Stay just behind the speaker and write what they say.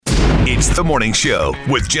It's The Morning Show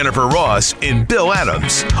with Jennifer Ross and Bill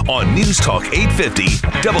Adams on News Talk 850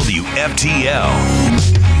 WFTL.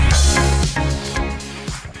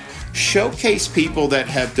 Showcase people that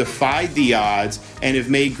have defied the odds and have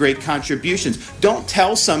made great contributions. Don't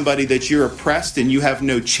tell somebody that you're oppressed and you have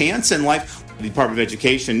no chance in life. The Department of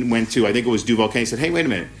Education went to, I think it was Duval County, and said, hey, wait a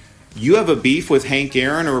minute. You have a beef with Hank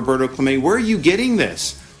Aaron or Roberto Clemente. Where are you getting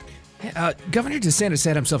this? Governor DeSantis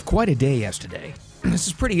had himself quite a day yesterday. This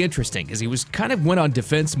is pretty interesting because he was kind of went on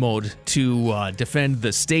defense mode to defend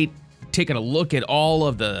the state, taking a look at all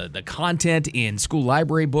of the content in school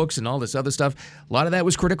library books and all this other stuff. A lot of that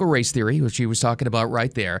was critical race theory, which he was talking about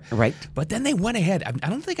right there. Right. But then they went ahead. I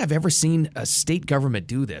don't think I've ever seen a state government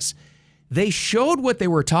do this. They showed what they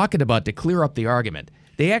were talking about to clear up the argument.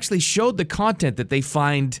 They actually showed the content that they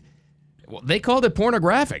find, well, they called it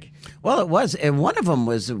pornographic. Well, it was. And one of them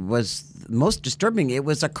was most disturbing. It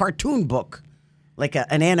was a cartoon book, like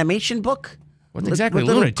an animation book. Wasn't exactly with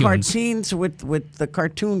little Looney Tunes. cartoons with the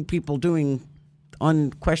cartoon people doing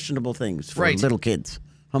unquestionable things for little kids.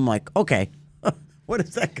 I'm like, okay, what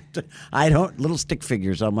is that? Little stick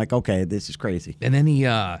figures. I'm like, okay, this is crazy. And then he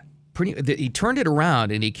turned it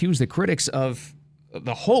around and he accused the critics of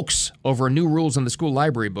the hoax over new rules on the school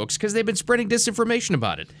library books because they've been spreading disinformation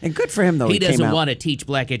about it. And good for him, though. He doesn't want to teach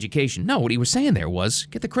black education. No, what he was saying there was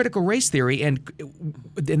get the critical race theory, and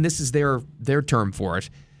this is their term for it,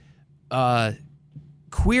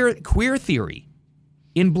 queer theory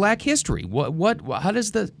in black history. What's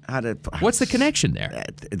the connection there?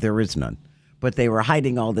 There is none. But they were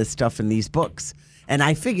hiding all this stuff in these books. And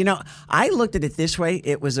I figure, I looked at it this way.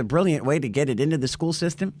 It was a brilliant way to get it into the school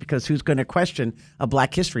system because who's going to question a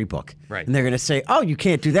black history book? Right. And they're going to say, oh, you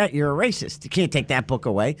can't do that. You're a racist. You can't take that book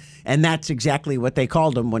away. And that's exactly what they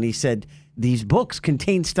called him when he said these books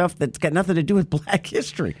contain stuff that's got nothing to do with black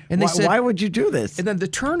history. And why would you do this? And then the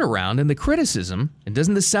turnaround and the criticism, and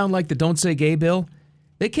doesn't this sound like the Don't Say Gay bill?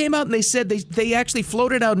 They came out and they said they actually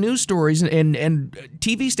floated out news stories and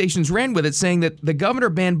TV stations ran with it saying that the governor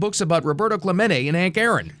banned books about Roberto Clemente and Hank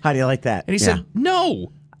Aaron. How do you like that? And he said,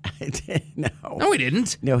 no. No, he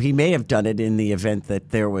didn't. No, he may have done it in the event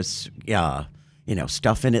that there was,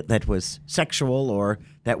 stuff in it that was sexual or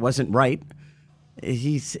that wasn't right.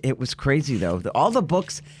 It was crazy, though. All the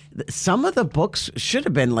books, some of the books should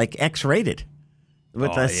have been like X-rated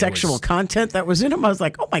with the sexual content that was in them. I was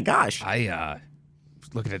like, oh, my gosh.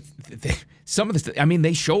 Looking at some of this,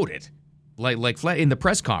 they showed it, like flat in the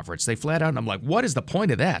press conference. They flat out, and I'm like, what is the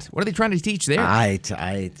point of that? What are they trying to teach there? It's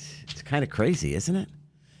kind of crazy, isn't it?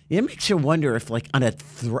 It makes you wonder if, like, on a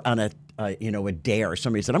dare,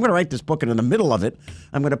 somebody said, I'm going to write this book, and in the middle of it,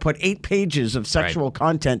 I'm going to put 8 pages of sexual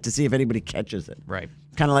content to see if anybody catches it. Right.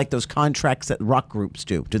 Kind of like those contracts that rock groups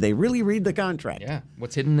do. Do they really read the contract? Yeah.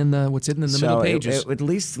 What's hidden in the middle pages? At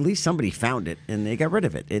least somebody found it and they got rid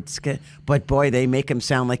of it. But boy, they make him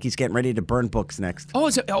sound like he's getting ready to burn books next.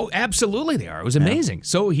 Oh, absolutely they are. It was amazing. Yeah.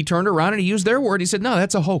 So he turned around and he used their word. He said, "No,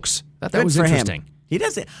 that's a hoax." That was interesting. He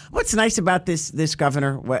does it. What's nice about this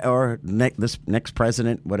governor or this next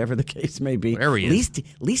president, whatever the case may be, whatever he is,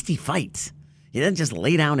 at least he fights. He doesn't just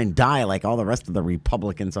lay down and die like all the rest of the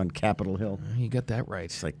Republicans on Capitol Hill. You got that right.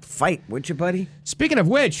 It's like, fight, would you, buddy? Speaking of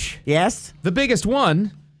which, yes, the biggest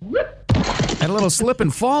one had a little slip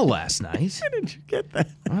and fall last night. How did you get that?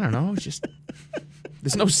 I don't know. It's just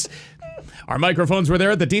there's no. Our microphones were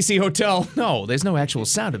there at the D.C. hotel. No, there's no actual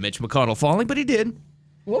sound of Mitch McConnell falling, but he did.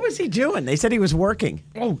 What was he doing? They said he was working.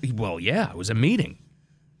 Oh, well, yeah, it was a meeting.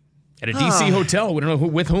 At a D.C. hotel, we don't know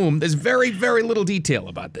with whom. There's very, very little detail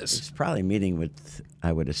about this. He's probably meeting with,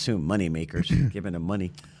 I would assume, moneymakers, giving him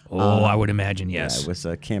money. Oh, I would imagine, yes. Yeah, it was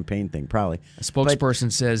a campaign thing, probably. A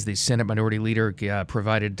spokesperson says the Senate Minority Leader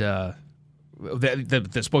provided, the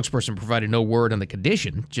spokesperson provided no word on the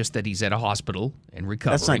condition, just that he's at a hospital and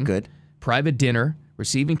recovering. That's not good. Private dinner,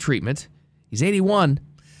 receiving treatment. He's 81.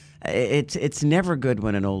 It's never good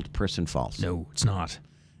when an old person falls. No, it's not.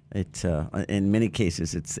 It in many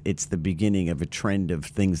cases it's the beginning of a trend of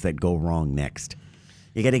things that go wrong next.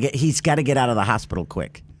 He's got to get out of the hospital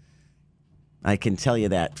quick. I can tell you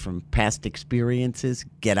that from past experiences.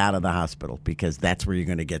 Get out of the hospital because that's where you're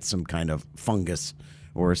going to get some kind of fungus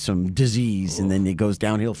or some disease, and then it goes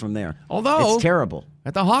downhill from there. Although it's terrible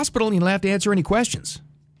at the hospital, you'll have to answer any questions.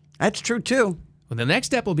 That's true too. Well, the next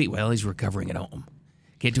step will be he's recovering at home.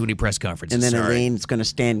 Can't do any press conferences. And then sorry. Elaine's going to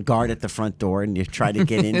stand guard at the front door, and you try to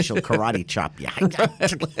get in, she'll karate chop you.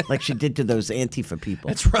 Like she did to those Antifa people.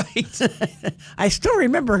 That's right. I still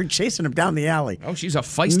remember her chasing him down the alley. Oh, she's a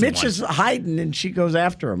feisty Mitch one. is hiding, and she goes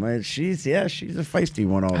after him. She's a feisty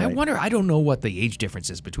one, all right. I don't know what the age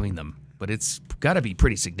difference is between them, but it's got to be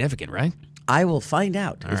pretty significant, right? I will find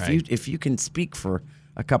out All right. if you can speak for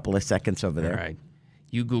a couple of seconds over there. All right.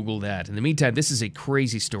 You Google that. In the meantime, this is a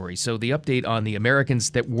crazy story. So the update on the Americans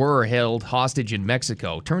that were held hostage in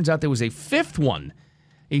Mexico. Turns out there was a fifth one.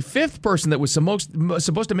 A fifth person that was supposed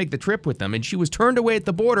to make the trip with them, and she was turned away at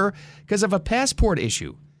the border because of a passport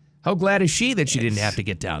issue. How glad is she that she didn't have to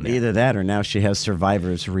get down there? Either that or now she has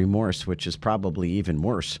survivor's remorse, which is probably even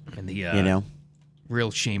worse. And the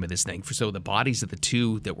real shame of this thing. So the bodies of the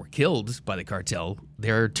two that were killed by the cartel,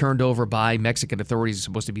 they're turned over by Mexican authorities. Are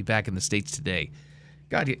supposed to be back in the States today.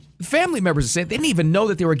 God, family members are saying they didn't even know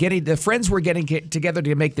that the friends were getting together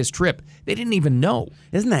to make this trip. They didn't even know.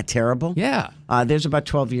 Isn't that terrible? Yeah. There's about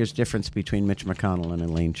 12 years difference between Mitch McConnell and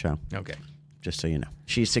Elaine Chao. Okay. Just so you know.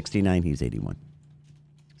 She's 69, he's 81.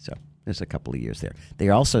 So there's a couple of years there.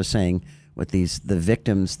 They're also saying with the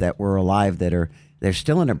victims that were alive they're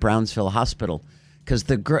still in a Brownsville hospital because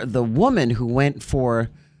the woman who went for,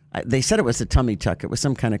 they said it was a tummy tuck. It was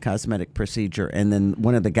some kind of cosmetic procedure. And then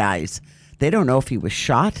one of the guys, they don't know if he was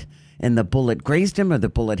shot and the bullet grazed him or the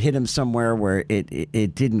bullet hit him somewhere where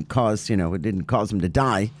it didn't cause him to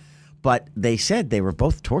die. But they said they were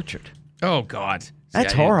both tortured. Oh, God.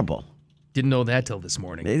 That's horrible. Didn't know that till this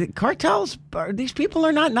morning. Cartels, these people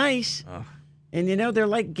are not nice. And, they're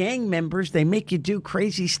like gang members. They make you do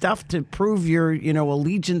crazy stuff to prove your,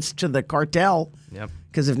 allegiance to the cartel. Yep.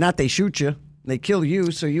 Because if not, they shoot you. They kill you,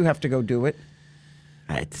 so you have to go do it.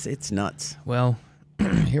 It's nuts. Well,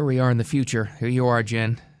 here we are in the future. Here you are,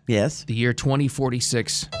 Jen. Yes? The year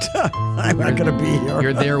 2046. I'm not going to be here.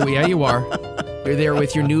 You're there. Yeah, you are. You're there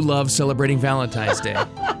with your new love celebrating Valentine's Day.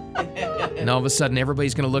 And all of a sudden,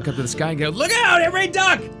 everybody's going to look up to the sky and go, look out, everybody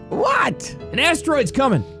duck! What? An asteroid's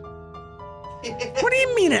coming. What do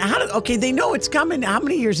you mean? Okay, they know it's coming. How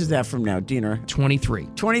many years is that from now, Diener? 23.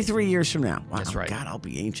 23 years from now. Wow, That's right. God, I'll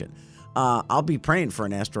be ancient. I'll be praying for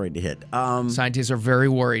an asteroid to hit. Scientists are very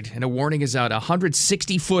worried, and a warning is out. A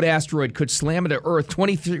 160-foot asteroid could slam into Earth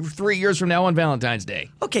 23 years from now on Valentine's Day.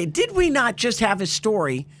 Okay, did we not just have a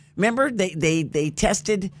story? Remember, they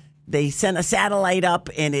tested, they sent a satellite up,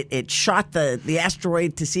 and it shot the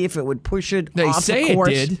asteroid to see if it would push it off the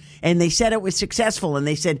course. It did. And they said it was successful, and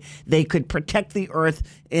they said they could protect the Earth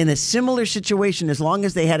in a similar situation as long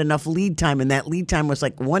as they had enough lead time, and that lead time was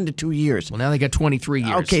like 1 to 2 years. Well, now they got 23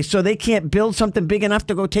 years. Okay, so they can't build something big enough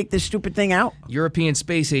to go take this stupid thing out? European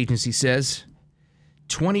Space Agency says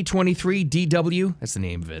 2023 DW, that's the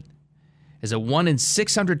name of it, is a 1 in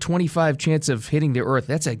 625 chance of hitting the Earth.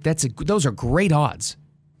 Those are great odds.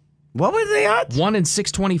 What were the odds? 1 in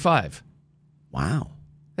 625. Wow.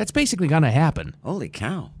 That's basically going to happen. Holy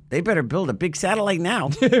cow. They better build a big satellite now.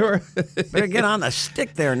 Better get on the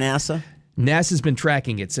stick there, NASA. NASA's been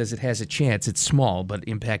tracking it, says it has a chance. It's small, but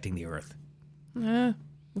impacting the Earth.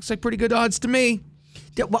 Looks like pretty good odds to me.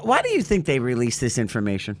 Why do you think they released this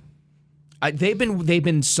information? They've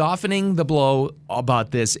been softening the blow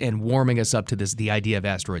about this and warming us up to the idea of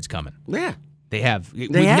asteroids coming. Yeah. They have. We've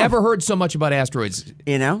never heard so much about asteroids.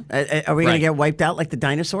 Are we going to get wiped out like the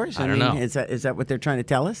dinosaurs? I don't know. Is that what they're trying to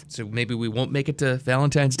tell us? So maybe we won't make it to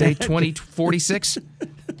Valentine's Day 2046?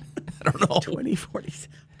 I don't know.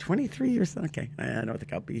 23 years. Okay. I don't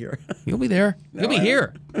think I'll be here. You'll be there. You'll be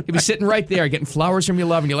here. You'll be sitting right there getting flowers from your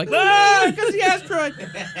love, and you're like, because the asteroid.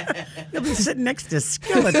 You'll be sitting next to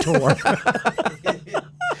Skeletor.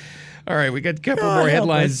 All right, we got a couple more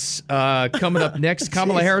headlines coming up next.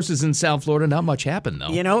 Kamala Harris is in South Florida. Not much happened, though.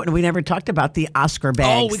 And we never talked about the Oscar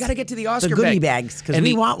bags. Oh, we got to get to the Oscar the goodie bags, because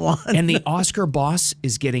we want one. And the Oscar boss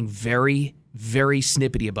is getting very, very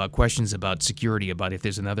snippety about questions about security, about if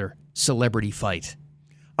there's another celebrity fight.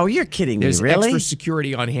 Oh, you're kidding me, There's really? extra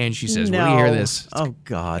security on hand, she says. No. Will you hear this? Oh,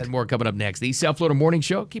 God. And more coming up next. The South Florida Morning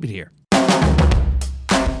Show. Keep it here.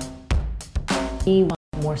 We want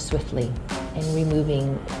more swiftly in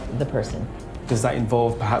removing the person. Does that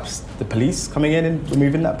involve perhaps the police coming in and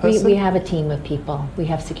removing that person? We have a team of people. We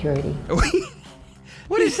have security.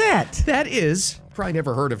 What is that? That is, probably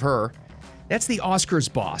never heard of her. That's the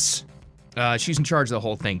Oscars boss. She's in charge of the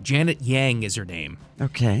whole thing. Janet Yang is her name.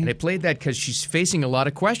 Okay. And I played that because she's facing a lot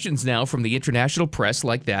of questions now from the international press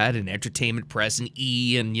like that, and entertainment press, and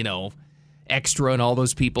E! And, Extra and all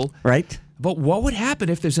those people. Right. But what would happen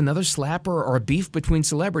if there's another slapper or a beef between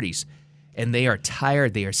celebrities? And they are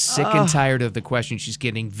tired. They are sick and tired of the questions. She's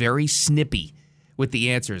getting very snippy with the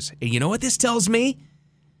answers. And you know what this tells me?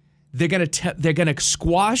 They're gonna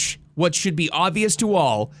squash what should be obvious to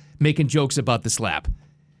all, making jokes about the slap.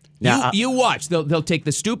 Now, You watch. They'll take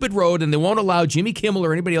the stupid road, and they won't allow Jimmy Kimmel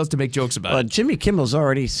or anybody else to make jokes about it. Jimmy Kimmel's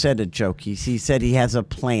already said a joke. He said he has a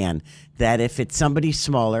plan that if it's somebody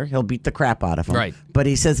smaller, he'll beat the crap out of him. Right. But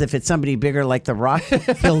he says if it's somebody bigger like The Rock,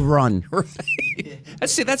 he'll run.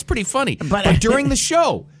 That's pretty funny. But during the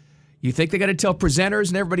show, you think they got to tell presenters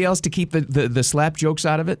and everybody else to keep the slap jokes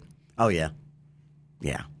out of it? Oh, yeah.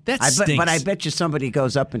 Yeah. That stinks. But I bet you somebody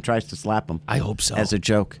goes up and tries to slap him. I hope so. As a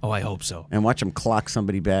joke. Oh, I hope so. And watch him clock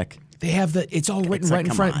somebody back. They have it's all written It's right like, in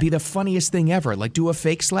come front. on. Be the funniest thing ever. Like do a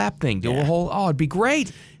fake slap thing. Do a whole. Oh, it'd be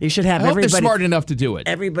great. You should have I hope they're everybody. smart enough to do it.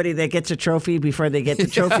 Everybody that gets a trophy, before they get the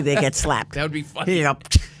trophy, they get slapped. That would be funny. Here you go.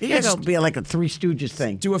 Here you go. Be like a Three Stooges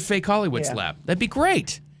thing. Do a fake Hollywood slap. That'd be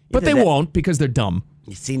great. But Either they that- won't because they're dumb.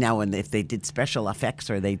 You see now, if they did special effects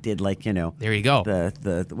or they did like, There you go.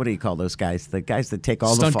 the what do you call those guys? The guys that take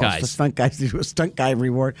all Stunt the falls. guys. The stunt guys do a stunt guy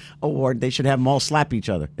award. They should have them all slap each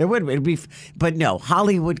other. It'd be, but no,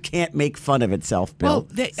 Hollywood can't make fun of itself, Bill.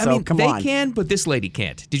 Well, come they on. can, but this lady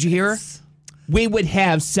can't. Did you hear her? We would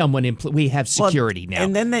have someone we have security now.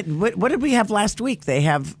 And then what did we have last week? They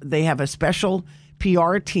have a special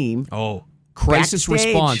PR team. Oh, crisis backstage.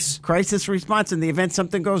 response. Crisis response in the event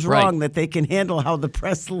something goes Right. wrong, that they can handle how the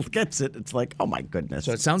press gets it. It's like, oh my goodness.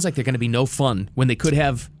 So it sounds like they're going to be no fun when they could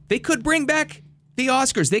bring back the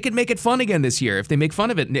Oscars. They could make it fun again this year if they make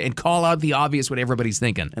fun of it and call out the obvious what everybody's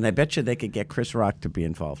thinking. And I bet you they could get Chris Rock to be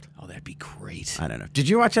involved. Oh, that'd be great. I don't know. Did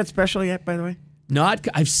you watch that special yet, by the way?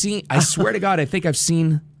 I swear to God, I think I've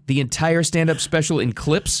seen the entire stand-up special in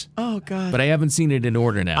clips. Oh, God. But I haven't seen it in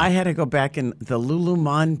order now. I had to go back and the Lulu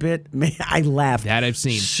Mon bit, man, I laughed. That I've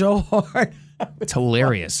seen. So hard. It's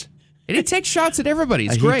hilarious. And he takes shots at everybody.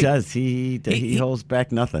 It's great. He does. He holds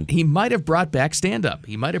back nothing. He might have brought back stand-up.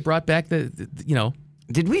 He might have brought back the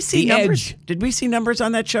Did we see The numbers? Edge. Did we see numbers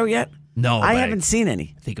on that show yet? No, I but haven't seen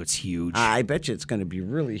any. I think it's huge. I bet you it's going to be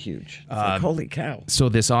really huge. It's like, holy cow. So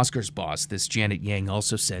this Oscars boss, this Janet Yang,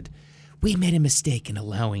 also said, we made a mistake in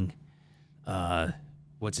allowing,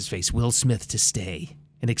 what's his face, Will Smith to stay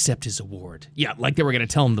and accept his award. Yeah, like they were going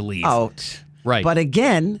to tell him to leave. Oh, Right. But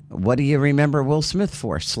again, what do you remember Will Smith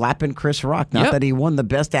for? Slapping Chris Rock. Not Yep. that he won the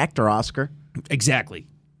Best Actor Oscar. Exactly.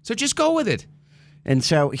 So just go with it. And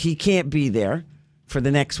so he can't be there for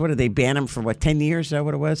the next, what did they ban him for, 10 years? Is that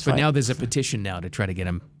what it was? But now there's a petition now to try to get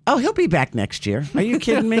him. Oh, he'll be back next year. Are you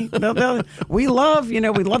kidding me? We love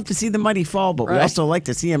to see the mighty fall, but we Right. also like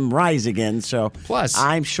to see him rise again. So Plus-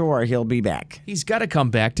 I'm sure he'll be back. He's got to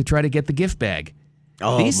come back to try to get the gift bag.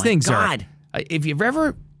 Oh, These my things God. are. If you've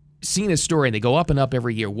ever seen a story, and they go up and up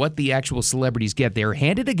every year, what the actual celebrities get, they're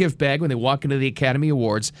handed a gift bag when they walk into the Academy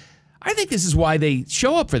Awards. I think this is why they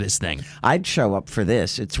show up for this thing. I'd show up for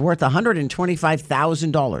this. It's worth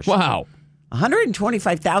 $125,000. Wow.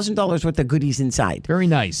 $125,000 worth of goodies inside. Very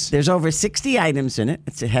nice. There's over 60 items in it.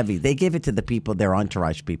 It's heavy. They give it to the people, their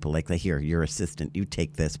entourage people. Like, here, your assistant, you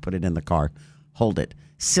take this, put it in the car, hold it.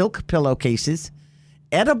 Silk pillowcases,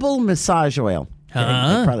 edible massage oil. They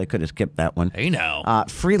probably could have skipped that one. Hey, now.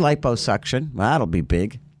 Free liposuction. Well, that'll be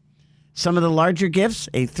big. Some of the larger gifts,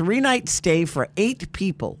 a 3-night stay for 8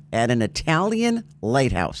 people at an Italian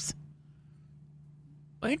lighthouse.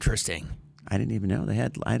 Interesting. I didn't even know they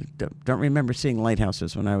had. I don't remember seeing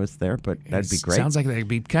lighthouses when I was there, but that'd be great. Sounds like they'd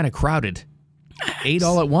be kind of crowded. 8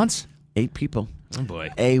 all at once? 8 people. Oh, boy.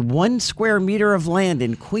 A 1 square meter of land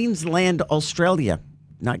in Queensland, Australia.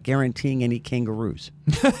 Not guaranteeing any kangaroos.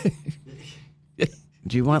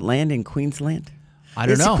 Do you want land in Queensland? I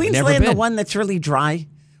don't know. Is Never Queensland the been. one that's really dry,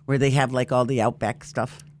 where they have like all the outback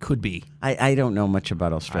stuff? Could be. I don't know much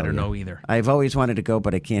about Australia. I don't know either. I've always wanted to go,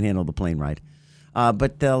 but I can't handle the plane ride.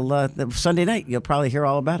 But they'll Sunday night, you'll probably hear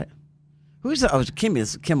all about it. Who's the? Oh,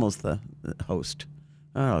 Kimmel's the host.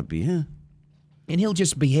 Oh, it'll be him. And he'll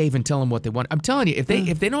just behave and tell them what they want. I'm telling you, if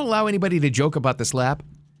they don't allow anybody to joke about the slap,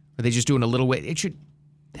 or they just do it in a little way,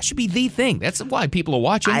 that should be the thing. That's why people are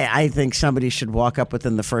watching. I think somebody should walk up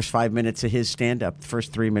within the first 5 minutes of his stand-up, the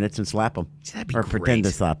first 3 minutes, and slap him. That'd be or pretend to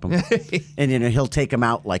great. slap him. And, he'll take him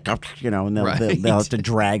out like, and they'll have to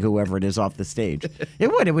drag whoever it is off the stage.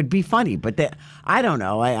 It would be funny, but I don't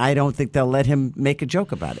know. I don't think they'll let him make a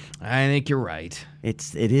joke about it. I think you're right.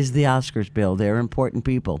 It is the Oscars, Bill. They're important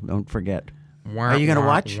people. Don't forget. Are you going to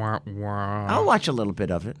watch? I'll watch a little bit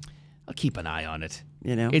of it. I'll keep an eye on it.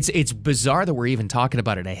 It's bizarre that we're even talking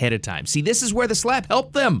about it ahead of time. See, this is where the slap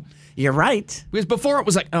helped them. You're right. Because before it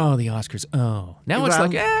was like, oh, the Oscars, oh. Now it's Well,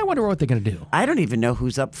 like, I wonder what they're going to do. I don't even know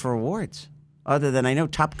who's up for awards. Other than I know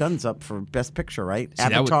Top Gun's up for Best Picture, right? See,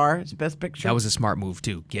 Avatar is Best Picture. That was a smart move,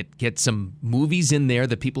 too. Get some movies in there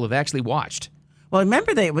that people have actually watched. Well,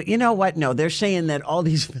 remember you know what? No, they're saying that all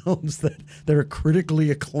these films that are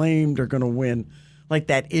critically acclaimed are going to win. Like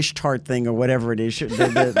that Ishtar thing or whatever it is.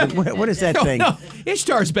 What is that thing? No,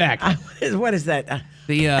 Ishtar's back. What is that?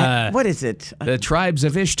 What is it? The tribes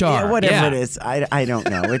of Ishtar. Yeah, whatever it is. I don't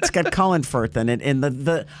know. It's got Colin Firth in it, and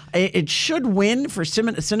it should win for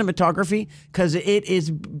cinematography because it is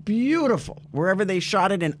beautiful. Wherever they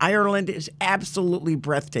shot it in Ireland is absolutely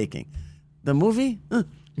breathtaking. The movie?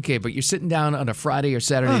 Okay, but you're sitting down on a Friday or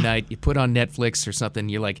Saturday night. You put on Netflix or something.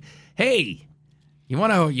 You're like, hey. You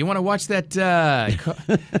want to watch that?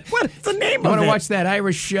 What is the name of it? You want to watch that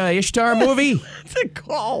Irish Ishtar movie? What's it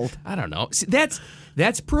called? I don't know. See, that's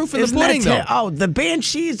proof in Isn't the pudding, that though. the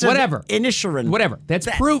Banshees of Whatever. Inisherin. Whatever. That's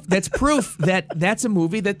proof. That's proof that that's a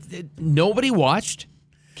movie that nobody watched.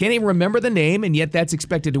 Can't even remember the name, and yet that's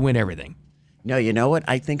expected to win everything. No, you know what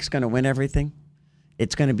I think's going to win everything?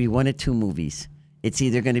 It's going to be one of two movies. It's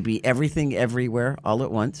either going to be Everything Everywhere All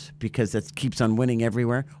at Once, because that keeps on winning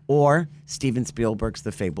everywhere, or Steven Spielberg's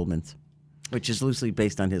The Fabelmans, which is loosely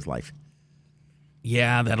based on his life.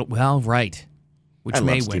 Yeah, right. Which I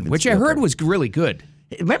may love win. Steven Which I Spielberg. heard was really good.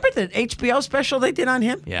 Remember the HBO special they did on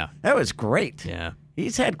him? Yeah. That was great. Yeah.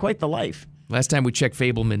 He's had quite the life. Last time we checked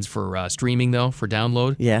Fabelmans for streaming, though, for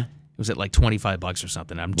download. Yeah. It was at like $25 or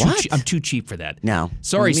something. I'm too cheap for that. No.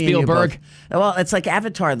 Sorry, Me and you Spielberg. both. Well, it's like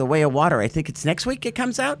Avatar, The Way of Water. I think it's next week it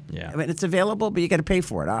comes out. Yeah. I mean, it's available, but you got to pay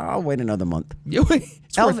for it. I'll wait another month. It's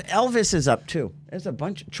worth- Elvis is up, too. There's a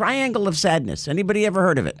bunch. Triangle of Sadness. Anybody ever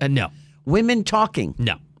heard of it? no. Women Talking.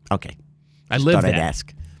 No. Okay. I live Thought that. I'd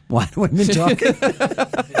ask. What? Women Talking?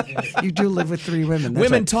 You do live with 3 women. That's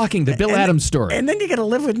Women right. Talking, the Bill Adams story. And then you got to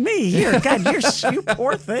live with me here. God, you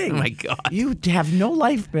poor thing. Oh, my God. You have no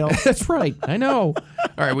life, Bill. That's right. I know.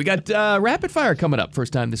 All right, we got Rapid Fire coming up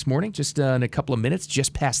first time this morning, just in a couple of minutes,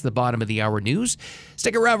 just past the bottom of the hour news.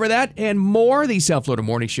 Stick around for that and more. The South Florida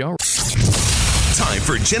Morning Show. Time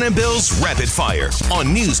for Jen and Bill's Rapid Fire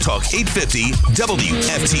on News Talk 850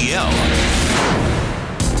 WFTL.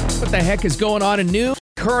 What the heck is going on in news?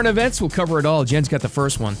 Current events, we'll cover it all. Jen's got the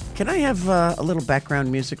first one. Can I have a little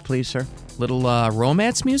background music, please, sir? Little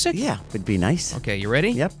romance music? Yeah, would be nice. Okay, you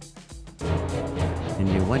ready? Yep. And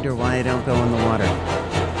you wonder why I don't go in the water.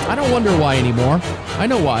 I don't wonder why anymore. I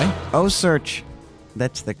know why. Search.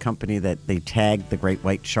 That's the company that they tag the great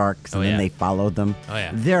white sharks and Oh, then yeah. they follow them. Oh,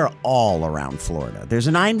 yeah. They're all around Florida. There's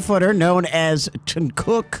a 9-footer known as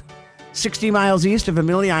Tancook, 60 miles east of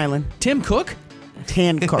Amelia Island. Tim Cook?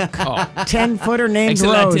 Tancook. 10-footer named Thanks a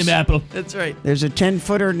lot, Rose. Tim Apple. That's right. There's a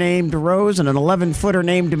 10-footer named Rose and an 11-footer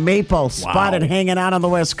named Maple spotted hanging out on the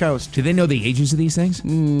West Coast. Do they know the ages of these things?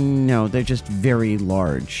 No, they're just very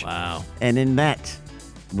large. Wow. And in that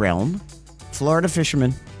realm, Florida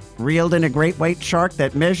fishermen reeled in a great white shark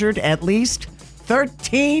that measured at least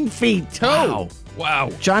 13 feet. Oh,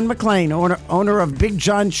 wow. John McClain, owner of Big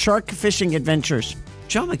John Shark Fishing Adventures.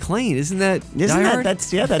 John McClane, isn't that Isn't Die that? Hard?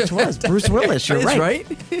 That was Bruce Willis. You're That is right.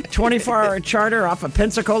 24-hour charter off of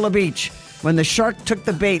Pensacola Beach when the shark took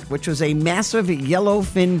the bait, which was a massive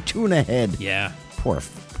yellowfin tuna head. Yeah. Poor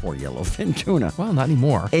yellowfin tuna. Well, not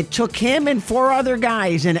anymore. It took him and 4 other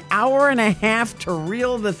guys an hour and a half to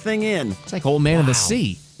reel the thing in. It's like Old Man of the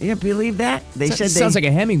Sea. You believe that? They said Sounds like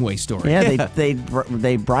a Hemingway story. Yeah,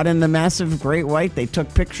 they brought in the massive great white. They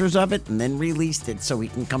took pictures of it and then released it so he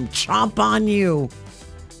can come chomp on you.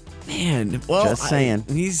 Man, well, Just saying.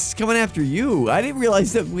 He's coming after you. I didn't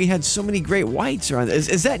realize that we had so many great whites around.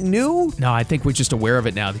 Is that new? No, I think we're just aware of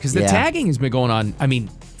it now because the Yeah. tagging has been going on, I mean,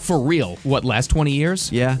 for real, last 20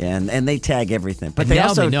 years? Yeah. Yeah, and they tag everything. But And they now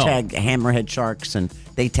also they know. tag hammerhead sharks and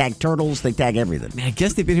they tag turtles. They tag everything. Man, I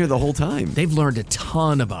guess they've been here the whole time. They've learned a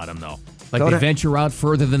ton about them, though. Like, Go they to- venture out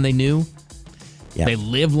further than they knew. Yeah. They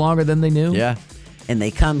live longer than they knew. Yeah. And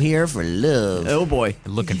they come here for love. Oh boy.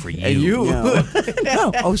 They're looking for you. And you.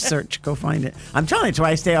 No, Search. Go find it. I'm telling you, it's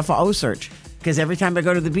why I stay off of Search. Because every time I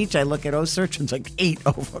go to the beach, I look at Search and it's like 8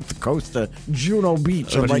 over the coast of Juno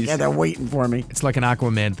Beach. I'm like, geez. yeah, they're waiting for me. It's like an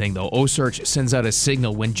Aquaman thing, though. O-Search sends out a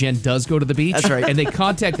signal when Jen does go to the beach. That's right. And they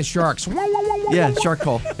contact the sharks. Yeah, shark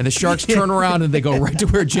call. And the sharks turn around and they go right to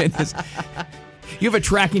where Jen is. You have a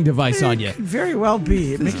tracking device on you. Could very well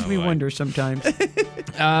be. It makes me wonder sometimes.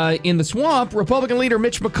 In the swamp, Republican leader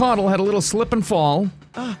Mitch McConnell had a little slip and fall.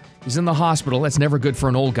 He's in the hospital. That's never good for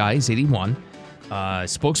an old guy. He's 81.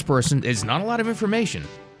 Spokesperson, there's not a lot of information,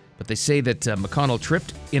 but they say that McConnell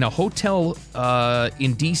tripped in a hotel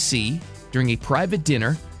in D.C. during a private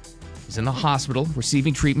dinner. He's in the hospital,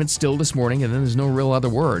 receiving treatment still this morning, and then there's no real other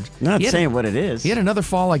word. Not He had- saying what it is. He had another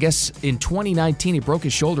fall, I guess, in 2019. He broke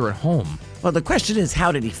his shoulder at home. Well, the question is,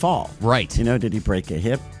 how did he fall? Right. You know, did he break a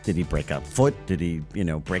hip? Did he break a foot? Did he,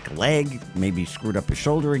 break a leg? Maybe he screwed up his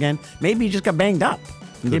shoulder again. Maybe he just got banged up.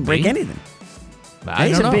 He didn't break be. anything. I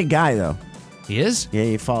He's don't a know. big guy, though. He is? Yeah,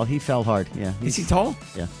 he fell hard. Yeah. Is he tall?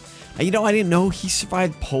 Yeah. You know, I didn't know he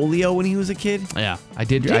survived polio when he was a kid. Yeah, I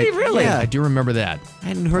did. Did he really? Yeah, I do remember that. I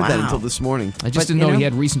hadn't heard that Wow. until this morning. I just But, didn't you know he know-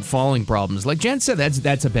 had recent falling problems. Like Jen said,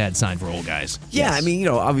 that's a bad sign for old guys. Yeah, I mean, you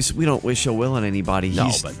know, obviously we don't wish ill will on anybody. No,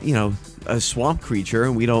 He's, but- you know, a swamp creature,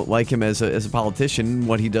 and we don't like him as a politician,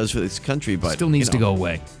 what he does for this country. But Still needs you to know, go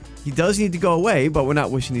away. He does need to go away, but we're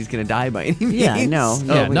not wishing he's going to die by any means. Yeah, no.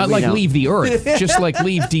 Yeah, we- not we like don't. leave the earth, just like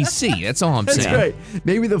leave D.C. That's all I'm That's saying. right.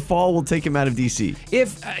 Maybe the fall will take him out of D.C.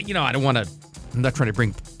 If, I don't want to, I'm not trying to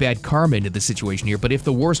bring bad karma into the situation here, but if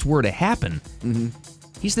the worst were to happen,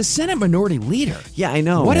 he's the Senate Minority Leader. Yeah, I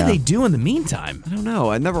know. What do Yeah. they do in the meantime? I don't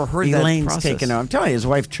know. I never heard Elaine's that process. taking her. I'm telling you, his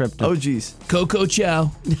wife tripped him. Oh, geez. Coco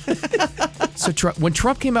Chow. So when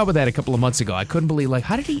Trump came out with that a couple of months ago, I couldn't believe,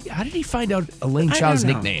 how did he find out Elaine Chow's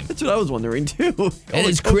know. nickname? That's what I was wondering, too. And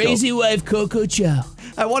his crazy wife, Coco Chow.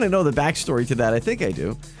 I want to know the backstory to that. I think I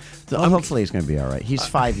do. So Well, hopefully he's going to be all right. He's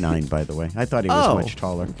 5'9", by the way. I thought he was Oh. much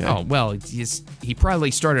taller. Oh, well, he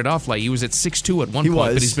probably started off like he was at 6'2" at one He point,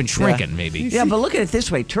 was, but he's been yeah. shrinking, maybe. Yeah, but look at it this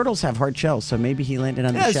way. Turtles have hard shells, so maybe he landed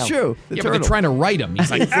on the Yeah, shell. it's true. The Yeah, but they're turtle. trying to write him.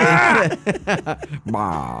 He's like,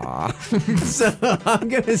 Bah. So I'm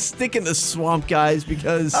going to stick in the swamp, guys,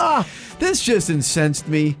 because this just incensed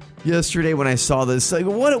me yesterday when I saw this. Like,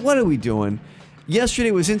 what are we doing?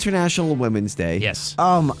 Yesterday was International Women's Day. yes.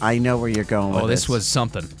 I know where you're going with Oh, this was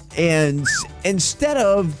something. And instead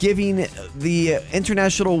of giving the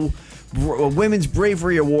International Women's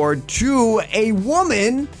Bravery Award to a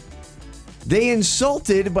woman, they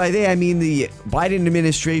insulted, by they I mean the Biden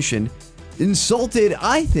administration, insulted,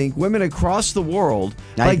 I think, women across the world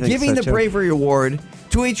I by think giving so, the too. Bravery Award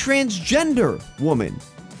to a transgender woman.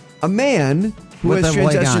 A man who With has a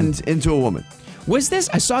wig on. transitioned into a woman. Was this?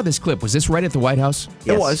 I saw this clip. Was this right at the White House?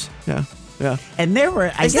 Yes. It was. Yeah. Yeah. And there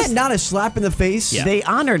were, I Is guess, that not a slap in the face? Yeah. they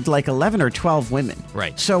honored like 11 or 12 women.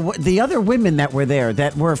 Right. So the other women that were there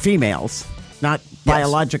that were females, not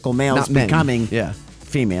biological males Not men. becoming Yeah.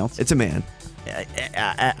 females. It's a man.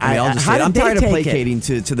 I I'll just how say it. did I'm they tired of take it? placating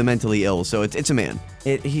to the mentally ill, so it's a man.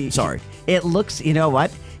 Sorry. It looks, you know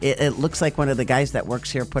what? It looks like one of the guys that works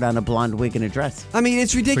here put on a blonde wig and a dress. I mean,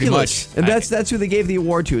 it's ridiculous. much. And that's who they gave the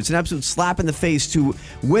award to. It's an absolute slap in the face to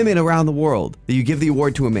women around the world that you give the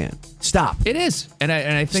award to a man. Stop. It is, and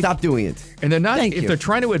I think Stop doing it. And they're not. Thank if you. they're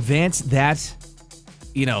trying to advance that,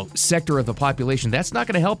 sector of the population, that's not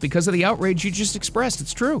going to help because of the outrage you just expressed.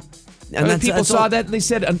 It's true. And that's- people that's saw all- that and they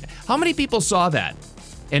said, how many people saw that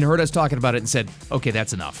and heard us talking about it and said, okay,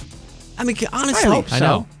 that's enough. I mean, honestly, I hope I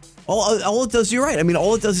know. all it does, you're right. I mean,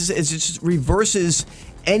 all it does is it just reverses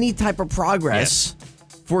any type of progress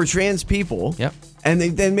for trans people. Yep. And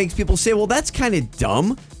it then makes people say, well, that's kind of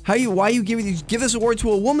dumb. Why you give this award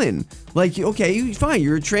to a woman? Like, okay, fine,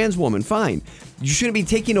 you're a trans woman, fine. You shouldn't be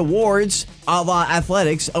taking awards a la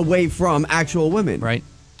athletics away from actual women. Right.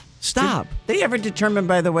 Stop. They ever determine,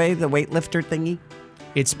 by the way, the weightlifter thingy?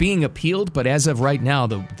 It's being appealed, but as of right now,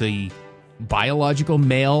 the biological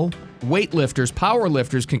male weightlifters, power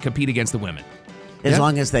lifters can compete against the women. As Yeah.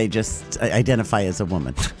 long as they just identify as a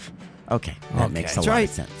woman. Okay, that Okay. makes a That's lot right.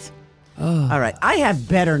 of sense. All right, I have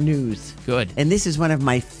better news. Good. And this is one of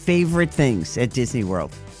my favorite things at Disney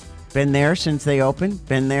World. Been there since they opened.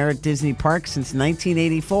 Been there at Disney Park since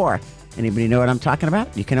 1984. Anybody know what I'm talking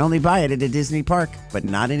about? You can only buy it at a Disney park, but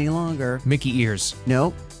not any longer. Mickey ears.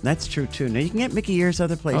 No, that's true too. No, you can get Mickey ears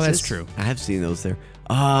other places. Oh, that's true. I have seen those there.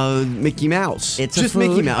 Mickey Mouse. It's just a food.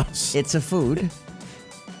 Mickey Mouse. It's a food.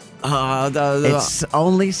 The It's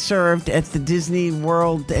only served at the Disney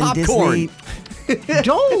World and Popcorn. Disney.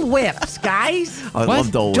 Dole Whips, guys. I What?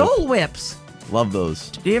 love Dole Whip. Dole Whips. Love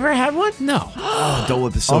those. You ever had one? No. Oh, Dole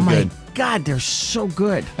Whip is so oh my good. God, they're so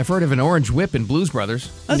good. I've heard of an orange whip in Blues Brothers.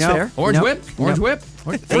 That's No. fair. Orange Nope. whip? Orange Nope. whip?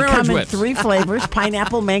 They Three come orange in whips. 3 flavors: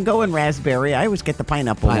 pineapple, mango, and raspberry. I always get the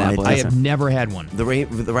pineapple, Pineapple, one. I have never had one. The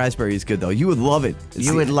raspberry is good though. You would love it.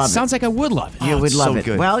 You would love Sounds like I would love it. it. You would it's love so it.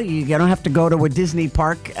 good. Well, you don't have to go to a Disney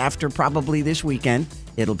park after probably this weekend.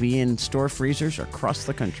 It'll be in store freezers across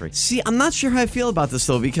the country. See, I'm not sure how I feel about this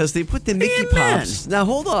though because they put the Mickey Amen. Pops. Now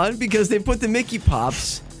hold on, because they put the Mickey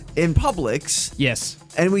Pops in Publix. Yes.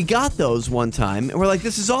 And we got those one time, and we're like,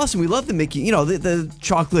 "This is awesome. We love the Mickey. You know, the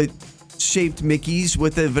chocolate-shaped Mickeys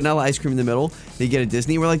with the vanilla ice cream in the middle. They get at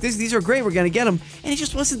Disney. We're like, these are great. We're gonna get them." And it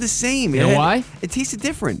just wasn't the same. You know why? It tasted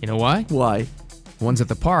different. You know why? why? Ones at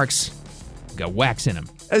the parks got wax in them.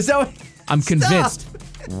 Is that what, I'm Stop. convinced.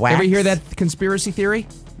 Wax. Ever hear that conspiracy theory?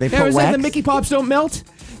 They Yeah, put is that wax? the Mickey Pops don't melt?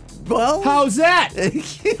 Well, How's that?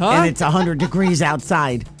 Huh? And it's 100 degrees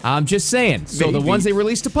outside. I'm just saying. So the Maybe. ones they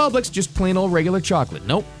released to Publix, just plain old regular chocolate.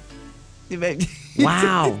 Nope.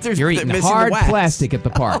 Wow. You're eating missing the hard wax. plastic at the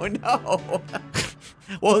park. Oh no.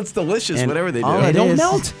 Well, it's delicious, And whatever they do. all They it don't is-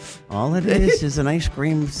 melt. All it is an ice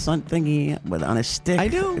cream thingy on a stick. I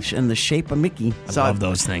know. In the shape of Mickey. I love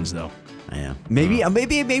those things, though. Yeah. Maybe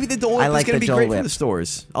the Dole Whip I like is going the to be great Dole for Whip. the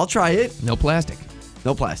stores. I'll try it. No plastic.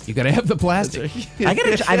 No plastic. You got to have the plastic.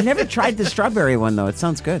 I've never tried the strawberry one though. It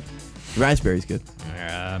sounds good. Raspberry's good.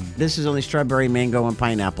 This is only strawberry, mango, and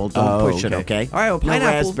pineapple. Don't push it, okay? All right, well, pineapple.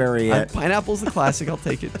 No raspberry yet. Pineapple's the classic. I'll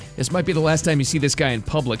take it. This might be the last time you see this guy in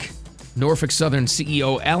public. Norfolk Southern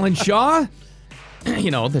CEO Alan Shaw,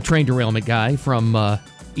 the train derailment guy from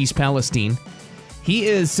East Palestine. He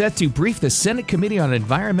is set to brief the Senate Committee on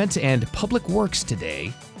Environment and Public Works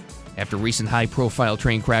today after recent high-profile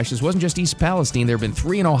train crashes. It wasn't just East Palestine. There have been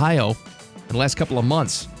 3 in Ohio in the last couple of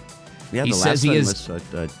months. Yeah, He the says last he one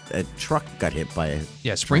was a truck got hit by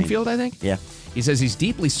a Springfield, I think? Yeah. He says he's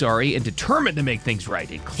deeply sorry and determined to make things right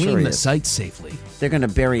and clean Sure he the is. site safely. They're going to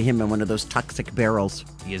bury him in one of those toxic barrels.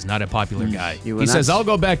 He is not a popular guy. You will He not says, s- I'll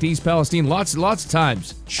go back to East Palestine lots of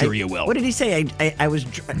times. Sure you will. What did he say?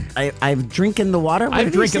 I'm drinking the water? What I'm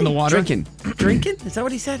did he drinking say? the water. Drinking? Is that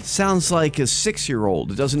what he said? Sounds like a 6-year-old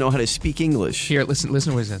who doesn't know how to speak English. Here, listen to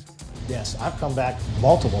what he says. Yes, I've come back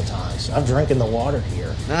multiple times. I'm drinking the water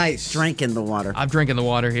here. Nice. Drinking the water. I'm drinking the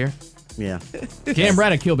water here. Yeah. Cam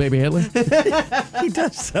Braddock killed baby Hitler. He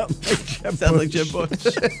does something like Jeb Sounds like Jeb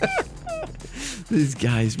Bush. These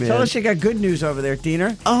guys, man. Tell us you got good news over there,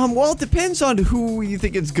 Diener. Well, it depends on who you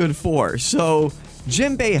think it's good for. So,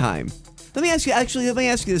 Jim Boeheim. Let me ask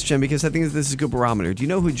you this, Jim, because I think this is a good barometer. Do you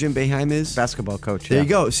know who Jim Boeheim is? Basketball coach. There yeah. you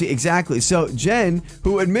go. See, exactly. So, Jen,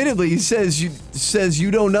 who admittedly says you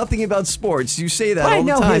know nothing about sports, you say that Well, I all the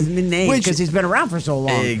know time. his name because he's been around for so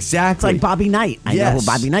long. Exactly. It's like Bobby Knight. I know Yes. who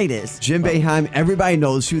Bobby Knight is. Jim Boeheim, everybody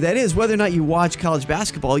knows who that is. Whether or not you watch college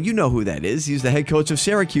basketball, you know who that is. He's the head coach of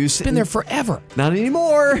Syracuse. Been there forever. Not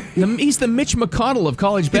anymore. He's the Mitch McConnell of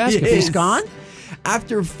college basketball. Yes. He's gone?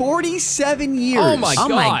 After 47 years. Oh, my Oh,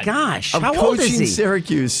 my God. gosh. Of How old is coaching he?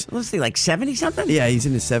 Syracuse. Let's see, like 70-something? Yeah, he's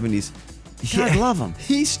in his 70s. God, love him.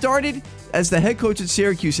 He started as the head coach at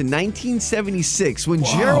Syracuse in 1976 when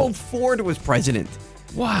Gerald Ford was president.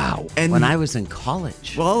 Wow. And When I was in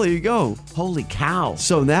college. well, there you go. Holy cow.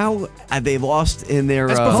 So now they lost in their.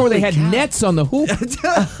 That's before they had cow. nets on the hoop.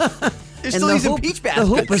 They're still using peach baskets.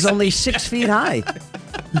 The hoop was only 6 feet high.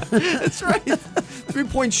 That's right.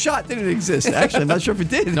 3-point shot didn't exist. Actually, I'm not sure if it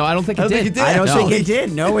did. No, I don't think it did. I don't No. think it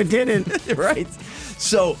did. No, it didn't. Right.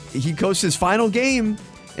 So he coached his final game.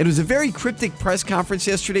 It was a very cryptic press conference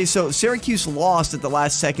yesterday. So Syracuse lost at the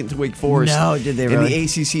last second to Wake Forest. No, did they in really?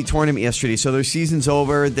 the ACC tournament yesterday. So their season's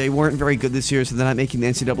over. They weren't very good this year, so they're not making the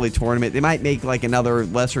NCAA tournament. They might make like another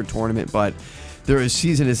lesser tournament, but their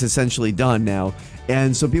season is essentially done now.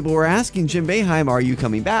 And so people were asking Jim Boeheim, are you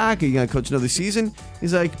coming back? Are you going to coach another season?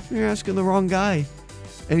 He's like, you're asking the wrong guy.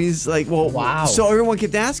 And he's like, well, Wow. So everyone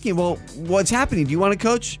kept asking, well, what's happening? Do you want to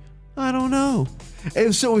coach? I don't know.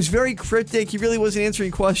 And so it was very cryptic. He really wasn't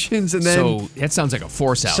answering questions. And then So that sounds like a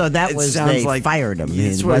force out. So that It was, sounds they like- fired him.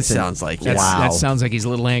 That's It what it wasn't- sounds like. That's- Wow. That sounds like he's a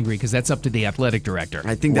little angry because that's up to the athletic director.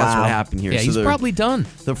 I think that's Wow. what happened here. Yeah, So he's they're- probably done.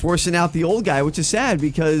 They're forcing out the old guy, which is sad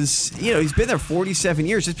because, he's been there 47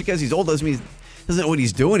 years. Just because he's old doesn't mean he doesn't know what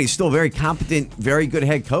he's doing. He's still a very competent, very good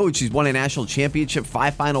head coach. He's won a national championship,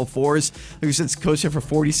 5 Final Fours. Like I said, he's coached there for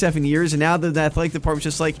 47 years. And now the athletic department's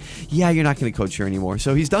just like, yeah, you're not going to coach here anymore.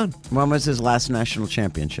 So he's done. When was his last national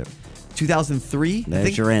championship? 2003. I There's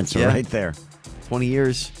think. your answer Yeah. right there. 20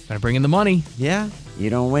 years. Gotta bring in the money. Yeah. You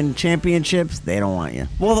don't win championships, they don't want you.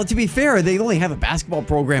 Well, to be fair, they only have a basketball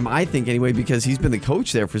program, I think, anyway, because he's been the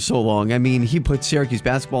coach there for so long. I mean, he put Syracuse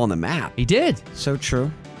basketball on the map. He did. So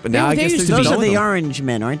true. But now I They guess used they're to Those be- are done the with them. orange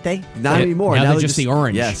men, aren't they? Not Yeah, anymore. now they're they're just the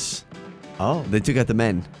orange. Yes. Oh. They took out the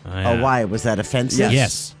men. Oh, why? Was that offensive?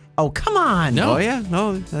 Yes. Oh, come on. No. Oh, yeah.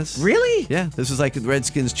 No, that's... Really? Yeah. This was like the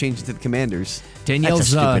Redskins changing to the Commanders. Danielle's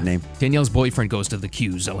stupid name. Danielle's boyfriend goes to the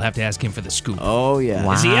Q's. I'll have to ask him for the scoop. Oh, yeah.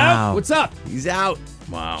 Wow. Is he out? What's up? He's out.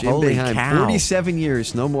 Wow. Jim Holy Boeheim, cow. 47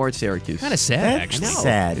 years. No more at Syracuse. Kind of sad, That's actually.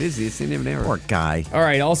 sad. It is. It's the end of an era. Poor guy. All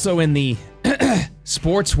right. Also in the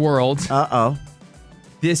sports world, Uh-oh.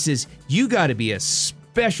 this is you got to be a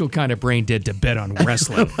special kind of brain dead to bet on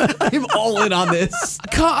wrestling. I'm all in on this.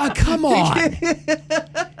 Come on.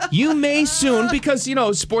 You may soon, because,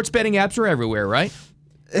 sports betting apps are everywhere, right?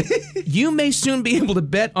 You may soon be able to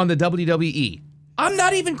bet on the WWE. I'm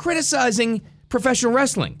not even criticizing professional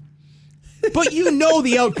wrestling. But you know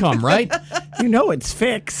the outcome, right? You know it's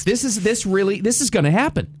fixed. This is going to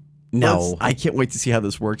happen. No. I can't wait to see how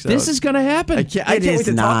this works out. This is going to happen. I can't It wait is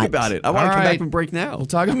to not. talk about it. I want to All come right. back from break now. We'll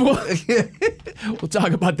talk about We'll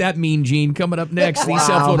talk about that Mean Gene coming up next. The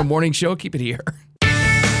Cell Phone Morning Show. Keep it here.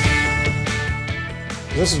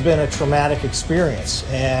 This has been a traumatic experience,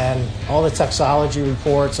 and all the toxology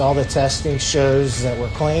reports, all the testing shows that we're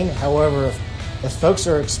clean. However, if folks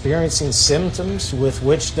are experiencing symptoms with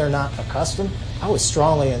which they're not accustomed, I would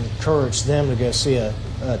strongly encourage them to go see a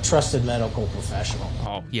trusted medical professional.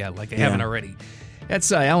 Oh, yeah, like they haven't already.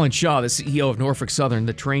 That's Alan Shaw, the CEO of Norfolk Southern,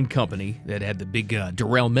 the train company that had the big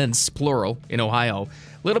derailments, plural, in Ohio. A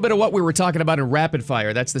little bit of what we were talking about in Rapid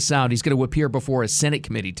Fire. That's the sound. He's going to appear before a Senate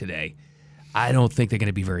committee today. I don't think they're going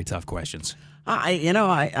to be very tough questions.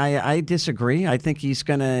 I disagree. I think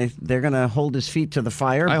they're gonna hold his feet to the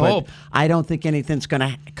fire. I but hope. I don't think anything's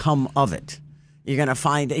gonna come of it. You're gonna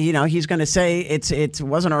find, he's gonna say it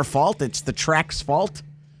wasn't our fault. It's the track's fault.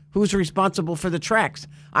 Who's responsible for the tracks?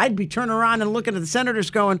 I'd be turning around and looking at the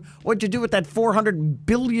senators going, what'd you do with that $400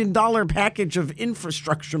 billion package of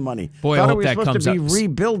infrastructure money? Boy, I hope that comes up.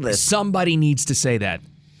 Rebuild this. Somebody needs to say that.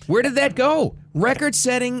 Where did that go?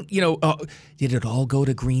 Record-setting, did it all go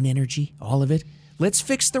to green energy? All of it? Let's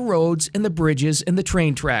fix the roads and the bridges and the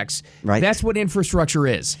train tracks. Right. That's what infrastructure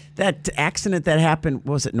is. That accident that happened,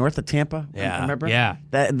 was it north of Tampa? Yeah. Remember? Yeah.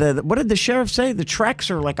 What did the sheriff say? The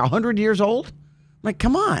tracks are like 100 years old? Like,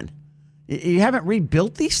 come on. You haven't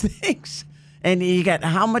rebuilt these things? And you got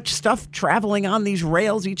how much stuff traveling on these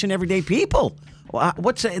rails each and every day? People.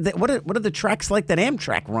 What are the tracks like that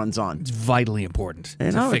Amtrak runs on? It's vitally important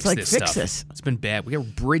to fix this stuff. It's been bad. We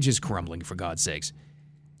got bridges crumbling, for God's sakes.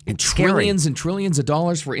 And trillions and trillions of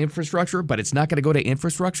dollars for infrastructure, but it's not going to go to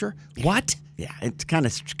infrastructure? What? Yeah, it's kind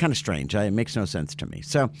of strange. It makes no sense to me.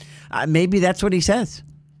 So maybe that's what he says.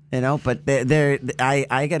 But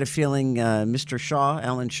I got a feeling Mr. Shaw,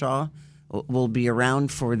 Alan Shaw, will be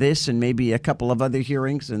around for this and maybe a couple of other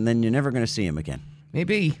hearings, and then you're never going to see him again.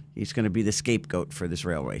 Maybe. He's going to be the scapegoat for this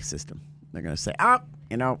railway system. They're going to say,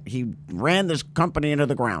 he ran this company into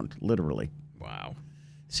the ground, literally. Wow.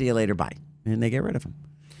 See you later, bye. And they get rid of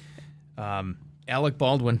him. Alec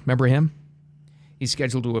Baldwin, remember him? He's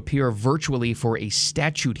scheduled to appear virtually for a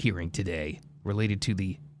statute hearing today related to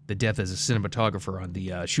the death as a cinematographer on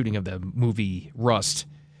the shooting of the movie Rust.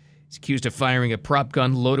 He's accused of firing a prop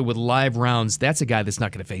gun loaded with live rounds. That's a guy that's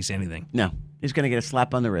not going to face anything. No, he's going to get a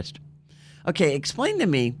slap on the wrist. Okay, explain to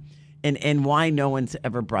me and why no one's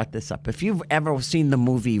ever brought this up. If you've ever seen the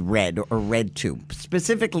movie Red or Red 2,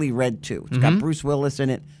 specifically Red 2, it's got Bruce Willis in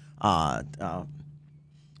it, a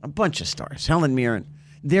bunch of stars, Helen Mirren.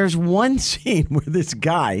 There's one scene where this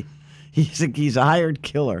guy, he's a hired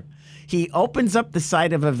killer. He opens up the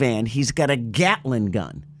side of a van. He's got a Gatling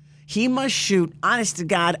gun. He must shoot, honest to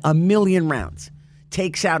God, 1 million rounds.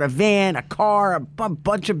 Takes out a van, a car, a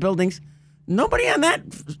bunch of buildings. Nobody on that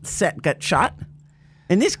set got shot.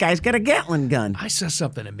 And this guy's got a Gatling gun. I saw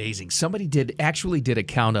something amazing. Somebody actually did a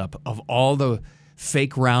count up of all the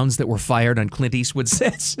fake rounds that were fired on Clint Eastwood's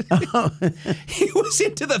sets. He was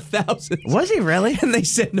into the thousands. Was he really? And they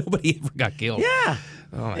said nobody ever got killed. Yeah.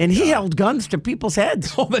 Oh and he held guns to people's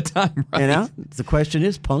heads. All the time, right? The question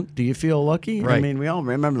is, punk, do you feel lucky? Right. I mean, we all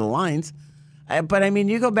remember the lines. But, I mean,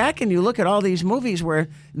 you go back and you look at all these movies where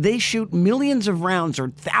they shoot millions of rounds or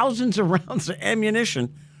thousands of rounds of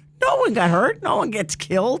ammunition. No one got hurt. No one gets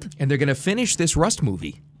killed. And they're going to finish this Rust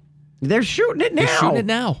movie. They're shooting it now. They're shooting it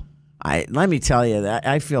now. Let me tell you, that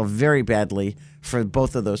I feel very badly for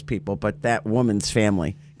both of those people, but that woman's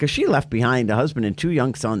family. Because she left behind a husband and 2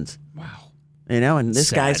 young sons. Wow. And this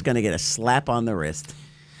Sad. guy's going to get a slap on the wrist.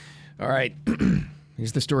 All right.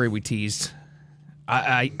 Here's the story we teased.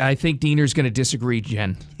 I think Diener's going to disagree,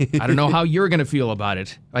 Jen. I don't know how you're going to feel about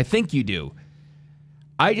it. I think you do.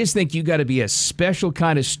 I just think you got to be a special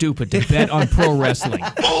kind of stupid to bet on pro wrestling.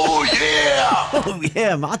 Oh, yeah! Oh,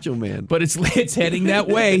 yeah, Macho Man. But it's heading that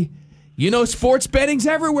way. Sports betting's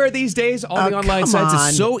everywhere these days. All the online sites.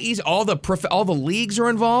 It's so easy. All the leagues are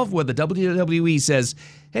involved where the WWE says,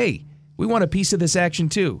 hey, we want a piece of this action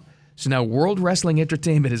too. So now World Wrestling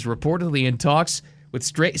Entertainment is reportedly in talks with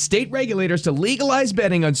state regulators to legalize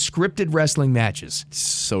betting on scripted wrestling matches.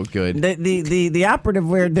 So good. The operative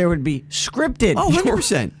where there would be scripted. Oh,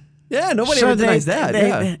 100%. Yeah, nobody ever denies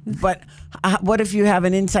that. But what if you have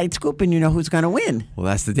an inside scoop and you know who's going to win? Well,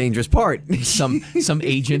 that's the dangerous part. Some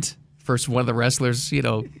agent, first one of the wrestlers,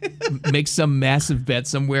 makes some massive bet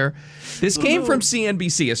somewhere. This came from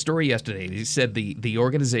CNBC, a story yesterday. He said the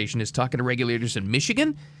organization is talking to regulators in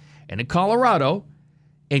Michigan and in Colorado.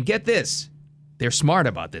 And get this. They're smart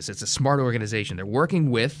about this. It's a smart organization. They're working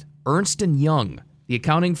with Ernst & Young, the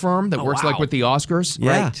accounting firm that works like with the Oscars,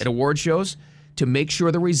 Yeah. right, at award shows. to make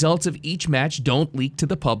sure the results of each match don't leak to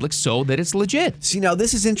the public so that it's legit. See, now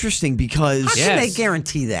this is interesting because How can Yes. they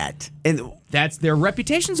guarantee that? and That's their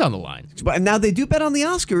reputation's on the line. but now they do bet on the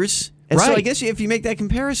Oscars. And so I Right. guess if you make that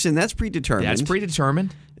comparison, that's predetermined. That's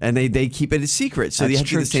predetermined. And they keep it a secret. So That's you have to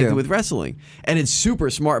do true, the same too. thing with wrestling. And it's super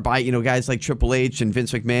smart by, guys like Triple H and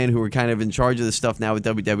Vince McMahon, who are kind of in charge of this stuff now with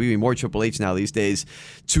WWE, more Triple H now these days,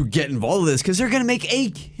 to get involved with this because they're going to make a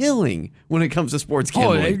killing when it comes to sports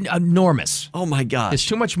gambling. Enormous. Oh my gosh. There's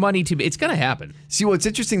too much money to be. It's going to happen. See, what's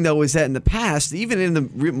interesting though is that in the past, even in the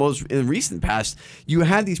most recent past, you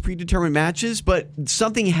had these predetermined matches, but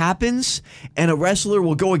something happens and a wrestler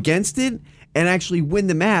will go against it and actually win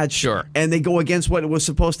the match. Sure. And they go against what was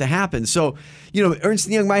supposed to happen. So, Ernst &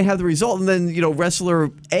 Young might have the result, and then, wrestler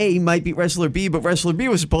A might beat wrestler B, but wrestler B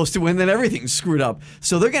was supposed to win, then everything's screwed up.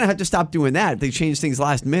 So they're going to have to stop doing that if they change things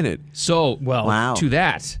last minute. So, Wow. to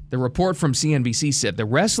that, the report from CNBC said the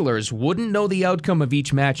wrestlers wouldn't know the outcome of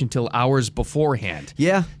each match until hours beforehand.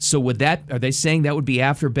 Yeah. So are they saying that would be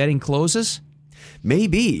after betting closes?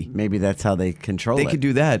 Maybe. Maybe that's how they control They it. could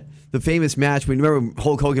do that. The famous match, we remember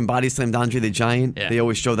Hulk Hogan body slammed Andre the Giant? Yeah. They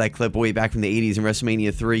always show that clip way back from the 80s in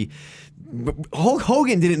WrestleMania 3. Hulk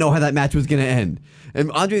Hogan didn't know how that match was going to end. And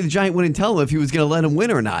Andre the Giant wouldn't tell him if he was going to let him win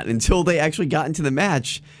or not until they actually got into the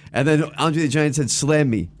match. And then Andre the Giant said, slam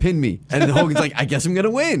me, pin me. And then Hogan's like, I guess I'm going to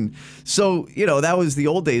win. So, that was the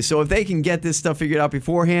old days. So if they can get this stuff figured out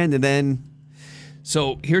beforehand and then...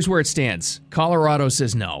 So here's where it stands. Colorado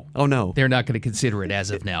says no. Oh, no. They're not going to consider it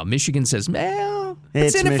as of now. Michigan says, well,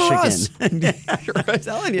 It's in it for us. Michigan. I'm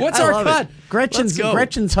telling you, What's I our love cut? it. Gretchen's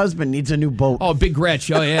Let's go. husband needs a new boat. Oh, Big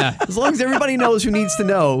Gretch. Oh, yeah. As long as everybody knows who needs to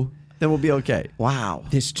know, then we'll be okay. Wow.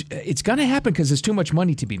 It's going to happen because there's too much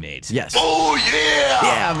money to be made. Yes. Oh, yeah!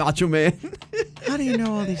 Yeah, Macho Man. How do you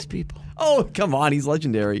know all these people? Oh, come on. He's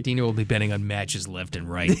legendary. Dino will be betting on matches left and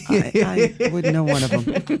right. I wouldn't know one of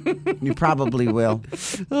them. You probably will.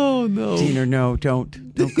 Oh, no. Diener, no,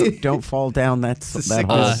 don't fall down. That sickness.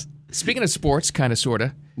 hole. Speaking of sports, kind of, sort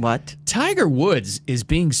of. What? Tiger Woods is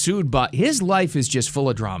being sued by... His life is just full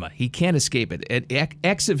of drama. He can't escape it. An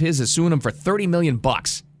ex of his is suing him for $30 million.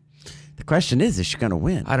 The question is she going to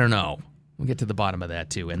win? I don't know. We'll get to the bottom of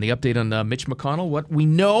that, too. And the update on Mitch McConnell, what we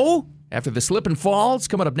know after the slip and fall, it's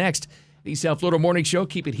coming up next. The South Florida Morning Show.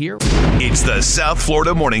 Keep it here. It's the South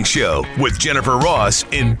Florida Morning Show with Jennifer Ross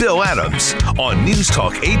and Bill Adams on News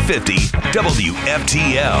Talk 850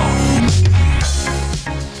 WFTL.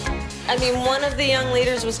 I mean, one of the young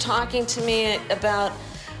leaders was talking to me about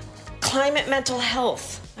climate mental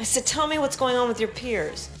health. I said, tell me what's going on with your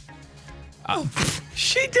peers.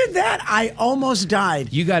 She did that. I almost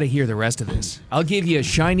died. You got to hear the rest of this. I'll give you a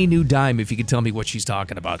shiny new dime if you can tell me what she's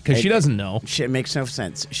talking about, because she doesn't know. It makes no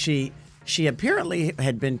sense. She apparently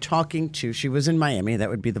had been talking to, she was in Miami, that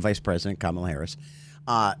would be the Vice President, Kamala Harris,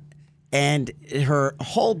 and her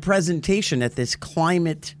whole presentation at this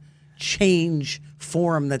climate change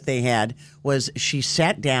forum that they had was she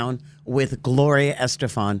sat down with Gloria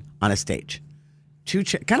Estefan on a stage.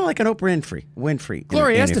 Kind of like an Oprah Winfrey.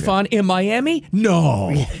 Gloria Estefan in Miami?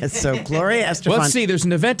 No. So Gloria Estefan. Let's see. There's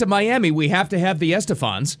an event in Miami. We have to have the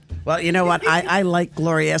Estefans. Well, you know what? I like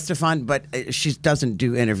Gloria Estefan, but she doesn't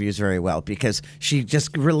do interviews very well because she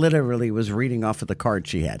just literally was reading off of the card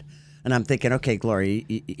she had. And I'm thinking, okay, Gloria,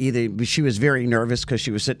 either she was very nervous because she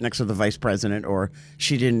was sitting next to the vice president or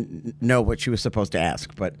she didn't know what she was supposed to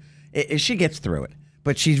ask. But she gets through it.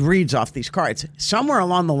 But she reads off these cards. Somewhere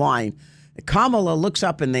along the line, Kamala looks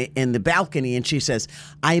up in the balcony and she says,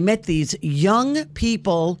 I met these young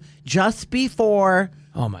people just before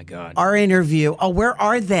Oh, my God. our interview. Oh, where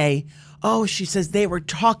are they? Oh, she says they were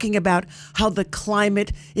talking about how the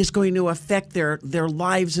climate is going to affect their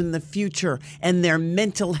lives in the future and their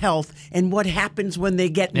mental health and what happens when they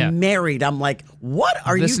get married. I'm like, what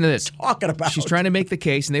are Listen to you this. talking about? She's trying to make the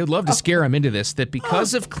case, and they would love to scare him into this, that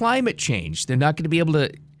because of climate change, they're not going to be able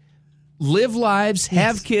to live lives,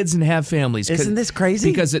 have kids, and have families. Isn't this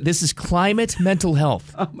crazy? Because this is climate mental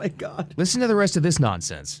health. Oh, my God. Listen to the rest of this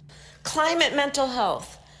nonsense. Climate mental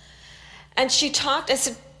health. And she talked, I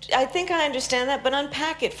said, I think I understand that, but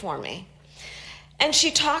unpack it for me. And she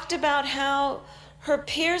talked about how her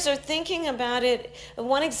peers are thinking about it.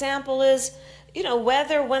 One example is,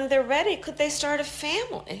 whether when they're ready, could they start a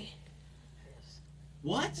family?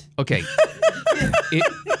 What? Okay.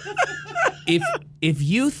 If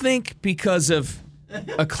you think because of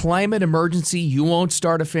a climate emergency you won't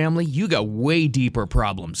start a family, you got way deeper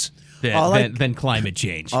problems than climate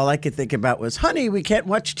change. All I could think about was, honey, we can't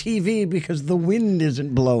watch TV because the wind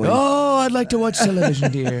isn't blowing. Oh, I'd like to watch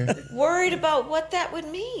television, dear. Worried about what that would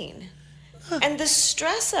mean and the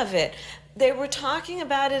stress of it. they were talking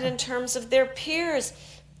about it in terms of their peers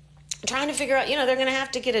trying to figure out, they're going to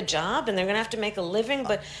have to get a job and they're going to have to make a living,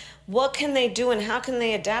 but what can they do and how can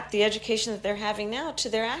they adapt the education that they're having now to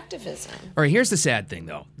their activism? All right, here's the sad thing,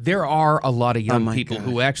 though. There are a lot of young people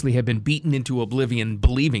who actually have been beaten into oblivion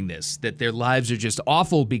believing this, that their lives are just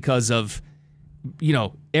awful because of,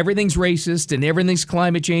 everything's racist and everything's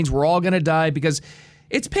climate change. We're all going to die because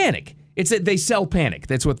it's panic. It's that they sell panic.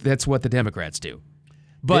 That's what the Democrats do.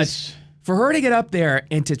 But for her to get up there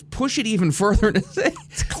and to push it even further and to say,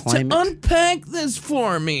 to unpack this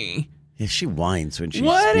for me. Yeah, she whines when she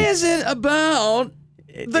What speaks. is it about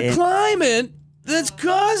the climate that's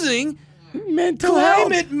causing mental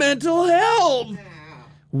health?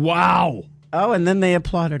 Wow. Oh, and then they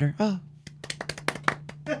applauded her. Oh.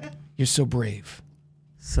 You're so brave.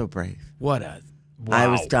 So brave. What a... Wow. I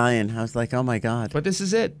was dying. I was like, oh, my God. But this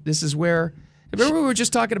is it. This is where... Remember we were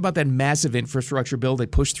just talking about that massive infrastructure bill they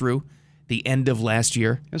pushed through the end of last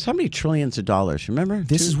year? It was how many trillions of dollars, remember?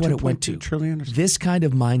 This is what it went to. Trillion or something? This kind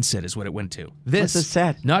of mindset is what it went to. What's it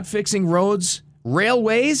said? Not fixing roads,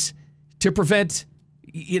 railways to prevent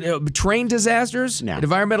train disasters,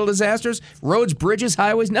 environmental disasters, roads, bridges,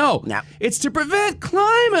 highways. No. It's to prevent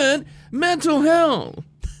climate, mental health.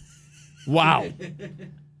 Wow.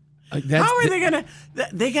 How are they going to...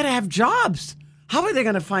 They got to have jobs. How are they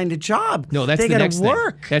going to find a job? No, that's they the next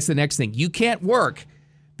work. thing. That's the next thing. You can't work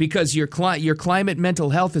because your climate mental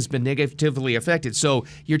health has been negatively affected. So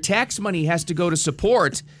your tax money has to go to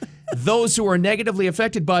support those who are negatively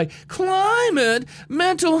affected by climate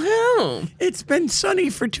mental health. It's been sunny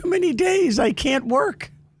for too many days. I can't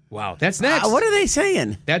work. Wow, that's next. What are they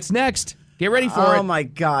saying? That's next. Get ready for it. Oh, my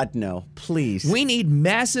God, no. Please. We need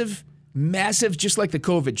massive, just like the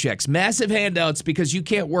COVID checks, massive handouts because you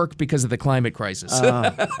can't work because of the climate crisis.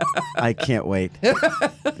 I can't wait.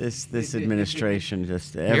 This administration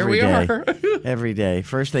just Here we are. Every day.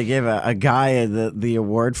 First they gave a guy the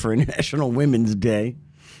award for National Women's Day.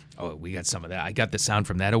 Oh, we got some of that. I got the sound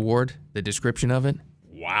from that award, the description of it.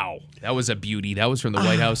 Wow. That was a beauty. That was from the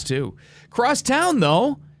White House, too. Cross town,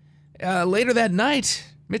 though, later that night,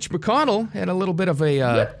 Mitch McConnell had a little bit of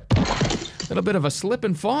a slip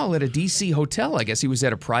and fall at a D.C. hotel. I guess he was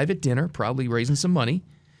at a private dinner, probably raising some money.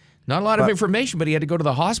 Not a lot of information, but he had to go to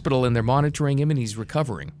the hospital, and they're monitoring him, and he's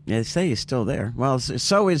recovering. Yeah, they say he's still there. Well,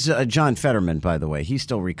 so is John Fetterman, by the way. He's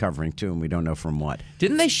still recovering, too, and we don't know from what.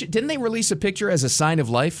 Didn't they release a picture as a sign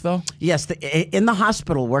of life, though? Yes, in the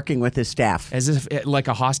hospital working with his staff. As if like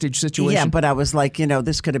a hostage situation? Yeah, but I was like,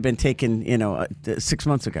 this could have been taken, 6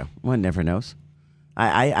 months ago. One never knows.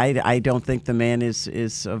 I don't think the man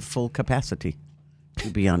is of full capacity, to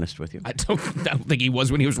be honest with you. I don't think he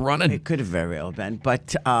was when he was running. It could have very well been.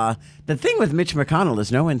 But the thing with Mitch McConnell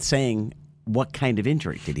is no one's saying what kind of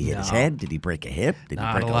injury. Did he hit his head? Did he break a hip? Did he break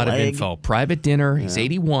a leg? Not a lot of info. Private dinner. He's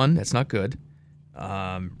 81. That's not good.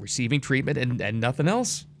 Receiving treatment and nothing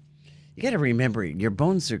else. You got to remember, your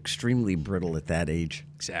bones are extremely brittle at that age.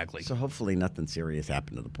 Exactly. So hopefully nothing serious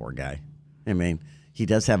happened to the poor guy. I mean, he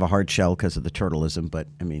does have a hard shell because of the turtleism, but,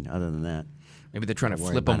 other than that. Maybe they're trying to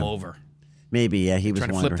flip him over. Maybe, yeah, he was trying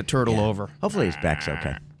to wondering. flip the turtle over. Hopefully his back's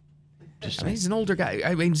okay. He's an older guy.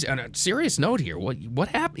 On a serious note here, what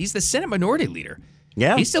happened? He's the Senate Minority Leader.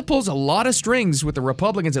 Yeah. He still pulls a lot of strings with the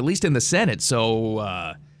Republicans, at least in the Senate.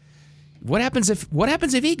 So what happens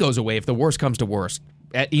if he goes away, if the worst comes to worst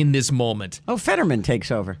in this moment? Oh, Fetterman takes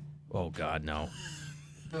over. Oh, God, no.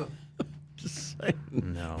 Just saying.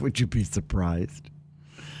 No. Would you be surprised?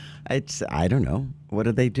 I don't know. What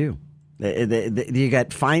do they do? You got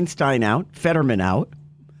Feinstein out, Fetterman out,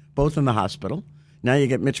 both in the hospital. Now you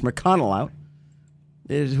get Mitch McConnell out.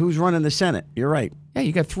 Who's running the Senate? You're right. Yeah,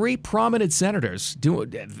 you got 3 prominent senators.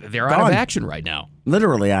 They're out of action right now.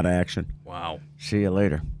 Literally out of action. Wow. See you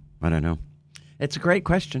later. I don't know. It's a great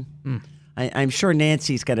question. I'm sure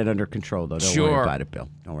Nancy's got it under control, though. Don't worry about it, Bill.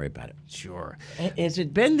 Don't worry about it. Sure. Has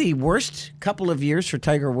it been the worst couple of years for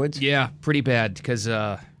Tiger Woods? Yeah, pretty bad because,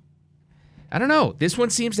 I don't know. This one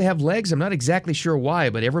seems to have legs. I'm not exactly sure why,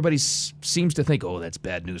 but everybody seems to think, oh, that's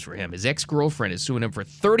bad news for him. His ex-girlfriend is suing him for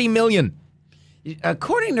 $30 million.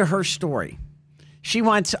 According to her story, she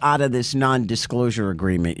wants out of this non-disclosure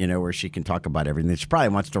agreement, where she can talk about everything. She probably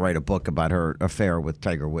wants to write a book about her affair with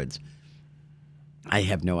Tiger Woods. I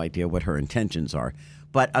have no idea what her intentions are.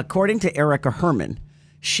 But according to Erica Herman,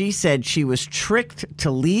 she said she was tricked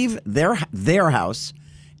to leave their house.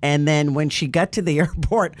 And then when she got to the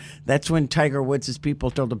airport, that's when Tiger Woods' people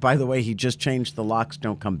told her, by the way, he just changed the locks,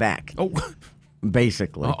 don't come back. Oh,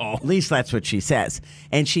 basically. Uh-oh. At least that's what she says.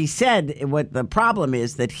 And she said what the problem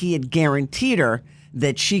is that he had guaranteed her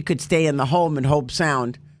that she could stay in the home in Hope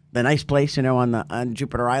Sound the nice place, on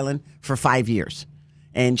Jupiter Island for 5 years.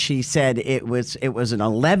 And she said it was an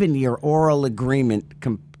 11-year oral agreement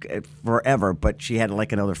forever, but she had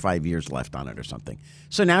like another 5 years left on it or something.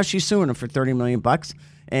 So now she's suing him for $30 million,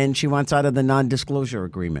 and she wants out of the non-disclosure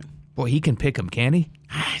agreement. Boy, he can pick them, can he?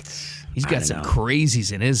 He's got some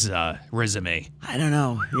crazies in his resume. I don't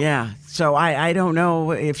know. Yeah. So I don't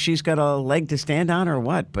know if she's got a leg to stand on or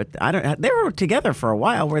what, but I don't. They were together for a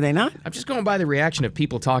while, were they not? I'm just going by the reaction of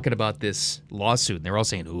people talking about this lawsuit, and they're all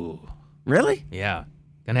saying, ooh. Really? Yeah.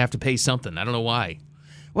 Gonna have to pay something. I don't know why.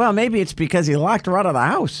 Well, maybe it's because he locked her out of the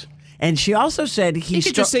house. And she also said he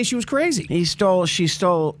could just say she was crazy.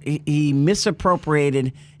 He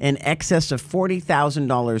misappropriated in excess of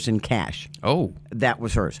 $40,000 in cash. Oh. That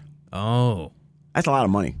was hers. Oh. That's a lot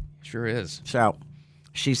of money. Sure is. So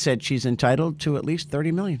she said she's entitled to at least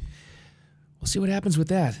 $30 million. We'll see what happens with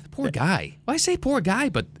that. Poor guy. Well, I say poor guy,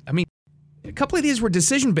 but I mean, a couple of these were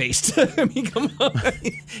decision-based. I mean, come on.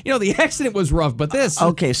 The accident was rough, but this.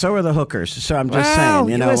 Okay, so are the hookers. So I'm just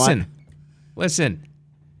saying, Listen.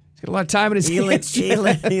 He's got a lot of time in his hands.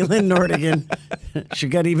 Elin Nordegren. She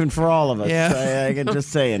got even for all of us. Yeah. I can just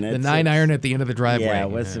saying. The 9-iron at the end of the driveway. Yeah,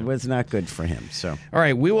 it was not good for him. So. All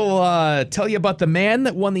right, we will tell you about the man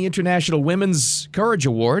that won the International Women's Courage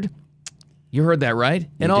Award. You heard that, right?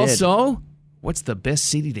 And also, what's the best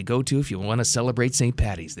city to go to if you want to celebrate St.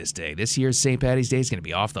 Patty's this day? This year's St. Patty's Day is going to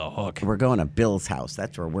be off the hook. We're going to Bill's house.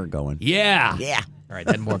 That's where we're going. Yeah. Yeah. All right,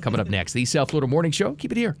 then more coming up next. The South Florida Morning Show.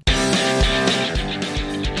 Keep it here.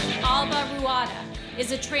 Alba Ruada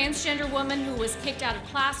is a transgender woman who was kicked out of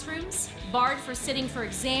classrooms, barred for sitting for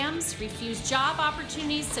exams, refused job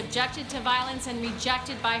opportunities, subjected to violence, and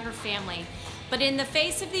rejected by her family. But in the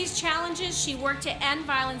face of these challenges, she worked to end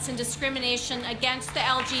violence and discrimination against the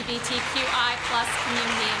LGBTQI+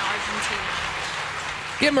 community in Argentina.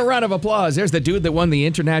 Give him a round of applause. There's the dude that won the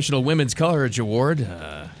International Women's Courage Award.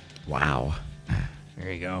 Wow. There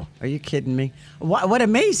you go. Are you kidding me? What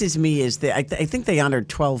amazes me is that I think they honored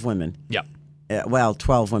 12 women. Yep.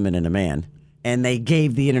 12 women and a man. And they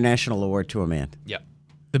gave the international award to a man. Yep.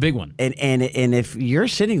 The big one. And if you're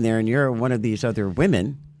sitting there and you're one of these other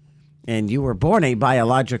women and you were born a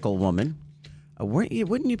biological woman,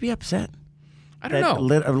 wouldn't you be upset? I don't know.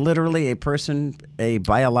 Literally a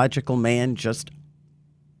biological man just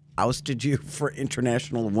ousted you for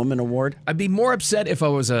International Woman Award? I'd be more upset if I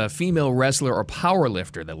was a female wrestler or power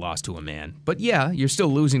lifter that lost to a man. But yeah, you're still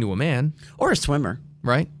losing to a man. Or a swimmer.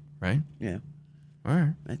 Right? Yeah. All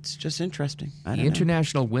right. It's just interesting. The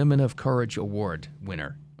International Women of Courage Award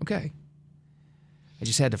winner. Okay. I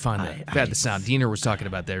just had to find the sound. Diener was talking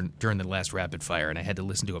about there during the last rapid fire, and I had to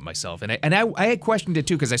listen to it myself. And I had questioned it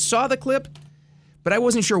too because I saw the clip, but I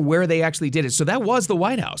wasn't sure where they actually did it. So that was the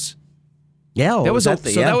White House. Yeah,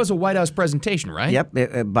 that was a White House presentation, right?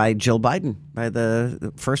 Yep, by Jill Biden, by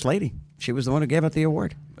the First Lady. She was the one who gave out the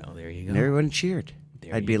award. Well, there you go. And everyone cheered.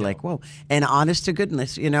 I'd be like, whoa. And honest to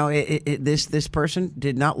goodness, this person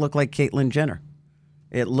did not look like Caitlyn Jenner.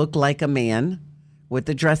 It looked like a man with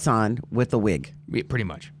the dress on with a wig. Yeah, pretty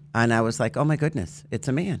much. And I was like, oh my goodness, it's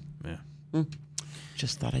a man. Yeah.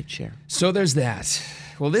 Just thought I'd share. So there's that.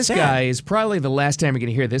 Well, this guy is probably the last time you're going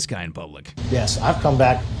to hear this guy in public. Yes, I've come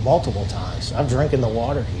back multiple times. I've drank in the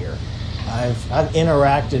water here. I've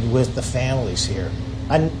interacted with the families here.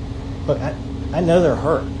 I know they're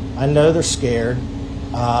hurt. I know they're scared.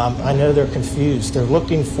 I know they're confused. They're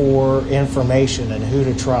looking for information and who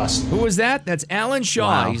to trust. Who was that? That's Alan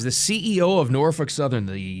Shaw. Wow. He's the CEO of Norfolk Southern,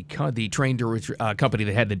 the train company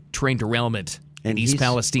that had the train derailment in East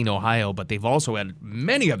Palestine, Ohio, but they've also had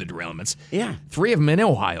many other derailments. Yeah. 3 of them in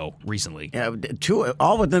Ohio recently. Yeah, 2,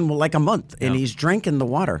 all within like a month, and he's drinking the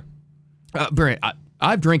water. Barry,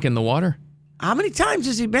 I've drank in the water. How many times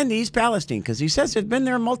has he been to East Palestine? Because he says he's been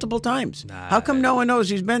there multiple times. How come no one knows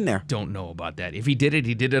he's been there? Don't know about that. If he did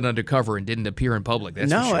it undercover and didn't appear in public.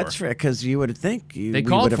 That's for sure. That's fair, because you would think they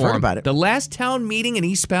called would have for heard him. about it. The last town meeting in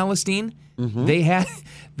East Palestine,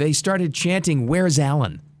 they started chanting, "Where's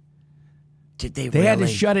Alan?" Did they? They had to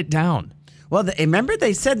shut it down. Well, remember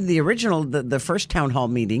they said in the original, the first town hall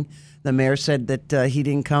meeting, the mayor said that he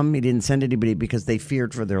didn't come, he didn't send anybody because they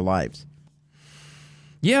feared for their lives.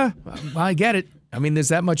 Yeah, I get it. I mean, there's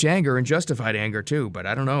that much anger and justified anger too, but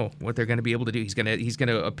I don't know what they're going to be able to do. He's going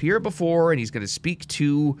to appear before and he's going to speak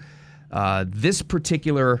to this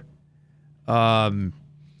particular Senate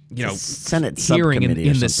hearing in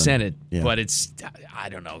the something. Senate, Yeah. but I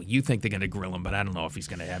don't know. You think they're going to grill him, but I don't know if he's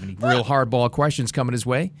going to have any real hardball questions coming his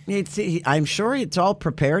way. I'm sure it's all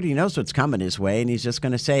prepared. He knows what's coming his way, and he's just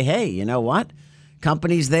going to say, hey, you know what?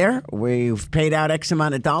 Company's there. We've paid out X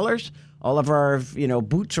amount of dollars. all of our,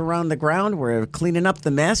 boots around the ground. We're cleaning up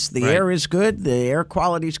the mess. The Right. air is good. The air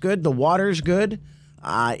quality's good. The water's good.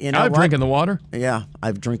 I'm drinking the water. Yeah,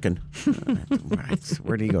 I've drinking.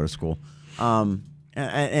 Where do you go to school?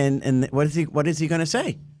 And what is he going to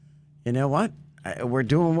say? You know what? We're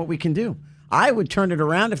doing what we can do. I would turn it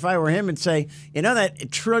around if I were him and say, that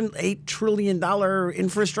 $8 trillion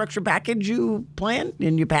infrastructure package you planned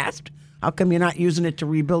and you passed, how come you're not using it to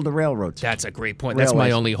rebuild the railroads? That's a great point. That's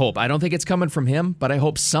my only hope. I don't think it's coming from him, but I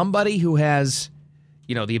hope somebody who has,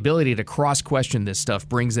 the ability to cross-question this stuff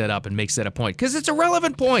brings that up and makes that a point. Because it's a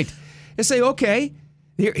relevant point. They say, okay,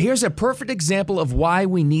 here's a perfect example of why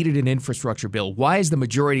we needed an infrastructure bill. Why is the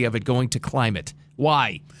majority of it going to climate?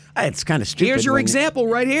 Why? It's kind of stupid. Here's your example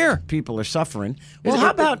right here. People are suffering. Well, how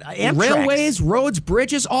about Amtrak? Railways, roads,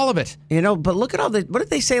 bridges, all of it. But look at all what did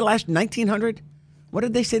they say last 1900? What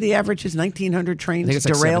did they say the average is? 1,900 trains I think it's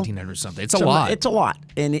derail? like 1,700 something. It's a lot. It's a lot.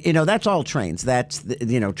 And, that's all trains. That's,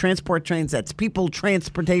 transport trains. That's people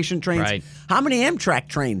transportation trains. Right. How many Amtrak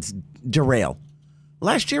trains derail?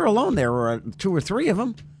 Last year alone, there were 2 or 3 of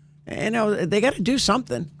them. They got to do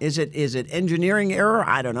something. Is it engineering error?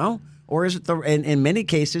 I don't know. Or is it in many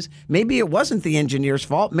cases, maybe it wasn't the engineer's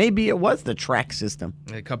fault. Maybe it was the track system.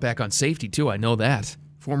 They cut back on safety, too. I know that.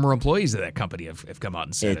 Former employees of that company have come out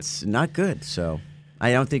and said it's not good. So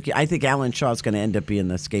I think Alan Shaw's going to end up being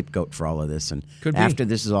the scapegoat for all of this. And after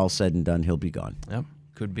this is all said and done, he'll be gone. Yep,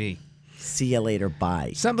 could be. See you later.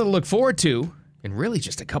 Bye. Something to look forward to in really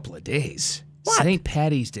just a couple of days. What? St.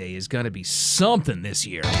 Patty's Day is going to be something this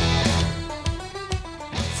year.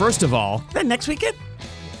 First of all. Then next weekend?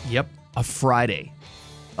 Yep. A Friday.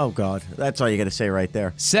 Oh, God. That's all you got to say right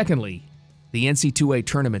there. Secondly, the NC2A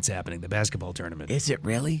tournament's happening, the basketball tournament. Is it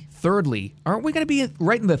really? Thirdly, aren't we going to be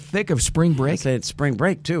right in the thick of spring break? I say it's spring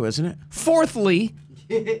break, too, isn't it? Fourthly,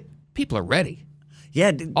 people are ready.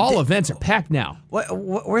 Yeah. All events are packed now.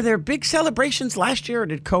 Were there big celebrations last year, or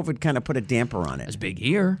did COVID kind of put a damper on it? It was big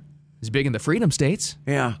here. It was big in the Freedom States.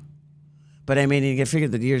 Yeah. But, I mean, you can figure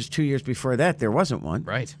the 2 years before that, there wasn't one.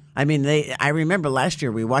 Right. I mean, I remember last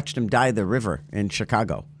year we watched them dye the river in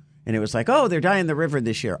Chicago. And it was like, oh, they're dyeing the river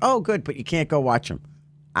this year. Oh, good, but you can't go watch them.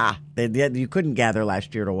 You couldn't gather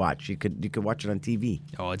last year to watch. You could watch it on TV.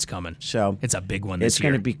 Oh, it's coming. So it's a big one this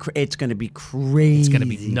year. It's going to be crazy. It's going to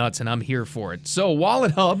be nuts, and I'm here for it. So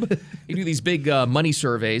Wallet Hub, you do these big money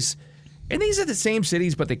surveys, and these are the same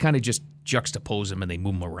cities, but they kind of just juxtapose them and they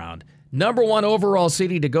move them around. Number 1 overall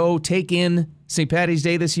city to go take in St. Patty's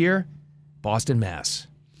Day this year, Boston, Mass.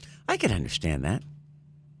 I can understand that.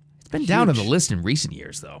 It's been down on the list in recent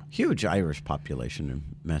years, though. Huge Irish population in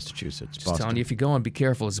Massachusetts. Just telling you, if you go and be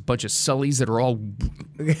careful, it's a bunch of Sullys that are all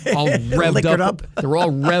revved up. They're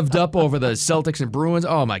all revved up over the Celtics and Bruins.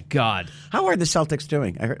 Oh, my God. How are the Celtics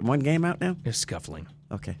doing? I heard one game out now? They're scuffling.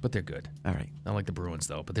 Okay. But they're good. All right. Not like the Bruins,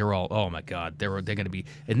 though. But they're all, oh, my God. They're going to be.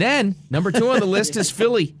 And then, number 2 on the list is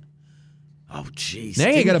Philly. Oh, jeez. Now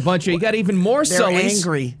you got a bunch of, you got even more Sullys.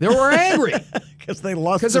 Angry. They were angry. Because they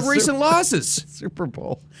lost because of recent losses. Super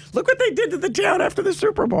Bowl. Look what they did to the town after the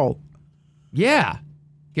Super Bowl. Yeah.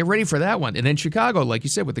 Get ready for that one. And then Chicago, like you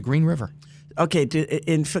said, with the Green River. Okay,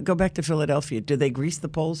 go back to Philadelphia. Do they grease the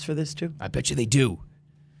polls for this, too? I bet you they do.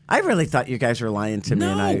 I really thought you guys were lying to me.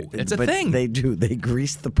 No, it's a thing. They do. They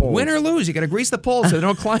grease the polls. Win or lose, you got to grease the polls so they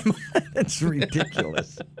don't climb. That's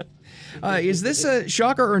ridiculous. Is this a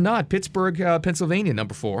shocker or not? Pittsburgh, Pennsylvania,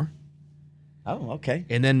 number 4. Oh, okay.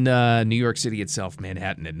 And then New York City itself,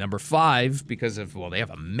 Manhattan, at number 5 because of, they have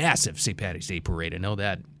a massive St. Patty's Day parade. I know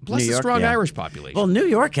that. Plus the strong Irish population. Well, New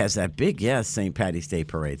York has that big, St. Patty's Day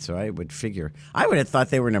parade. So I would have thought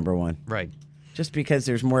they were number 1. Right. Just because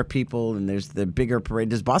there's more people and there's the bigger parade.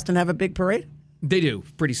 Does Boston have a big parade? They do.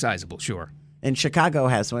 Pretty sizable, sure. And Chicago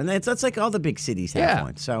has one. That's like all the big cities have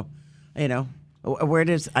one. So, where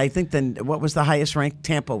does, I think then, what was the highest ranked?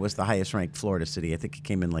 Tampa was the highest ranked Florida city. I think it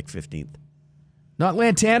came in like 15th. Not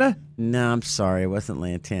Lantana? No, I'm sorry. It wasn't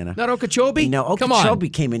Lantana. Not Okeechobee? No, Okeechobee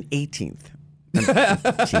came in 18th.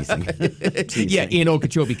 I'm teasing. Yeah, in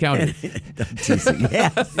Okeechobee County. I'm teasing.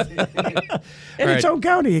 Yes. In its own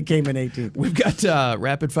county, it came in 18th. We've got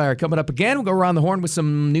Rapid Fire coming up again. We'll go around the horn with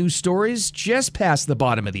some news stories just past the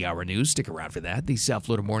bottom of the hour news. Stick around for that. The South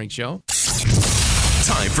Florida Morning Show.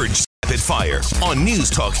 Time for Rapid Fire on News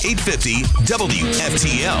Talk 850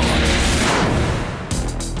 WFTL.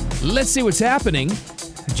 Let's see what's happening.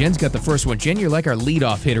 Jen's got the first one. Jen, you're like our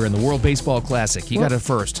leadoff hitter in the World Baseball Classic. You got it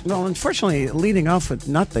first. Well, unfortunately, leading off with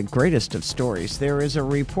not the greatest of stories, there is a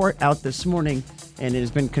report out this morning, and it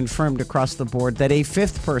has been confirmed across the board, that a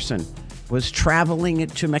 5th person was traveling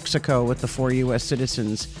to Mexico with the 4 U.S.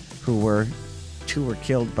 citizens who were 2 were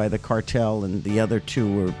killed by the cartel, and the other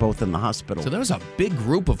 2 were both in the hospital. So there was a big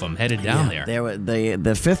group of them headed down there. There were, the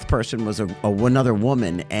 5th person was another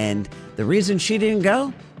woman, and the reason she didn't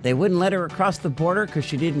go, they wouldn't let her across the border because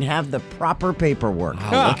she didn't have the proper paperwork.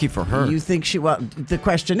 Wow, lucky for her. You think the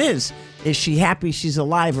question is she happy she's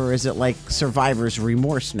alive, or is it like survivor's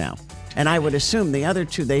remorse now? And I would assume the other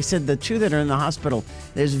 2, they said the 2 that are in the hospital,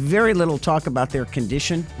 there's very little talk about their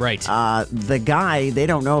condition. Right. The guy, they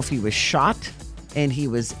don't know if he was shot and he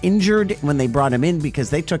was injured when they brought him in because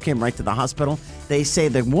they took him right to the hospital. They say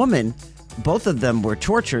the woman, both of them were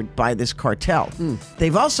tortured by this cartel.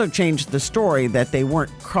 They've also changed the story that they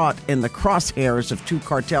weren't caught in the crosshairs of 2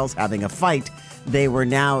 cartels having a fight. They're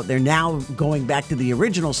now going back to the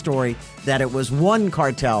original story that it was one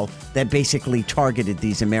cartel that basically targeted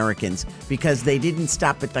these Americans because they didn't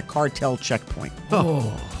stop at the cartel checkpoint.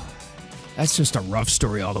 Oh, that's just a rough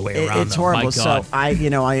story all the way around. It's horrible. So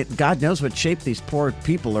God knows what shape these poor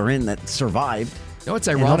people are in that survived. You know what's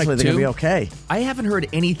And ironic, hopefully they're too? gonna be okay. I haven't heard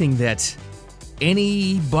anything that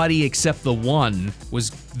anybody except the one was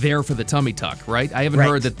there for the tummy tuck, right? I haven't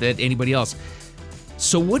heard that anybody else.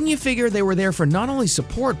 So wouldn't you figure they were there for not only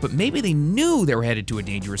support, but maybe they knew they were headed to a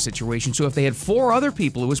dangerous situation. So if they had 4 other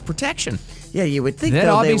people, it was protection. Yeah, you would think that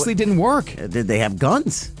though, obviously didn't work. Did they have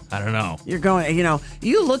guns? I don't know. You're going,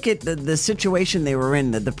 you look at the situation they were in,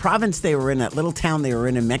 the province they were in, that little town they were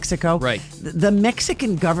in Mexico. Right. The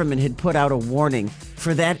Mexican government had put out a warning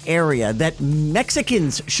for that area that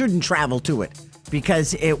Mexicans shouldn't travel to it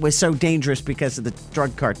because it was so dangerous because of the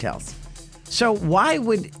drug cartels. So why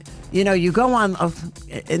would... you go on,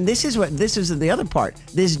 and this is the other part.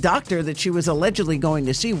 This doctor that she was allegedly going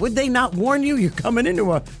to see, would they not warn you? You're coming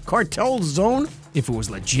into a cartel zone? If it was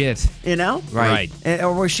legit. Right.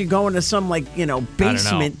 Or was she going to some,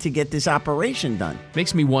 basement to get this operation done?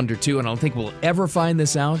 Makes me wonder, too, and I don't think we'll ever find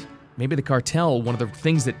this out. Maybe the cartel, one of the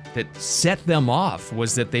things that set them off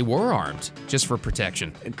was that they were armed just for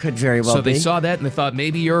protection. It could very well be. So they saw that and they thought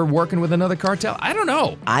maybe you're working with another cartel. I don't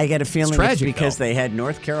know. I get a feeling it's tragic, because though. they had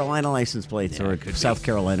North Carolina license plates or South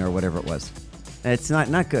Carolina or whatever it was. It's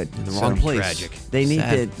not good. In the wrong place. Tragic.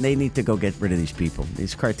 They need to go get rid of these people.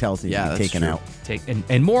 These cartels need to be taken out.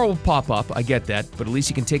 And more will pop up. I get that, but at least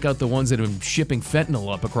you can take out the ones that have been shipping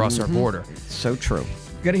fentanyl up across our border. So true.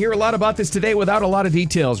 Going to hear a lot about this today without a lot of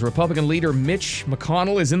details. Republican leader Mitch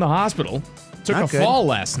McConnell is in the hospital. Took a fall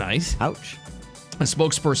last night. Ouch. A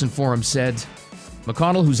spokesperson for him said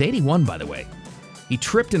McConnell, who's 81 by the way, he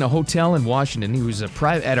tripped in a hotel in Washington. He was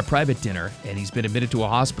at a private dinner, and he's been admitted to a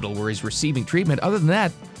hospital where he's receiving treatment. Other than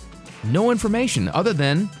that, no information other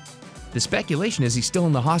than the speculation is he's still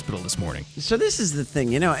in the hospital this morning. So this is the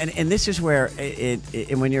thing, and this is where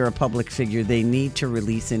when you're a public figure, they need to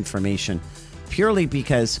release information. Purely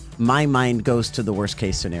because my mind goes to the worst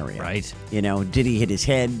case scenario. Right. Did he hit his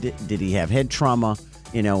head? Did he have head trauma?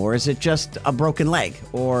 Or is it just a broken leg?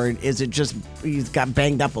 Or is it just he's got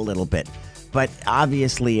banged up a little bit? But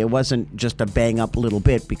obviously it wasn't just a bang up little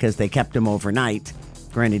bit because they kept him overnight.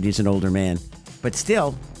 Granted, he's an older man. But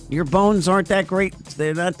still, your bones aren't that great.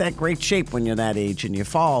 They're not that great shape when you're that age and you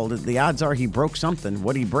fall. The odds are he broke something.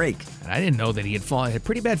 What did he break? I didn't know that he had fallen. He had a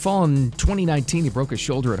pretty bad fall in 2019. He broke his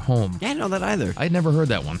shoulder at home. Yeah, I didn't know that either. I'd never heard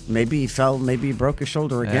that one. Maybe he fell. Maybe he broke his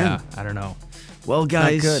shoulder again. Yeah, I don't know. Well,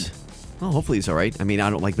 guys. Not good. Well, hopefully he's all right. I mean, I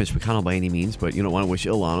don't like Mitch McConnell by any means, but you don't want to wish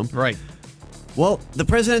ill on him. Right. Well, the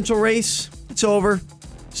presidential race, it's over.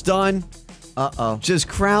 It's done. Uh-oh. Just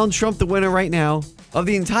crown Trump the winner right now of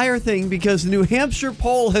the entire thing because the New Hampshire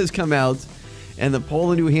poll has come out. And the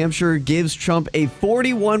poll in New Hampshire gives Trump a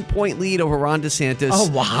 41-point lead over Ron DeSantis. Oh,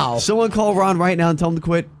 wow. Someone call Ron right now and tell him to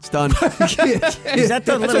quit. It's done. Is that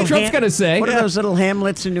the That's what Trump's going to say. What are those little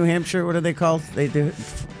hamlets in New Hampshire? What are they called? They do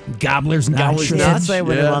Gobblers Notch. That's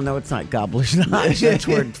well, no, it's not Gobblers Notch. That's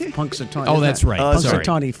where Punxsutawney. Oh, that's right.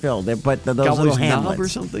 Punxsutawney Phil. But those Gobblers little hamlets Knob or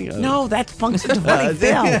something? No, that's Punxsutawney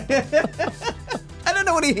Phil. I don't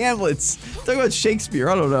know any Hamlets. Talk about Shakespeare.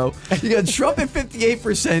 I don't know. You got Trump at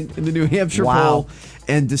 58% in the New Hampshire poll,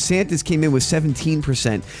 and DeSantis came in with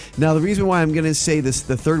 17%. Now, the reason why I'm going to say this,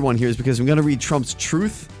 the third one here, is because I'm going to read Trump's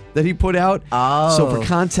truth that he put out. Oh. So, for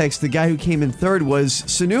context, the guy who came in third was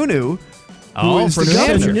Sununu, who is the New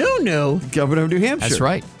governor, Hampshire. governor of New Hampshire. That's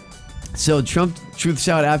right. So, Trump truths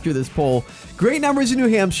out after this poll. Great numbers in New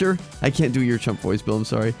Hampshire. I can't do your Trump voice, Bill. I'm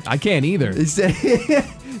sorry. I can't either.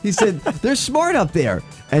 He said, they're smart up there.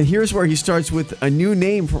 And here's where he starts with a new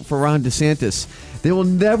name for Ron DeSantis. They will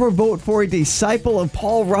never vote for a disciple of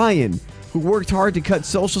Paul Ryan. who worked hard to cut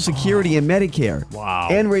Social Security and Medicare. Wow.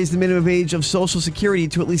 And raise the minimum age of Social Security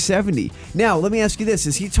to at least 70. Now, let me ask you this.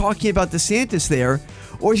 Is he talking about DeSantis there,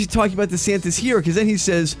 or is he talking about DeSantis here? Because then he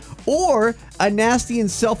says, or a nasty and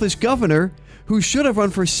selfish governor who should have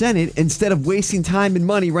run for Senate instead of wasting time and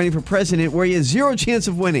money running for president where he has zero chance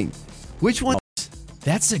of winning. Which one?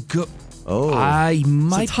 That's a good... Oh, I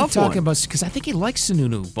might be tough talking one. about... Because I think he likes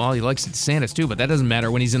Sununu. Well, he likes DeSantis too, but that doesn't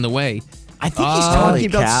matter when he's in the way. I think he's talking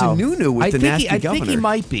about cow. Sununu with the nasty I governor. think he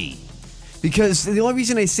might be. Because the only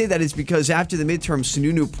reason I say that is because after the midterm,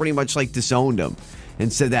 Sununu pretty much like disowned him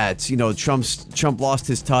and said that, you know, Trump lost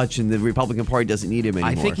his touch and the Republican Party doesn't need him anymore.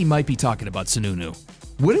 I think he might be talking about Sununu.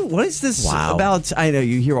 What is this Wow. about? I know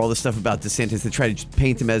you hear all this stuff about DeSantis. They try to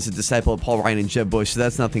paint him as a disciple of Paul Ryan and Jeb Bush, so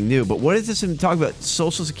that's nothing new. But what is this in talking about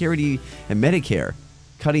Social Security and Medicare?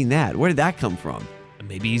 Cutting that. Where did that come from?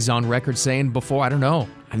 Maybe he's on record saying before. I don't know.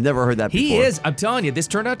 I've never heard that before. He is. I'm telling you, this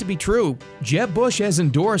turned out to be true. Jeb Bush has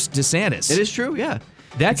endorsed DeSantis. It is true, yeah.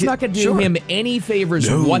 That's not going to do Sure. him any favors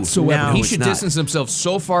No, whatsoever. no, He it's should not. distance himself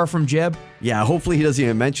so far from Jeb. Yeah, hopefully he doesn't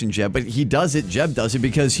even mention Jeb, but he does it. Jeb does it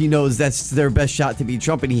because he knows that's their best shot to beat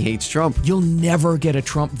Trump, and he hates Trump. You'll never get a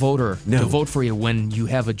Trump voter No. to vote for you when you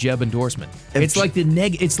have a Jeb endorsement. If It's like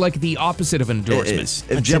it's like the opposite of an endorsement. It is. If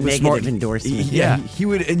That's Jeb a was negative smart, endorsement. Yeah, he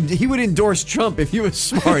would endorse Trump if he was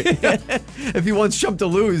smart. If he wants Trump to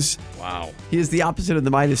lose, Wow. he is the opposite of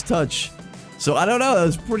the Midas touch. So I don't know. That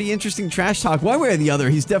was pretty interesting trash talk. One way or the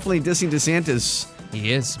other, he's definitely dissing DeSantis.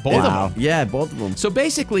 He is. Both of them. Yeah, both of them. So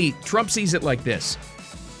basically, Trump sees it like this.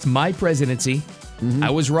 It's my presidency.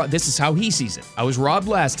 I was robbed. This is how he sees it. I was robbed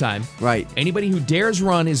last time. Right. Anybody who dares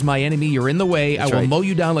run is my enemy. You're in the way. That's I will right. mow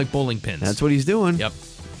you down like bowling pins. That's what he's doing. Yep.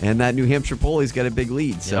 And that New Hampshire poll, he's got a big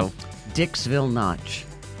lead. So Dixville Notch.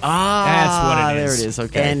 That's what it is. There it is.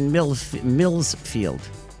 Okay. And Millsfield.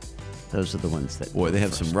 Those are the ones that. Boy, they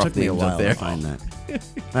have some rough Took me a names up while there. to find that.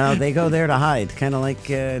 Well, they go there to hide, kind of like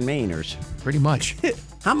Mainers. Pretty much.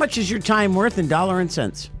 How much is your time worth in dollar and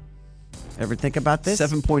cents? Ever think about this?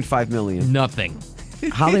 $7.5 million. Nothing.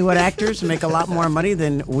 Hollywood actors make a lot more money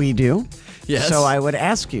than we do. Yes. So I would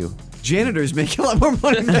ask you, Janitors make a lot more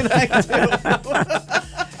money than I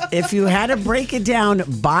do. if you had to break it down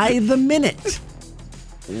by the minute,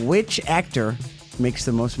 which actor makes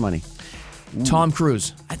the most money? Tom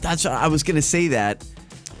Cruise. I was going to say that.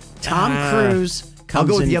 Tom Cruise comes I'll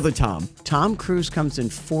go with in, the other Tom. Tom Cruise comes in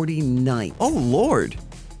 49th. Oh, Lord.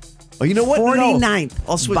 Oh, you know what? No, 49th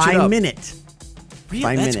I'll switch by it up. minute. Really?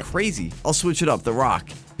 by That's minute. crazy. I'll switch it up. The Rock.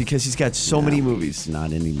 Because he's got so many movies.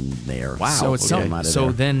 Not any there. Wow. So it's okay.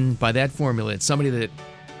 so then by that formula, it's somebody that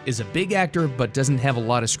is a big actor but doesn't have a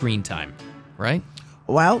lot of screen time, right?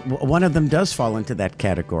 Well, one of them does fall into that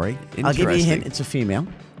category. I'll give you a hint. Interesting. It's a female.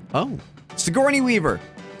 Oh. Sigourney Weaver.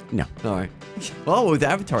 No. All right. Oh, with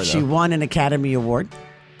Avatar, though. She won an Academy Award.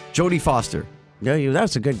 Jodie Foster. No, that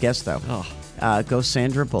was a good guess, though. Oh. Go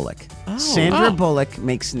Sandra Bullock. Oh. Sandra Oh. Bullock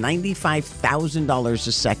makes $95,000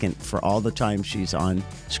 a second for all the time she's on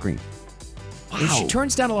screen. And she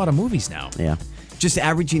turns down a lot of movies now. Yeah. Just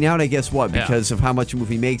averaging out, I guess, what? Yeah. Because of how much a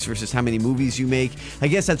movie makes versus how many movies you make. I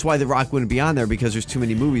guess that's why The Rock wouldn't be on there, because there's too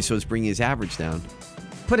many movies, so it's bringing his average down.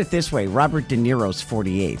 Put it this way, Robert De Niro's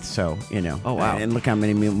 48th, so, you know. Oh, wow. And look how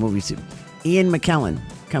many movies. Ian McKellen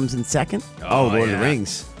comes in second. Oh, Lord of yeah. the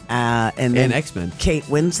Rings. And then X-Men. Kate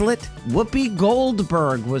Winslet. Whoopi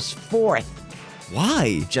Goldberg was fourth,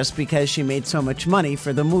 Why? just because she made so much money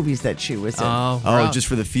for the movies that she was in. Oh, wow. just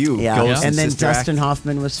for the few. Yeah, Ghost and then Sister Dustin Act.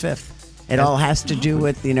 Hoffman was fifth. It all has to do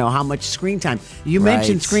with, how much screen time. You Right.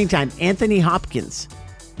 mentioned screen time. Anthony Hopkins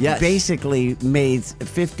Yes. basically made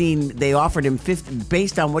 15. They offered him 50,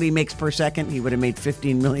 based on what he makes per second, he would have made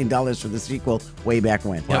 $15 million for the sequel way back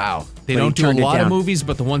when. Wow. They But don't he do a turned it lot of down. movies,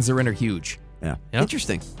 but the ones they're in are huge. Yeah. Yep.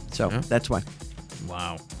 Interesting. So that's why.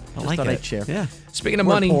 Wow. I like thought it. I'd share. Yeah. Speaking of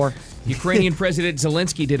We're money, poor. Ukrainian President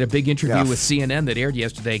Zelensky did a big interview Yeah. with CNN that aired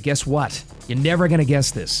yesterday. Guess what? You're never going to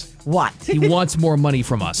guess this. What? He wants more money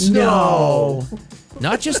from us. No.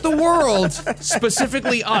 Not just the world,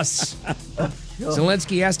 specifically us.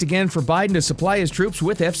 Zelensky asked again for Biden to supply his troops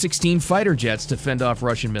with F-16 fighter jets to fend off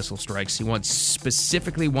Russian missile strikes. He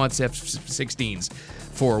specifically wants F-16s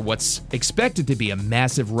for what's expected to be a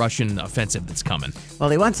massive Russian offensive that's coming. Well,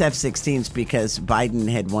 he wants F-16s because Biden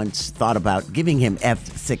had once thought about giving him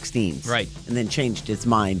F-16s. Right. And then changed his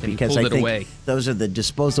mind And because pulled I it think away. those are the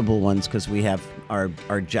disposable ones because we have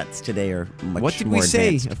our jets today are much more What did we say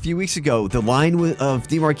advanced. a few weeks ago? The line of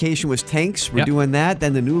demarcation was tanks. We're Yep. doing that.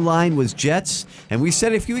 Then the new line was jets. And we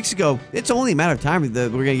said a few weeks ago, it's only a matter of time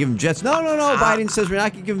that we're going to give them jets. No. Biden says we're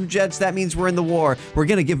not going to give them jets. That means we're in the war. We're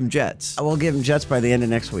going to give them jets. We'll give him jets by the end of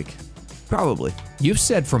next week. Probably. You've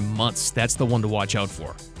said for months that's the one to watch out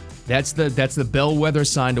for. That's the bellwether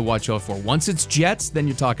sign to watch out for. Once it's jets, then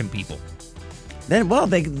you're talking people. Then, well,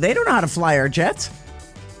 they don't know how to fly our jets.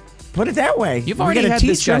 Put it that way. You've We already gotta had teach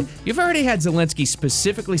this guy. them. You've already had Zelensky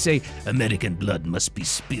specifically say American blood must be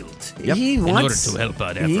spilled He in wants, order to help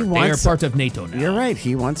out he effort. They are wants- part of NATO now. You're right.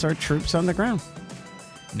 He wants our troops on the ground.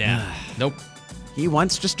 Nah, nope. He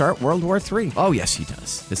wants to start World War III. Oh, yes, he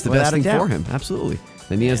does. It's the Without best a thing doubt. for him. Absolutely.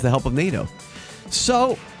 Then he has the help of NATO.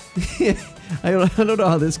 So, I don't know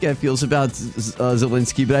how this guy feels about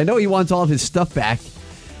Zelensky, but I know he wants all of his stuff back.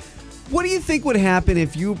 What do you think would happen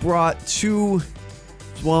if you brought two,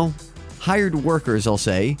 well, hired workers, I'll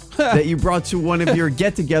say, that you brought to one of your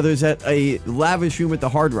get-togethers at a lavish room at the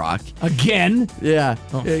Hard Rock? Again? Yeah.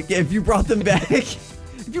 Oh. If you brought them back,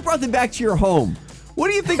 to your home, what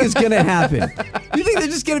do you think is going to happen? You think they're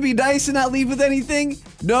just going to be nice and not leave with anything?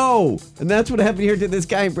 No. And that's what happened here to this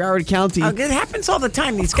guy in Broward County. It happens all the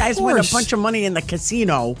time. These guys win a course. bunch of money in the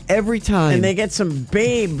casino. Every time. And they get some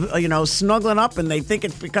babe, snuggling up, and they think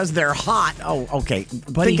it's because they're hot. Oh, okay.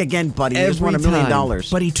 Think again, buddy. You just won $1 million.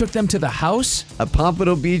 But he took them to the house? A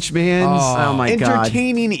Pompano Beach man's Oh, my God.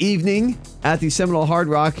 entertaining evening at the Seminole Hard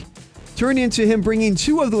Rock turned into him bringing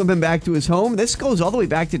two of the women back to his home. This goes all the way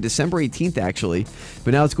back to December 18th, actually.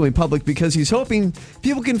 But now it's going public because he's hoping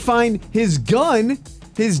people can find his gun,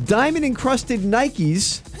 his diamond-encrusted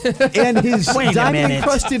Nikes, and his Wait a minute.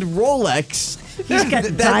 diamond-encrusted Rolex. He's got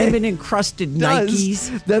diamond-encrusted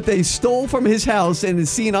Nikes. That they stole from his house and is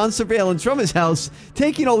seen on surveillance from his house,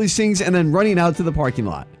 taking all these things and then running out to the parking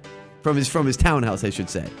lot. From his townhouse, I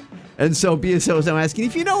should say. And so BSO is now asking,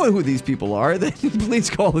 if you know who these people are, then please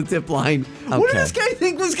call the tip line. What did this guy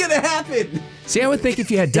think was going to happen? See, I would think if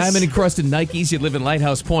you had diamond-encrusted Nikes, you'd live in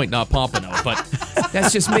Lighthouse Point, not Pompano. But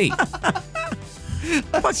that's just me.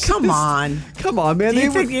 But come on. Come on, man.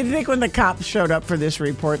 You think when the cops showed up for this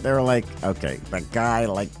report, they were like, okay, the guy,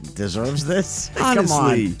 deserves this? Honestly.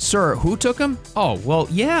 Come on. Sir, who took him? Oh, well,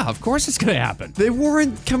 yeah, of course it's going to happen. They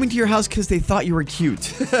weren't coming to your house because they thought you were cute.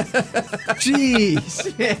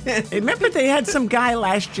 Jeez. Remember they had some guy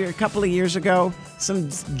last year, a couple of years ago, some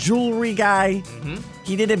jewelry guy. Mm-hmm.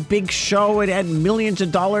 He did a big show. It had millions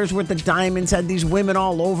of dollars worth of diamonds, had these women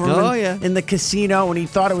all over him in the casino, and he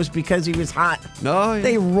thought it was because he was hot. Oh, yeah.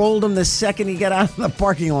 They rolled him the second he got out of the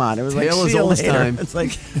parking lot. It was like, Tale as see you old as later. time. It's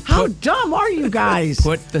like, how dumb are you guys?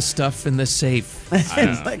 Put the stuff in the safe. It's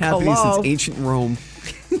like, Happening hello? since ancient Rome.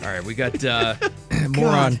 All right, we got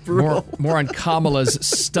more on Kamala's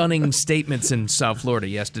stunning statements in South Florida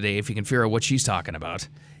yesterday, if you can figure out what she's talking about.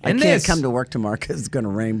 I can't come to work tomorrow because it's going to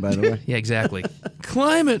rain, by the way. Yeah, exactly.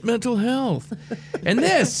 Climate, mental health. And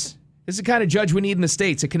this is the kind of judge we need in the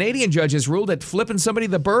States. A Canadian judge has ruled that flipping somebody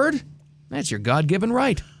the bird, that's your God-given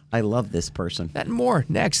right. I love this person. That and more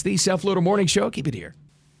next. The South Florida Morning Show. Keep it here.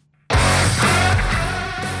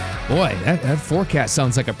 Boy, that forecast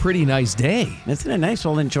sounds like a pretty nice day. Isn't it nice?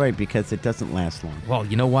 We'll enjoy it because it doesn't last long. Well,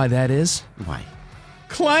 you know why that is? Why?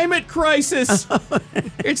 Climate crisis.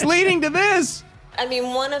 It's leading to this. I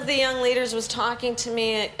mean, one of the young leaders was talking to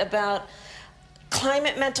me about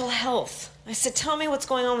climate mental health. I said, tell me what's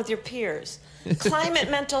going on with your peers. Climate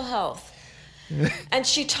mental health. And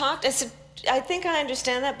she talked, I said, I think I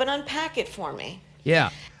understand that, but unpack it for me.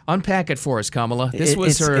 Yeah. Unpack it for us, Kamala. This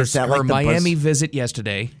was is that her like the Miami buzz- visit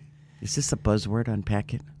yesterday. Is this a buzzword,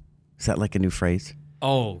 unpack it? Is that like a new phrase?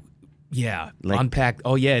 Oh, yeah. Like- Unpack.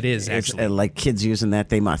 Oh, yeah, it is, It's, actually. like kids using that,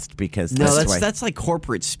 they must because No, that's why. that's like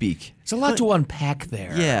corporate speak. There's a lot to unpack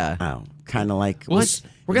there. Yeah. Oh, kind of like.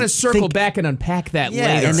 We're going to circle think- back and unpack that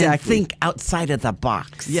Yeah, later. and then exactly. think outside of the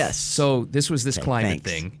box. Yes. So this was this Okay, climate thanks.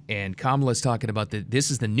 thing, and Kamala's talking about this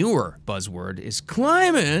is the newer buzzword, is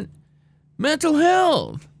climate mental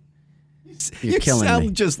health. You're you killing sound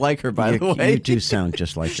me. just like her, by the You way. do sound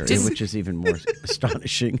just like her, which is even more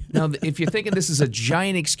astonishing. Now, if you're thinking this is a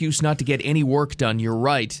giant excuse not to get any work done, you're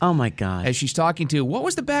right. Oh my God! As she's talking to, what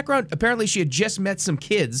was the background? Apparently, she had just met some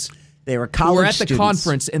kids They were who college were at the students.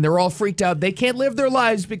 conference, and they're all freaked out. They can't live their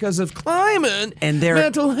lives because of climate And they're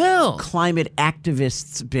mental health. climate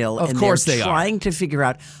activists, Bill. Of and course they're they are. trying to figure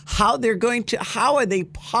out how are they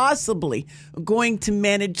possibly going to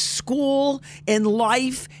manage school and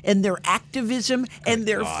life and their activism and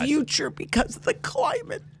their future because of the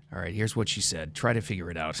climate. All right, here's what she said. Try to figure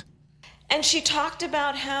it out. And she talked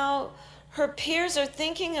about how her peers are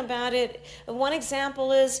thinking about it. One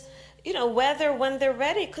example is, whether when they're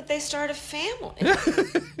ready, could they start a family?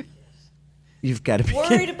 You've got to be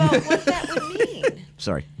Worried about what that would mean.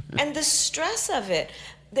 Sorry. And the stress of it.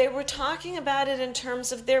 They were talking about it in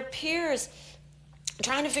terms of their peers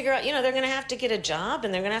trying to figure out, they're going to have to get a job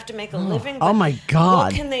and they're going to have to make a living. Oh, my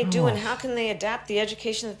God. What can they do and how can they adapt the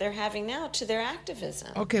education that they're having now to their activism?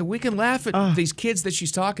 Okay, we can laugh at these kids that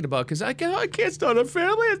she's talking about because I can't start a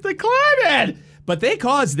family. It's the climate. But they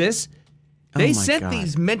caused this. They sent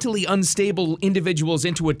these mentally unstable individuals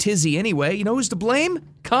into a tizzy anyway. You know who's to blame?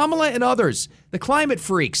 Kamala and others, the climate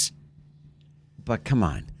freaks. But come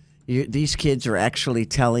on. These kids are actually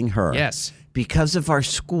telling her. Yes. Because of our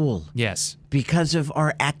school. Yes. Because of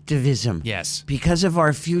our activism. Yes. Because of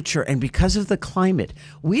our future and because of the climate.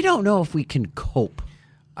 We don't know if we can cope.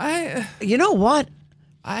 You know what?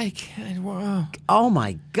 I can't. Oh,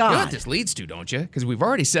 my God. You know what this leads to, don't you? Because we've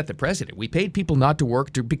already set the precedent. We paid people not to work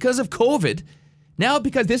because of COVID. Now,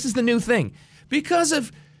 because this is the new thing. Because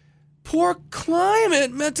of poor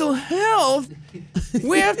climate, mental health,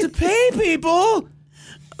 we have to pay people.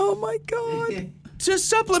 Oh, my God. To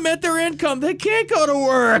supplement their income. They can't go to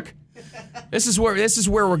work. This is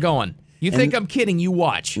where we're going. You think I'm kidding? You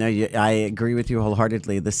watch. No, I agree with you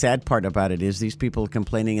wholeheartedly. The sad part about it is these people are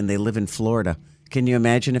complaining and they live in Florida. Can you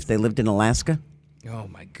imagine if they lived in Alaska? Oh,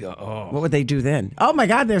 my God. Oh. What would they do then? Oh, my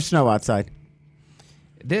God, there's snow outside.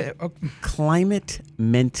 Climate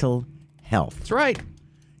mental health. That's right.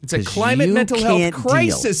 It's a climate mental health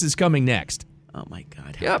crisis is coming next. Oh, my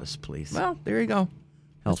God. Help us, please. Well, there you go.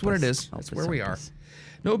 That's what it is. That's where we are. Us.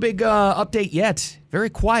 No big update yet. Very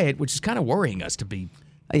quiet, which is kind of worrying us, to be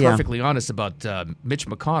perfectly honest, about Mitch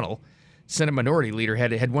McConnell. Senate Minority Leader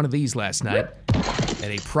had one of these last night at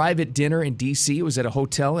a private dinner in D.C. It was at a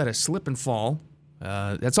hotel at a slip and fall.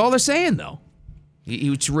 That's all they're saying, though.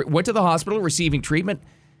 He went to the hospital receiving treatment.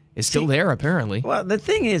 Is still there, apparently. Well, the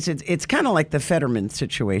thing is, it's kind of like the Fetterman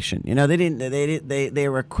situation. They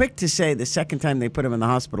were quick to say the second time they put him in the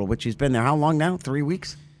hospital, which he's been there how long now? 3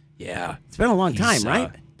 weeks? Yeah. It's been a long time,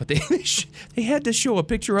 right? But they had to show a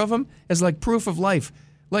picture of him as like proof of life.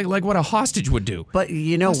 Like what a hostage would do. But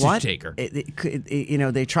you know hostage what?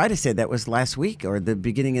 Taker. They try to say that was last week or the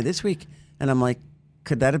beginning of this week. And I'm like,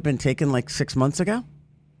 could that have been taken like 6 months ago?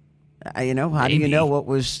 How do you know what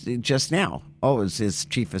was just now? Oh, it's his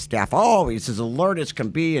chief of staff. Oh, he's as alert as can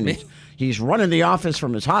be, and he's running the office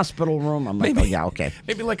from his hospital room. I'm like, okay.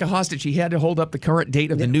 Maybe like a hostage, he had to hold up the current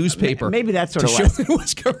date of the newspaper. Maybe that's what to show it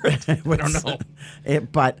was correct. I don't know.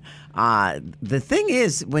 But the thing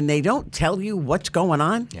is, when they don't tell you what's going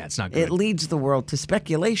on, it's not good. It leads the world to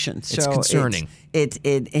speculation. It's concerning.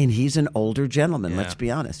 And he's an older gentleman, let's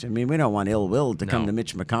be honest. I mean, we don't want ill will to come to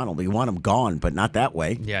Mitch McConnell. We want him gone, but not that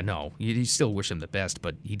way. Yeah, no. You still wish him the best,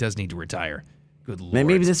 but he does need to retire. Good Lord.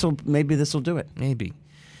 Maybe this will do it. Maybe.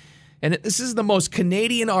 And this is the most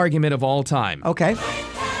Canadian argument of all time. Okay.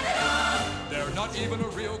 They're not even a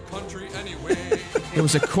real country anyway. There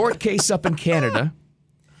was a court case up in Canada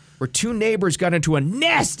where two neighbors got into a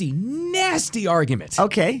nasty, nasty argument.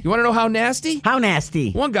 Okay. You want to know how nasty? How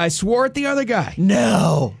nasty? One guy swore at the other guy.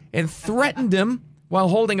 No. And threatened him while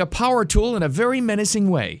holding a power tool in a very menacing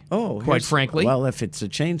way. Oh, quite frankly. Well, if it's a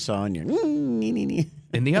chainsaw and you're...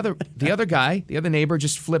 And the other neighbor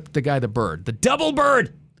just flipped the guy the bird. The double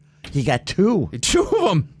bird! He got two. Two of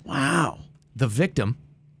them. Wow. The victim.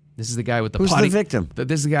 This is the guy with the Who's potty... the victim?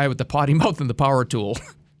 This is the guy with the potty mouth and the power tool.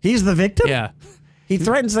 He's the victim? Yeah. He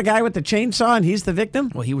threatens the guy with the chainsaw and he's the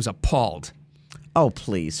victim? Well, he was appalled. Oh,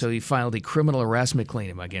 please. So he filed a criminal harassment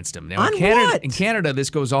claim against him. Now, On what? In Canada, this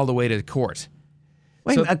goes all the way to court.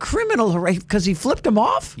 Wait, a criminal harassment because he flipped him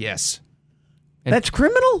off? Yes. That's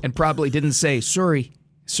criminal? And probably didn't say, sorry,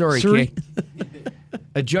 Kay.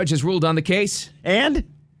 A judge has ruled on the case. And?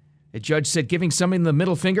 A judge said giving someone the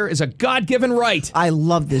middle finger is a God-given right. I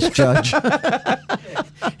love this judge.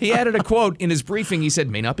 He added a quote in his briefing. He said,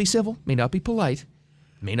 may not be civil, may not be polite,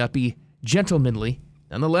 may not be gentlemanly.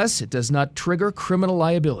 Nonetheless, it does not trigger criminal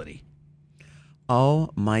liability. Oh,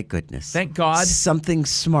 my goodness. Thank God. Something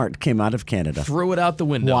smart came out of Canada. Threw it out the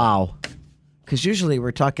window. Wow. Because usually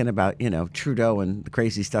we're talking about, Trudeau and the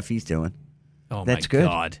crazy stuff he's doing. Oh, that's my good.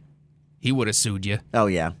 God. He would have sued you. Oh,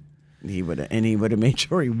 yeah. He would have made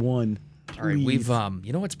sure he won. All right, we've,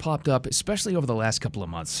 you know what's popped up, especially over the last couple of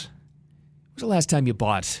months? When was the last time you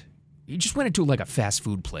just went into like a fast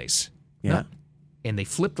food place? Yeah. And they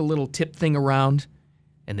flipped the little tip thing around,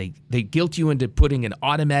 and they guilt you into putting an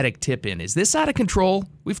automatic tip in. Is this out of control?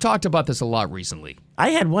 We've talked about this a lot recently. I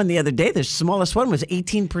had one the other day. The smallest one was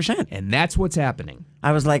 18%. And that's what's happening.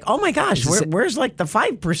 I was like, oh my gosh, where's like the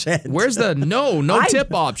 5%? Where's the no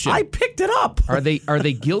tip option? I picked it up. Are they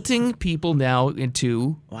guilting people now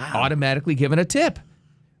into automatically giving a tip?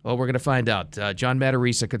 Well, we're going to find out. John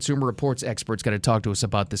Matarrisa, Consumer Reports expert, is going to talk to us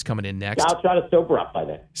about this coming in next. I'll try to sober up by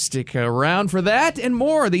then. Stick around for that and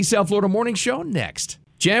more. The South Florida Morning Show next.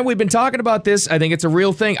 Jen, we've been talking about this. I think it's a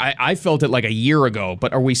real thing. I felt it like a year ago,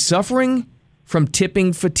 but are we suffering from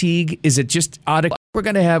tipping fatigue? Is it just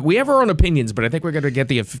we have our own opinions, but I think we're going to get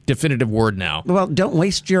the definitive word now. Well, don't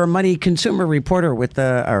waste your money, consumer reporter with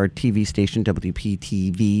our TV station,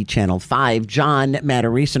 WPTV Channel 5, John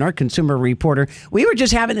Matarese, our consumer reporter. We were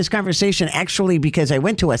just having this conversation actually because I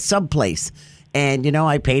went to a sub place and,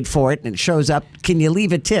 I paid for it and it shows up. Can you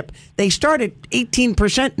leave a tip? They start at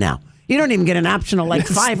 18% now. You don't even get an optional like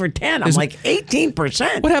 5 or 10. I'm like,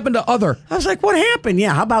 18%? What happened to other? I was like, what happened?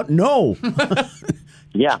 Yeah, how about no?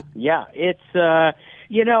 Yeah. It's, I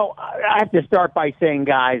have to start by saying,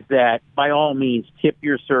 guys, that by all means, tip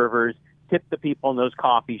your servers, tip the people in those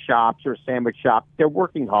coffee shops or sandwich shops. They're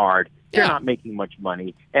working hard. They're not making much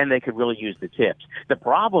money, and they could really use the tips. The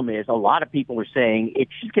problem is a lot of people are saying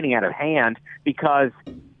it's just getting out of hand because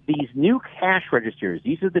these new cash registers,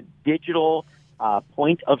 these are the digital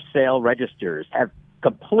point-of-sale registers, have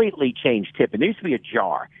completely changed tipping. There used to be a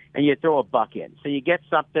jar, and you throw $1 in. So you get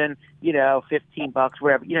something, $15,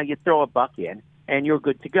 whatever, you throw $1 in, and you're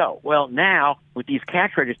good to go. Well, now, with these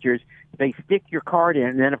cash registers, they stick your card in,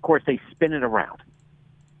 and then, of course, they spin it around.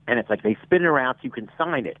 And it's like they spin it around so you can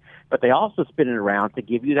sign it. But they also spin it around to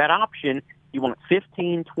give you that option. You want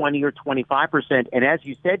 15, 20, or 25%. And as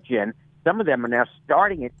you said, Jen, some of them are now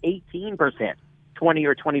starting at 18%, 20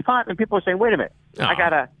 or 25. And people are saying, wait a minute, I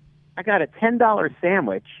got a $10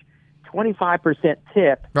 sandwich, 25%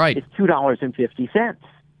 tip is $2.50.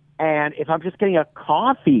 And if I'm just getting a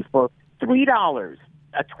coffee for $3,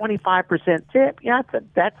 a 25% tip,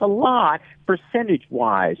 that's a lot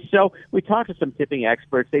percentage-wise. So we talked to some tipping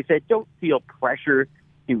experts. They said don't feel pressure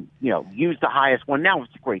to use the highest one. Now, if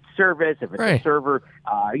it's a great service, if it's a server,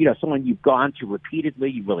 someone you've gone to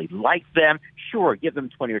repeatedly, you really like them, sure, give them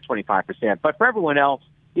 20 or 25%. But for everyone else,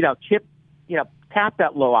 tap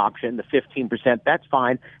that low option, the 15%. That's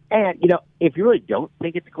fine. And if you really don't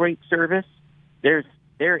think it's a great service, there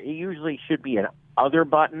usually should be an other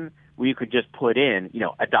button where you could just put in,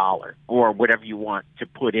 $1 or whatever you want to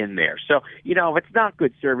put in there. So, if it's not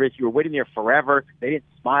good service, you were waiting there forever, they didn't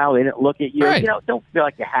smile, they didn't look at you, don't feel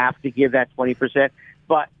like you have to give that 20%,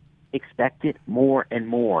 but expect it more and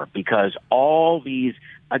more because all these,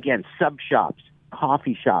 again, sub shops,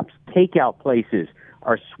 coffee shops, takeout places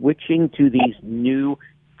are switching to these new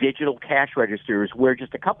digital cash registers where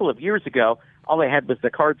just a couple of years ago, all they had was the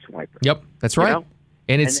card swiper. Yep, that's right.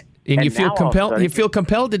 And you feel compelled. You feel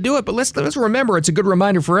compelled to do it, but let's remember it's a good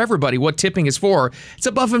reminder for everybody what tipping is for. It's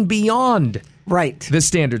above and beyond the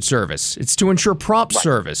standard service. It's to ensure prompt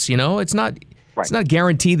service. It's not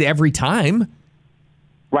guaranteed every time.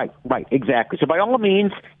 Right, exactly. So by all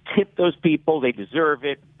means, tip those people; they deserve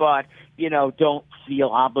it. But don't feel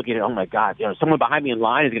obligated. Oh my God, someone behind me in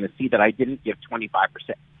line is going to see that I didn't give 25%.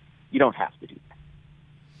 You don't have to do that.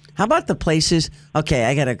 How about the places? Okay,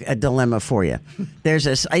 I got a dilemma for you. There's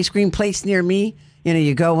this ice cream place near me.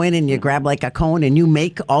 You go in and you grab like a cone and you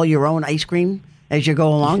make all your own ice cream as you go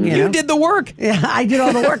along. You did the work. Yeah, I did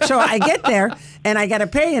all the work. So I get there and I got to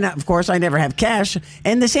pay. And of course, I never have cash.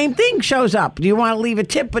 And the same thing shows up. Do you want to leave a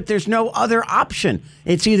tip? But there's no other option.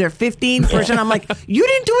 It's either 15%. I'm like, you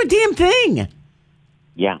didn't do a damn thing.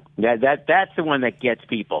 Yeah, that's the one that gets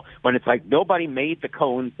people. When it's like nobody made the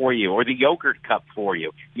cone for you or the yogurt cup for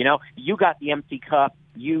you. You got the empty cup.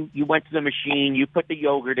 You went to the machine. You put the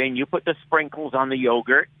yogurt in. You put the sprinkles on the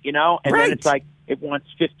yogurt. And then it's like it wants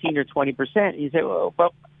 15 or 20%. And you say, well,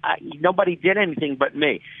 nobody did anything but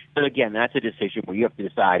me. So again, that's a decision where you have to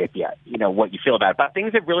decide if what you feel about it. But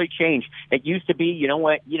things have really changed. It used to be, you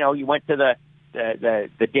went to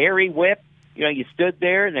the Dairy Whip. You stood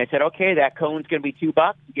there and they said, okay, that cone's going to be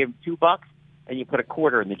 $2. You gave them $2 and you put a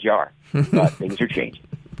quarter in the jar. But things are changing.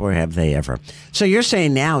 Boy, have they ever. So you're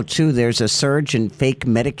saying now, too, there's a surge in fake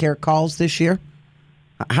Medicare calls this year?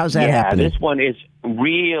 How's that happening? This one is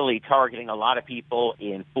really targeting a lot of people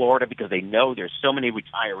in Florida because they know there's so many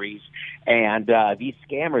retirees. And these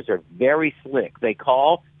scammers are very slick. They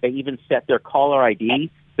call. They even set their caller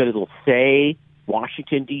ID so it'll say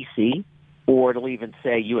Washington, D.C., or it'll even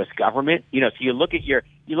say U.S. government. So you look at your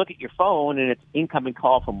phone and it's incoming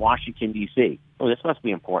call from Washington, D.C. Oh, this must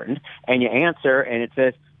be important. And you answer and it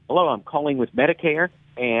says, hello, I'm calling with Medicare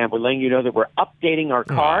and we're letting you know that we're updating our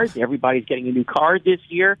cards. Everybody's getting a new card this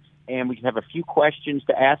year and we have a few questions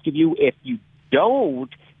to ask of you. If you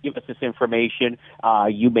don't give us this information,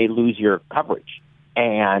 you may lose your coverage.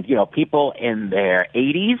 And, people in their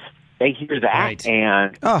 80s, they hear that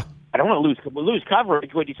and I don't want to lose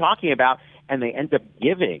coverage. What are you talking about? And they end up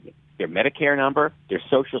giving their Medicare number, their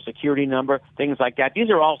Social Security number, things like that. These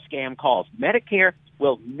are all scam calls. Medicare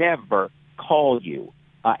will never call you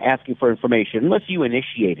asking for information, unless you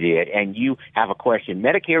initiated it and you have a question.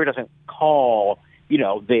 Medicare doesn't call,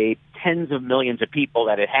 the tens of millions of people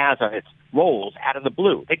that it has on its rolls out of the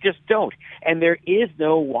blue. They just don't. And there is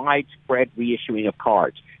no widespread reissuing of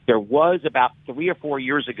cards. There was about 3 or 4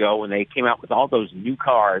 years ago when they came out with all those new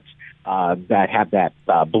cards that have that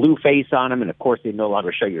blue face on them, and of course they no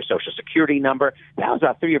longer show your Social Security number. That was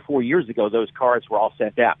about 3 or 4 years ago. Those cards were all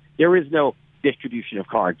sent out. There is no distribution of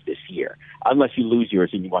cards this year, unless you lose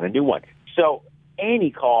yours and you want a new one. So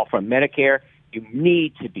any call from Medicare, you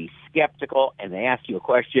need to be skeptical, and they ask you a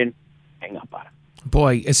question, hang up on it.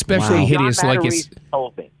 Boy, especially hideous, like you.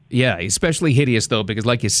 Whole thing. Yeah, especially hideous though, because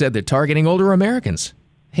like you said, they're targeting older Americans.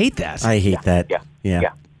 Hate that. I hate that.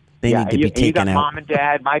 Yeah. They need to be taken you got out. Mom and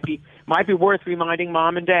Dad. Might be worth reminding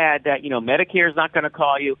Mom and Dad that Medicare is not going to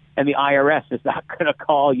call you, and the IRS is not going to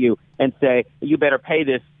call you and say you better pay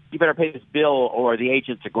this. You better pay this bill, or the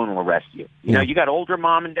agents are going to arrest you. You got older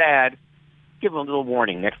Mom and Dad. Give them a little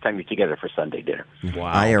warning next time you're together for Sunday dinner.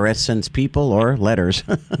 Wow. IRS sends people or letters.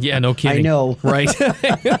 Yeah, no kidding. I know. Right.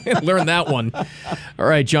 Learn that one. All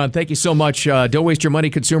right, John, thank you so much. Don't Waste Your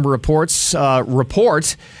Money Consumer Reports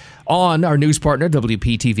report on our news partner,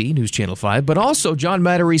 WPTV, News Channel 5, but also John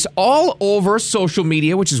Matarese all over social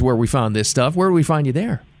media, which is where we found this stuff. Where do we find you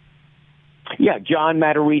there? Yeah, John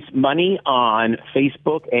Matarese Money on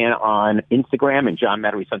Facebook and on Instagram, and John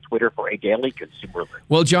Matarese on Twitter for a daily consumer alert.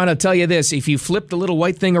 Well, John, I'll tell you this. If you flip the little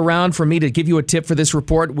white thing around for me to give you a tip for this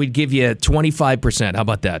report, we'd give you 25%. How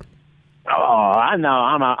about that? Oh, I know.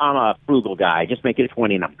 I'm a frugal guy. Just make it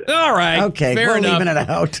 20 and I'm good. All right. Okay, fair we're enough. leaving it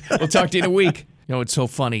out. We'll talk to you in a week. It's so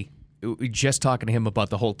funny. Just talking to him about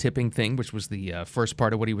the whole tipping thing, which was the first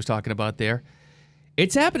part of what he was talking about there.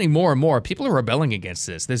 It's happening more and more. People are rebelling against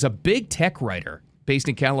this. There's a big tech writer based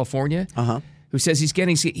in California who says he's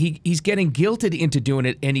getting guilted into doing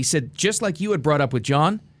it. And he said, just like you had brought up with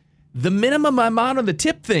John, the minimum amount of the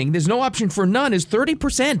tip thing, there's no option for none, is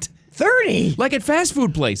 30%. 30? Like at fast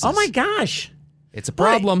food places. Oh, my gosh. It's a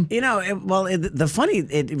problem. It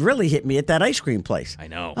really hit me at that ice cream place. I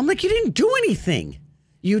know. I'm like, you didn't do anything.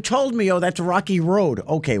 You told me, that's a rocky road.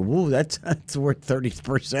 Okay, that's worth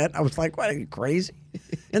 30%. I was like, what, are you crazy?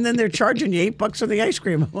 And then they're charging you $8 for the ice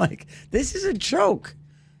cream. I'm like, this is a joke.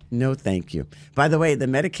 No, thank you. By the way, the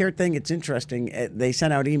Medicare thing, it's interesting. They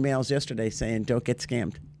sent out emails yesterday saying, don't get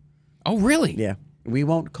scammed. Oh, really? Yeah. We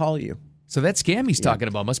won't call you. So that scam he's talking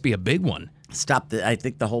about must be a big one. I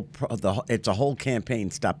think it's a whole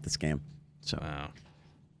campaign, stop the scam. So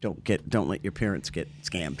don't let your parents get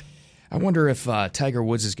scammed. I wonder if Tiger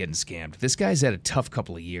Woods is getting scammed. This guy's had a tough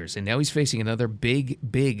couple of years, and now he's facing another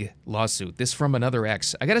big lawsuit. This from another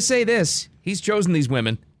ex. I got to say this. He's chosen these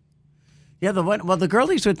women. Yeah, the girl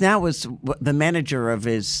he's with now was the manager of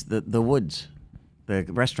the Woods, the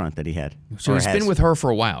restaurant that he had. So he's been with her for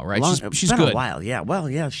a while, right? She's been good. A while, yeah. Well,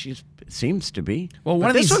 yeah, she seems to be. Well,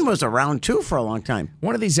 this one was around, too, for a long time.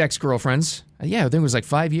 One of these ex-girlfriends, I think it was like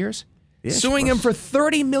 5 years, suing him for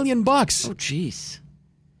 $30 million. Oh, jeez.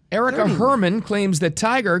 Erica Herman claims that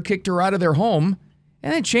Tiger kicked her out of their home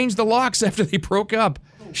and then changed the locks after they broke up.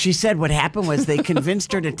 She said what happened was they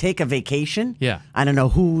convinced her to take a vacation. Yeah. I don't know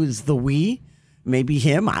who is the we. Maybe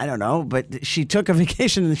him. I don't know. But she took a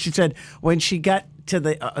vacation, and she said when she got to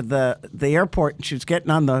the airport and she was getting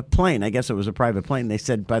on the plane, I guess it was a private plane, they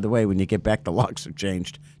said, by the way, when you get back, the locks have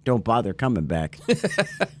changed. Don't bother coming back.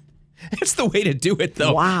 That's the way to do it,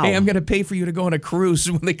 though. Wow. Hey, I'm going to pay for you to go on a cruise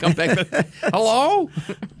when they come back. Hello?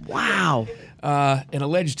 Wow. An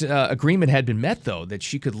alleged agreement had been met, though, that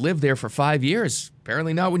she could live there for 5 years.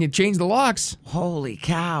 Apparently not when you change the locks. Holy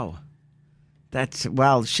cow.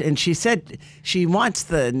 And she said she wants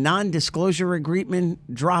the non-disclosure agreement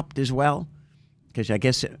dropped as well, because I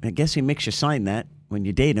guess he makes you sign that when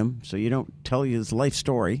you date him, so you don't tell you his life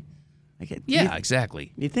story.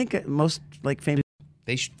 Exactly. You think most famous...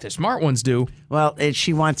 The smart ones do. Well,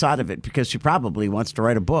 she wants out of it because she probably wants to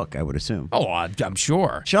write a book, I would assume. Oh, I'm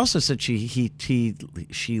sure. She also said she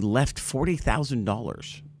left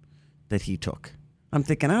 $40,000 that he took. I'm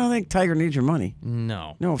thinking, I don't think Tiger needs your money.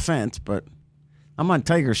 No. No offense, but I'm on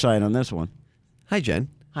Tiger's side on this one. Hi, Jen.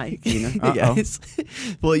 Hi, Tina. Hey, guys.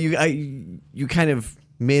 Well, you kind of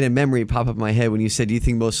made a memory pop up in my head when you said, do you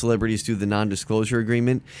think most celebrities do the non-disclosure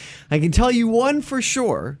agreement? I can tell you one for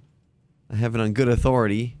sure. I have it on good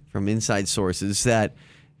authority from inside sources that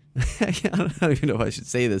I don't even know if I should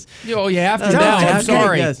say this. Oh, you have to now. I'm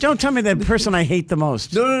sorry. Yes. Don't tell me the person I hate the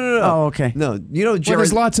most. No. Oh, okay. No, Jared. Well,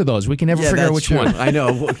 there's lots of those. We can never figure out which true. one. I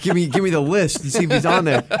know. Well, give me the list and see if he's on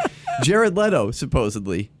there. Jared Leto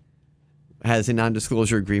supposedly has a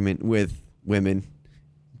non-disclosure agreement with women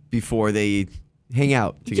before they hang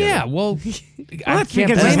out together. Yeah, well, I That's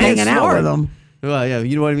because he's hanging out with them. Well, yeah,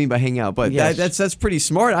 you know what I mean by hang out, but Yes. that's pretty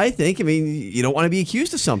smart, I think. I mean, you don't want to be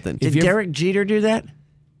accused of something. Did Derek Jeter do that?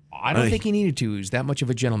 I don't think he needed to. He was that much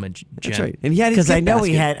of a gentleman. Jen. That's right. And he had his Because gift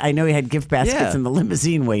basket. I know he had gift baskets Yeah. in the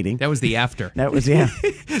limousine waiting. That was the after. That was See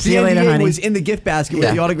The you later, NDA honey. was in the gift basket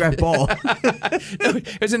with the autographed ball.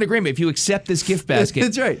 There's an agreement. If you accept this gift basket,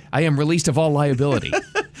 That's right. I am released of all liability.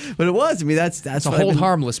 But it was. I mean, that's It's a what I've hold been-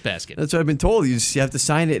 harmless basket. That's what I've been told. You have to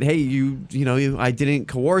sign it. Hey, I didn't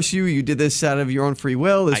coerce you. You did this out of your own free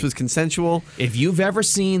will. This was consensual. If you've ever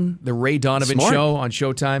seen the Ray Donovan Smart. show on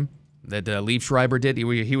Showtime that Liev Schreiber did,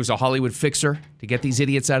 he was a Hollywood fixer to get these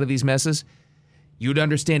idiots out of these messes, you'd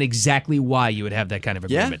understand exactly why you would have that kind of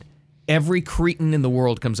Yeah. agreement. Every cretin in the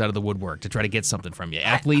world comes out of the woodwork to try to get something from you.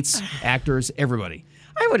 Athletes, actors, everybody.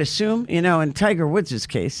 I would assume, in Tiger Woods'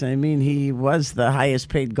 case, I mean, he was the highest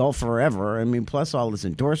paid golfer ever. I mean, plus all his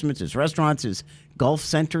endorsements, his restaurants, his golf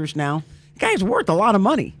centers now. The guy's worth a lot of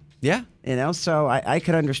money. Yeah. So I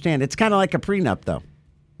could understand. It's kind of like a prenup, though.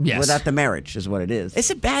 Yes. Without the marriage is what it is. Is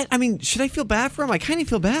it bad? I mean, should I feel bad for him? I kind of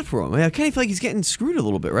feel bad for him. I kind of feel like he's getting screwed a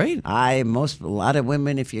little bit, right? A lot of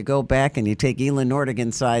women, if you go back and you take Elin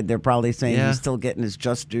Nordegren's side, they're probably saying Yeah. he's still getting his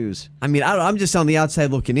just dues. I mean, I'm just on the outside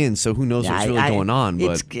looking in, so who knows what's really going on.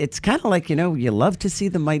 But It's kind of like, you love to see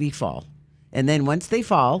the mighty fall. And then once they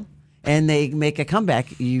fall and they make a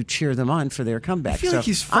comeback, you cheer them on for their comeback. I feel like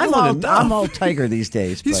he's I'm fallen all, enough. I'm all Tiger these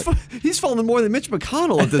days. he's but he's fallen more than Mitch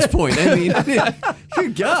McConnell at this point. I mean,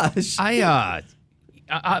 good gosh.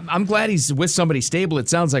 I'm glad he's with somebody stable, it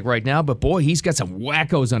sounds like right now, but boy, he's got some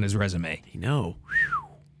wackos on his resume. I know.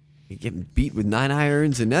 You're getting beat with 9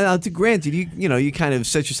 irons, and now, granted, you kind of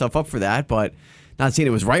set yourself up for that, but not saying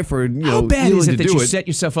it was right for How bad is Elin it to that do you it. set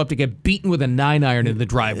yourself up to get beaten with a 9-iron in the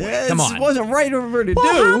driveway? Come on. It wasn't right of her to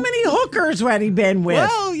well, do. how many hookers had he been with?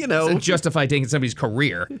 Well, Doesn't justify taking somebody's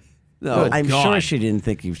career. No, I'm God. sure she didn't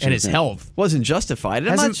think he was And his health. wasn't justified.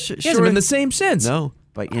 I'm not Hasn't sure. been the same since. No.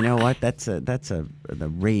 But you know what? That's the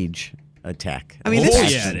rage attack. I mean, Oh, this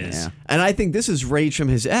is, yeah, it is. Yeah. And I think this is rage from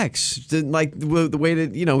his ex. Like the way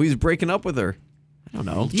that, he's breaking up with her. I don't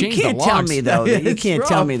know. You Change the can't tell locks. me though. That you It's can't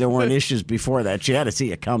tell rough. me there weren't issues before that. She had to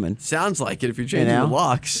see it coming. Sounds like it if you're changing know? the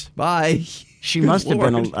locks. Bye. She Good must have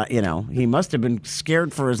Lord. been. He must have been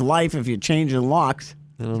scared for his life if you change the locks.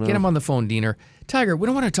 Get him on the phone, Diener. Tiger, we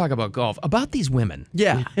don't want to talk about golf. About these women.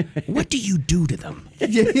 Yeah. What do you do to them? Oh,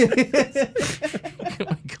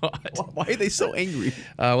 my God. Why are they so angry?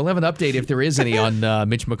 We'll have an update if there is any on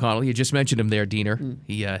Mitch McConnell. You just mentioned him there, Diener.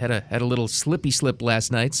 He had a little slippy slip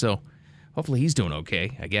last night, so hopefully he's doing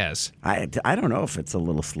okay, I guess. I don't know if it's a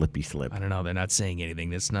little slippy slip. I don't know. They're not saying anything.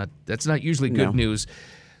 That's not usually good No. news.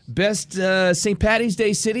 Best St. Patty's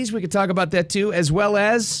Day cities, we could talk about that too, as well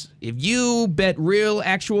as if you bet real,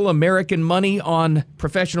 actual American money on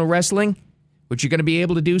professional wrestling, which you're going to be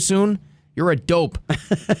able to do soon, you're a dope.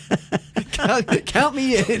 Count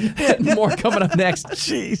me in. More coming up next.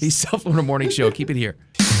 Jeez. The South Florida Morning Show. Keep it here.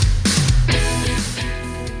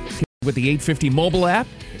 With the 850 mobile app,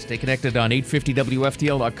 stay connected on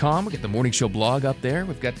 850WFTL.com. We get the morning show blog up there.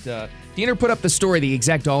 We've got Diener put up the story, the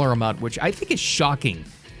exact dollar amount, which I think is shocking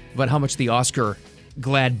about how much the Oscar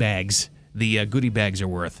Glad bags, the goodie bags, are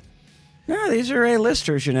worth. No, these are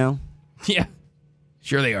A-listers, Yeah,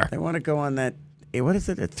 sure they are. They want to go on that, what is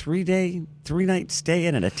it, a 3-night stay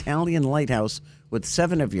in an Italian lighthouse with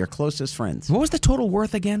 7 of your closest friends. What was the total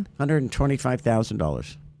worth again?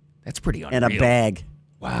 $125,000. That's pretty unreal. And a bag.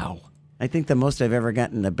 Wow. I think the most I've ever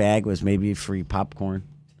gotten in a bag was maybe free popcorn.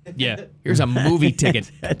 Yeah, here's a movie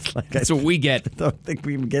ticket. That's what we get. I don't think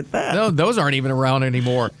we even get that. No, those aren't even around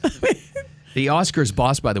anymore. The Oscars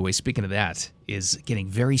boss, by the way, speaking of that, is getting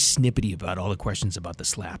very snippety about all the questions about the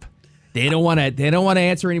slap. They don't want to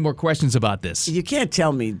answer any more questions about this. You can't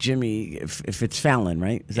tell me, Jimmy, if it's Fallon,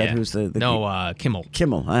 right? Is that who's the No, Kimmel.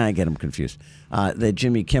 Kimmel. I get him confused. That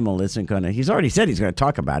Jimmy Kimmel isn't going to. He's already said he's going to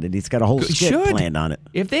talk about it. He's got a whole skit planned on it.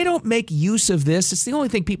 If they don't make use of this, it's the only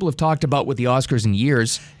thing people have talked about with the Oscars in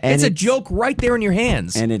years. And it's a it's- joke right there in your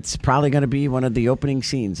hands. And it's probably going to be one of the opening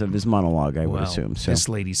scenes of his monologue, I would Well, assume. So this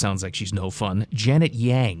lady sounds like she's no fun. Janet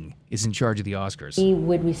Yang is in charge of the Oscars. We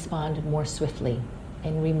would respond more swiftly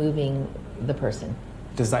in removing the person.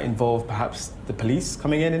 Does that involve perhaps the police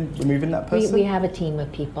coming in and removing that person? We have a team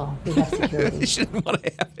of people. We have security. They shouldn't want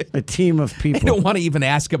to have it. a team of They people. don't want to even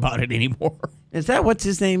ask about it anymore. Is that what's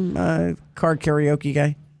his name? Car karaoke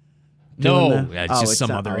guy? No, Doing the- it's Oh, just it's some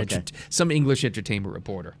not- other, okay. some English entertainment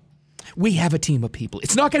reporter. We have a team of people.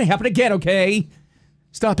 It's not going to happen again, okay?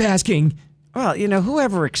 Stop asking. Well,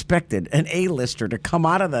 whoever expected an A-lister to come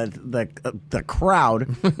out of the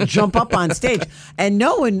crowd, jump up on stage, and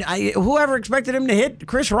whoever expected him to hit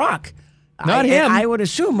Chris Rock? Not him. I would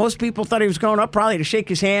assume most people thought he was going up probably to shake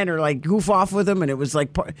his hand or like goof off with him, and it was like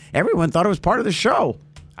everyone thought it was part of the show.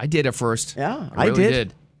 I did at first. Yeah, I really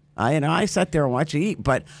did. I sat there and watched it eat,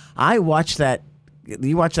 but I watched that.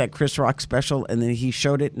 You watched that Chris Rock special, and then he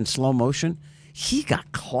showed it in slow motion. He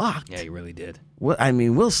got clocked. Yeah, he really did.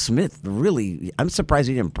 Will Smith really, I'm surprised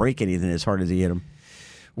he didn't break anything as hard as he hit him.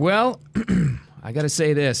 Well, I got to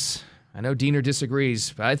say this. I know Diener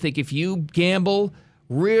disagrees, but I think if you gamble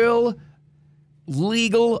real,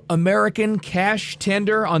 legal American cash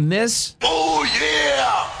tender on this,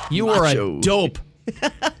 you are a dope.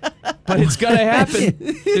 But it's going to happen.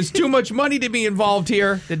 There's too much money to be involved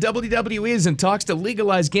here. The WWE is in talks to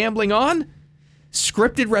legalize gambling on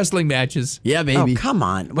scripted wrestling matches. Yeah, baby. Oh, come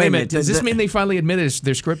on. Wait a minute. Does this mean they finally admitted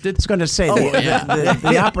they're scripted? I was going to say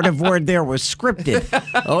the operative word there was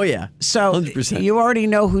scripted. Oh, yeah. So 100%. You already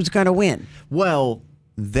know who's going to win. Well,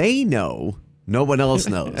 they know. No one else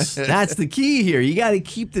knows. That's the key here. You got to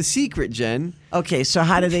keep the secret, Jen. Okay, so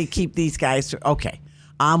how do they keep these guys? Okay,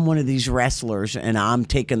 I'm one of these wrestlers, and I'm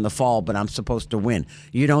taking the fall, but I'm supposed to win.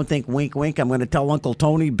 You don't think, wink, wink, I'm going to tell Uncle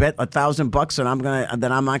Tony, bet $1,000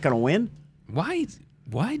 that I'm not going to win? Why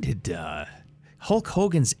did Hulk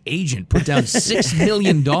Hogan's agent put down $6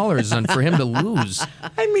 million for him to lose?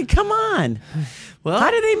 I mean, come on. Well,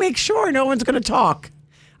 how do they make sure no one's going to talk?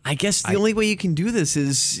 I guess the only way you can do this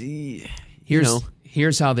is,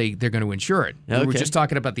 here's how they're going to ensure it. Okay. We were just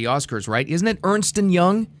talking about the Oscars, right? Isn't it Ernst &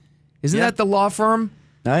 Young? Isn't that the law firm?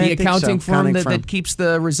 I the think accounting so. firm that keeps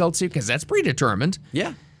the results here? Because that's predetermined.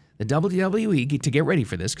 Yeah. The WWE, to get ready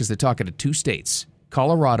for this, because they're talking to 2 states,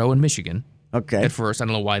 Colorado and Michigan. Okay. At first. I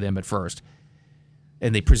don't know why them at first.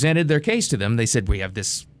 And they presented their case to them. They said, we have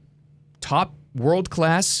this top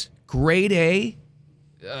world-class, grade A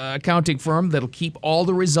accounting firm that'll keep all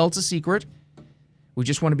the results a secret. We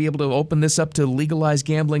just want to be able to open this up to legalize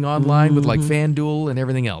gambling online with like FanDuel and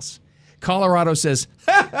everything else. Colorado says,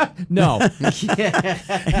 no.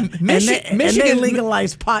 Michigan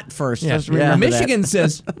legalized pot first. Yeah. Just remember Michigan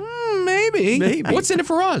says, maybe. What's in it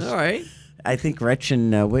for us? All right. I think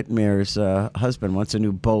Gretchen Whitmer's husband wants a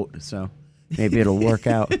new boat, so maybe it'll work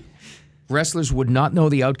out. Wrestlers would not know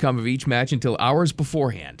the outcome of each match until hours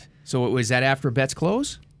beforehand. So was that after bets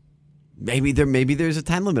close? Maybe there's a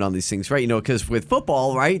time limit on these things, right? Because with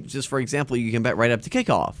football, right? Just for example, you can bet right up to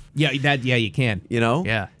kickoff. Yeah, you can.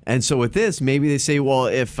 Yeah. And so with this, maybe they say, well,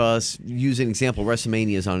 if use an example,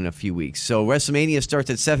 WrestleMania is on in a few weeks. So WrestleMania starts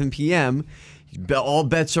at 7 p.m. All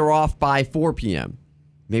bets are off by 4 p.m.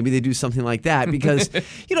 Maybe they do something like that because,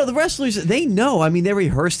 the wrestlers, they know. I mean, they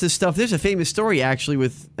rehearse this stuff. There's a famous story, actually,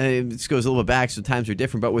 with, this goes a little bit back, so times are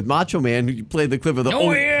different, but with Macho Man, who played the clip of the, oh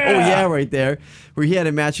yeah, right there, where he had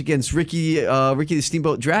a match against Ricky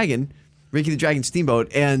the Dragon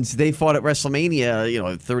Steamboat, and they fought at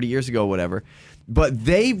WrestleMania, 30 years ago, whatever. But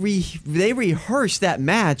they rehearsed that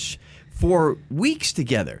match for weeks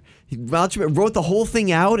together. Macho Man wrote the whole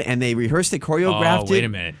thing out, and they rehearsed it, choreographed it. Wait a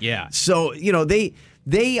minute, yeah. So,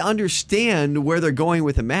 they understand where they're going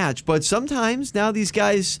with a match, but sometimes now these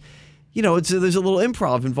guys, there's a little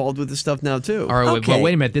improv involved with this stuff now too. All right, but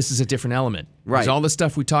wait a minute. This is a different element. Right. Because all the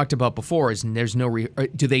stuff we talked about before there's no.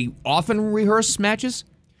 Do they often rehearse matches?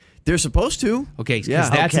 They're supposed to. Okay, because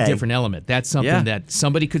that's a different element. That's something that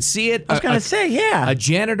somebody could see it. I was going to say, yeah. A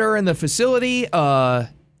janitor in the facility,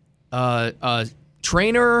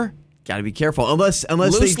 trainer. Got to be careful, unless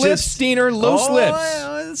loose they lips, just Diener, loose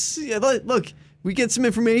lips. Look. We get some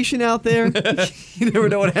information out there. You never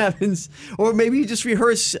know what happens. Or maybe you just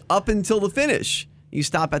rehearse up until the finish. You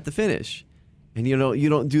stop at the finish. And you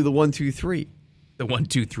don't do the 1, 2, 3. The 1,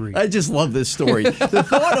 2, 3. I just love this story. The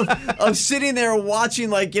thought of sitting there watching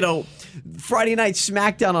Friday Night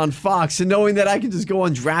SmackDown on Fox and knowing that I can just go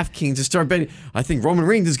on DraftKings and start betting. I think Roman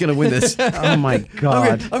Reigns is going to win this. Oh my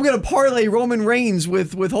God! I'm going to parlay Roman Reigns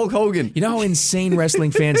with Hulk Hogan. You know how insane wrestling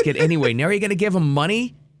fans get anyway. Now you're going to give them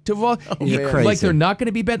money to vote? You're crazy. Like they're not going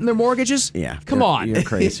to be betting their mortgages? Yeah. Come on. You're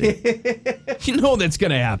crazy. You know that's going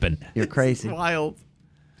to happen. You're crazy. It's wild.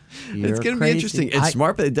 It's going to be interesting. It's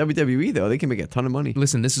smart by the WWE, though. They can make a ton of money.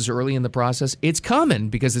 Listen, this is early in the process. It's coming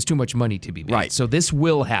because there's too much money to be made. Right. So this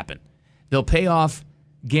will happen. They'll pay off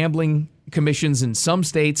gambling commissions in some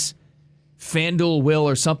states. FanDuel will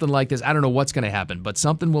or something like this. I don't know what's going to happen, but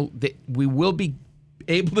we will be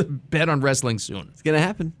able to bet on wrestling soon. It's going to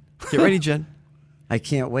happen. Get ready, Jen. I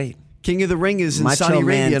can't wait. King of the Ring is in Macho Saudi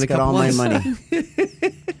Arabia in Man's a got couple all my months.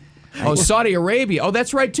 money. Oh, Saudi Arabia. Oh,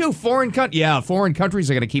 that's right, too. Foreign countries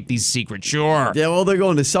are going to keep these secrets, sure. Yeah, well, they're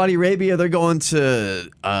going to Saudi Arabia. They're going to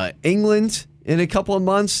England in a couple of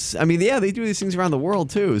months. I mean, yeah, they do these things around the world,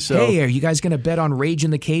 too. So. Hey, are you guys going to bet on Rage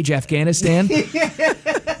in the Cage, Afghanistan?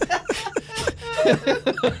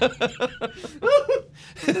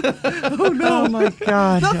 Oh, no. Oh, my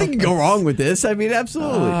God. Nothing can go wrong with this. I mean,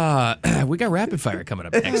 absolutely. We got rapid fire coming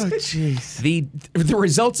up next. Oh, jeez. The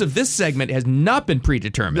results of this segment has not been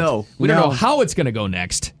predetermined. No. We don't know how it's going to go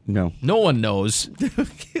next. No. No one knows.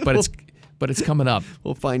 But it's coming up.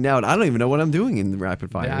 We'll find out. I don't even know what I'm doing in the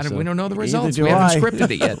rapid fire. We don't know the results. do We haven't I.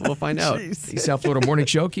 scripted it yet. We'll find out. The South Florida Morning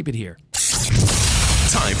Show. Keep it here.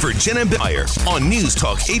 Time for Jen and Bill on News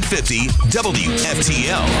Talk 850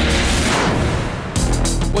 WFTL.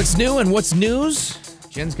 What's new and what's news?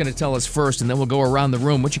 Jen's going to tell us first, and then we'll go around the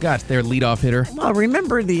room. What you got there, leadoff hitter? Well,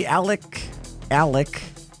 remember the Alec,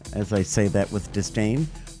 as I say that with disdain,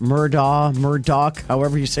 Murdoch,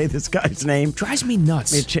 however you say this guy's name. Drives me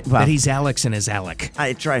nuts that he's Alex and is Alec.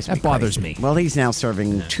 It drives me That bothers crazy. me. Well, he's now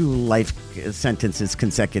serving 2 life sentences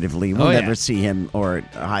consecutively. We'll never see him or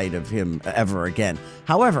hide of him ever again.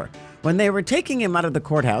 However, when they were taking him out of the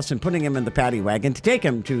courthouse and putting him in the paddy wagon to take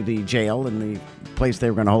him to the jail and the place they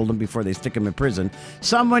were going to hold him before they stick him in prison,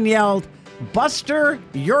 someone yelled, "Buster,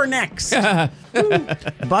 you're next."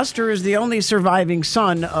 Buster is the only surviving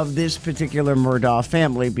son of this particular Murdaugh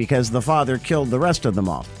family because the father killed the rest of them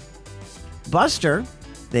off. Buster,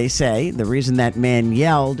 they say, the reason that man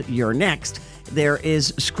yelled, "You're next," there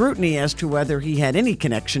is scrutiny as to whether he had any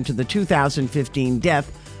connection to the 2015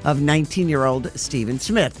 death of 19-year-old Stephen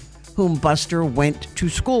Smith, whom Buster went to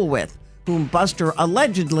school with, whom Buster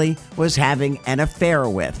allegedly was having an affair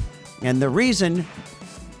with. And the reason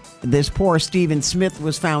this poor Stephen Smith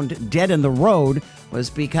was found dead in the road was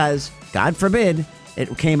because, God forbid,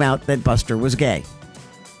 it came out that Buster was gay.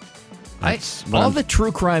 All the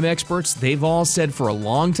true crime experts, they've all said for a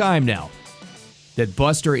long time now that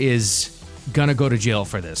Buster is going to go to jail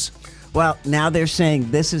for this. Well, now they're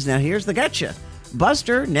saying here's the gotcha.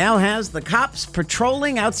 Buster now has the cops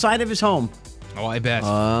patrolling outside of his home. Oh, I bet.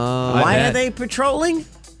 Why are they patrolling?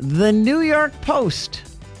 The New York Post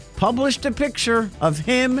published a picture of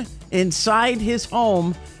him inside his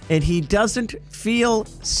home, and he doesn't feel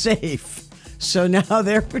safe. So now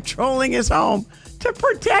they're patrolling his home to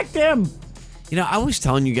protect him. You know, I was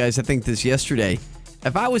telling you guys, I think this yesterday.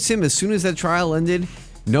 If I was him, as soon as that trial ended,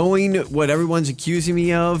 knowing what everyone's accusing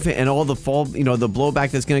me of and all the the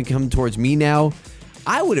blowback that's going to come towards me now,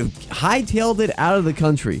 I would have hightailed it out of the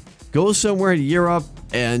country. Go somewhere to Europe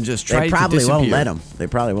and just try to disappear. They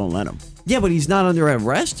probably won't let him. Yeah, but he's not under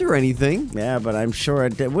arrest or anything. Yeah, but I'm sure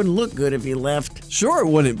it wouldn't look good if he left. Sure it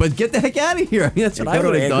wouldn't, but get the heck out of here. I mean, that's what I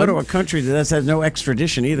would have done. Go to a country that has no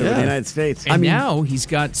extradition either with the United States. And now he's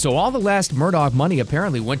got, so all the last Murdaugh money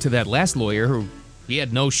apparently went to that last lawyer who he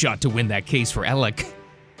had no shot to win that case for Alec.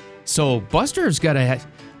 So Buster's going to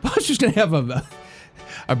have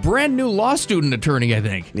a brand new law student attorney, I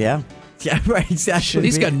think. Yeah. Yeah, right, exactly.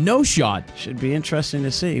 He's got no shot. Should be interesting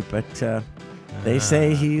to see, but they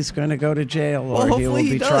say he's going to go to jail or he will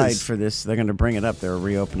be tried for this. They're going to bring it up. They're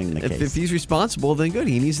reopening the case. If he's responsible, then good.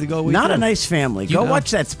 He needs to go away. Not a nice family. Go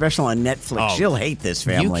watch that special on Netflix. You'll hate this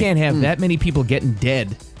family. You can't have that many people getting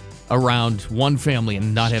dead around one family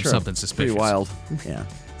and not have something suspicious. Pretty wild. Yeah.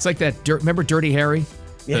 It's like that. Remember Dirty Harry?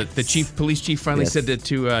 Yes. The police chief finally said that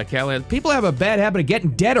to Callahan. People have a bad habit of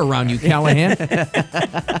getting dead around you, Callahan.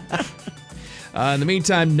 In the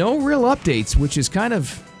meantime, no real updates, which is kind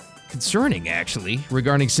of concerning, actually,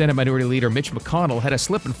 regarding Senate Minority Leader Mitch McConnell. Had a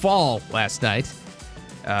slip and fall last night.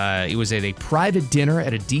 It was at a private dinner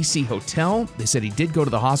at a D.C. hotel. They said he did go to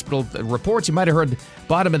the hospital. The reports you might have heard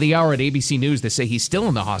bottom of the hour at ABC News. They say he's still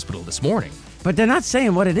in the hospital this morning. But they're not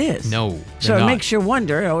saying what it is. No, so it makes you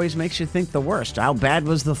wonder. It always makes you think the worst. How bad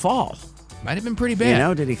was the fall? Might have been pretty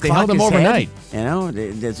bad. Did he? They held him his overnight.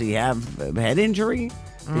 Head? Does he have a head injury?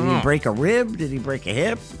 Did he break a rib? Did he break a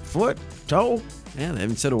hip, foot, toe? Yeah, they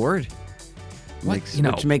haven't said a word.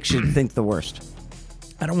 Which makes you think the worst.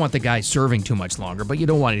 I don't want the guy serving too much longer, but you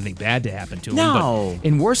don't want anything bad to happen to him. No. But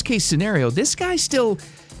in worst case scenario, this guy's still,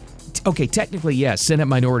 technically, yes, Senate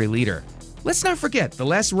Minority Leader. Let's not forget, the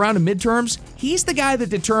last round of midterms, he's the guy that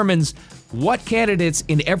determines what candidates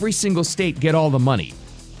in every single state get all the money.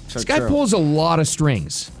 This guy pulls a lot of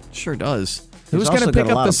strings. Sure does. Who's going to pick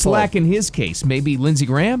up the slack in his case? Maybe Lindsey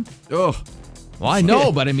Graham? Oh. Well, I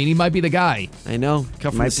know, but I mean, he might be the guy. I know.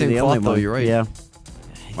 Cut from the same cloth, though. You're right. Yeah.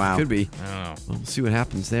 Wow. Could be. I don't know. We'll see what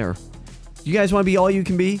happens there. You guys want to be all you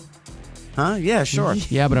can be? Huh? Yeah, sure.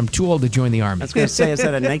 Yeah, but I'm too old to join the Army. I was going to say, is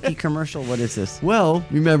that a Nike commercial? What is this? Well,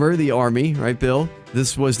 remember the Army, right, Bill?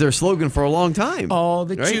 This was their slogan for a long time. All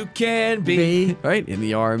that right? you can be. Right, in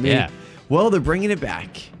the Army. Yeah. Well, they're bringing it back.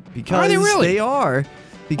 Because Are they really? They are.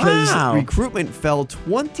 Because Wow. recruitment fell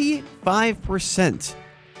 25%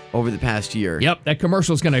 over the past year. Yep, that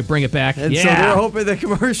commercial's going to bring it back. And yeah. so they're hoping the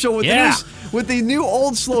commercial with, Yeah. with the new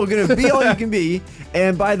old slogan of Be All You Can Be.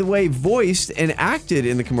 And by the way, voiced and acted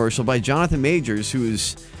in the commercial by Jonathan Majors,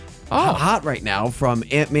 who's hot right now from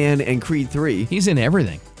Ant-Man and Creed 3. He's in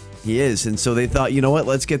everything. He is. And so they thought, you know what,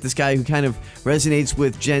 let's get this guy who kind of resonates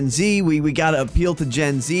with Gen Z. We got to appeal to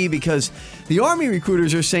Gen Z because the Army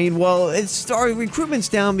recruiters are saying, well, our recruitment's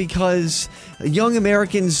down because young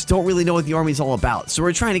Americans don't really know what the Army's all about. So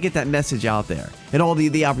we're trying to get that message out there and all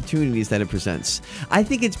the opportunities that it presents. I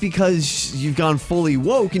think it's because you've gone fully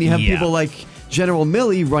woke and you have people like General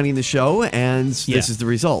Milley running the show, and this is the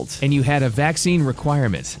result. And you had a vaccine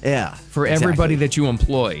requirement. Yeah. For everybody that you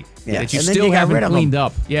employ. Yeah. That you And then still you got haven't rid of cleaned them.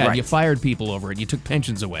 up. Yeah, Right. you fired people over it. You took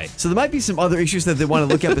pensions away. So there might be some other issues that they want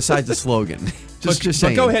to look at besides the slogan. Just But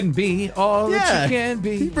saying. go ahead and be all Yeah. that you can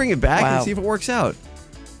be. Bring it back Wow. and see if it works out.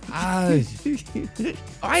 I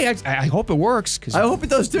hope it works. 'Cause I hope it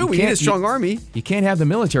does too. you We need a can't- strong army. You can't have the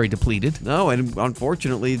military depleted. No, and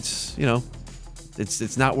unfortunately, it's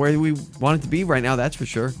it's not where we want it to be right now. That's for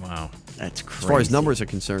sure. Wow, that's crazy. As far as numbers are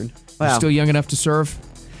concerned. You're still young enough to serve?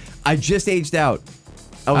 I just aged out.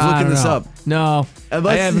 I was I looking don't this know. up. No,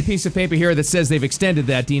 Unless- I have a piece of paper here that says they've extended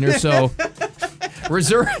that, Diener. So,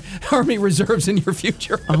 Army reserves in your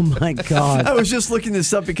future. Oh my God! I was just looking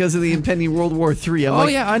this up because of the impending World War III. I'm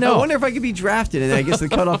like, yeah, I know. I wonder if I could be drafted, and I guess the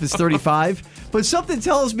cutoff is 35. But something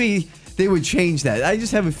tells me they would change that. I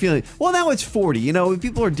just have a feeling. Well, now it's 40. You know,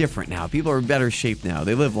 people are different now. People are in better shape now.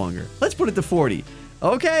 They live longer. Let's put it to 40.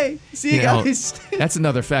 Okay. See you know, guys. That's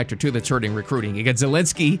another factor, too, that's hurting recruiting. You got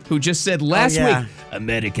Zelensky, who just said last week,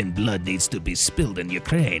 American blood needs to be spilled in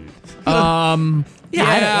Ukraine. I'm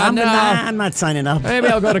not signing up. Maybe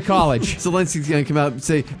I'll go to college. Zelensky's going to come out and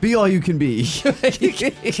say, be all you can be.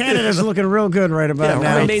 Canada's looking real good right about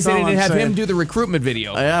now. I'm amazed they That's all didn't I'm have saying. him do the recruitment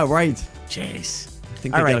video. Yeah, right. Jeez. I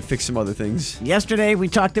think All they got right. to fix some other things. Yesterday, we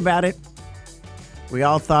talked about it. We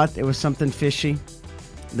all thought there was something fishy.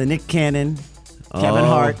 The Nick Cannon, Kevin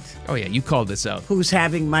Hart, Oh, yeah, you called this out. who's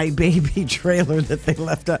having My Baby trailer that they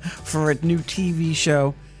left up for a new TV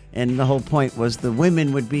show. And the whole point was the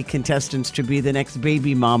women would be contestants to be the next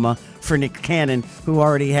baby mama for Nick Cannon, who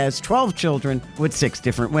already has 12 children with 6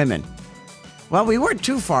 different women. Well, we weren't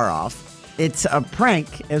too far off. It's a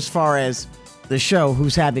prank as far as the show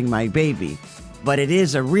Who's Having My Baby, but it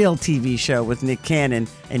is a real TV show with Nick Cannon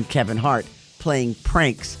and Kevin Hart playing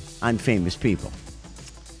pranks on famous people.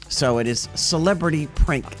 So it is a celebrity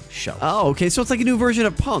prank show. Oh, okay. So it's like a new version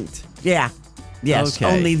of Punk'd. Yeah. Yes. Okay.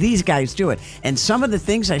 Only these guys do it. And some of the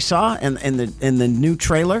things I saw in the new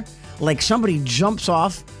trailer, like somebody jumps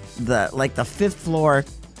off the 5th floor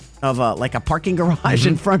of a parking garage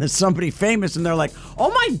in front of somebody famous, and they're like, "Oh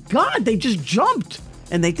my God, they just jumped!"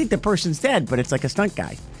 And they think the person's dead, but it's like a stunt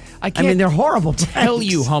guy. I mean, they're horrible. Tell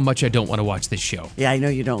pranks. you how much I don't want to watch this show. Yeah, I know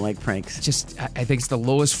you don't like pranks. I think it's the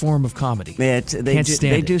lowest form of comedy. Yeah, Can't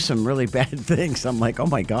stand they it. do some really bad things. I'm like, oh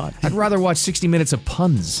my God. I'd rather watch 60 minutes of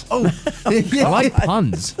puns. Oh, I like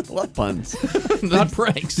puns, I love puns. not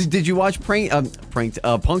pranks. Did you watch Punk'd at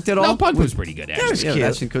all? No, Punk was pretty good, actually. was cute.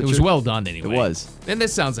 Ashton It was Kutcher. well done, anyway. It was. And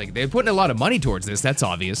this sounds like they're putting a lot of money towards this. That's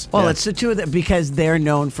obvious. Well, it's the two of them because they're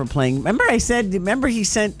known for playing. Remember he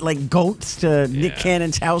sent like goats to Nick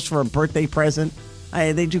Cannon's house for a birthday present?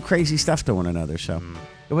 They do crazy stuff to one another. So,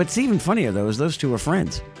 what's even funnier though is those two are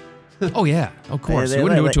friends. Oh, yeah, of course. They- You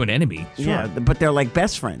wouldn't do they- it to an enemy. Sure. Yeah, but they're like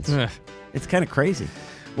best friends. Ugh. It's kind of crazy.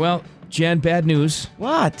 Well, Jan, bad news.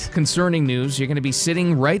 What? Concerning news. You're going to be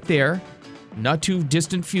sitting right there, not too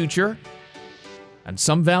distant future, on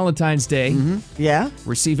some Valentine's Day, Yeah.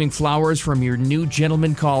 receiving flowers from your new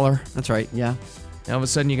gentleman caller. That's right. Yeah. And all of a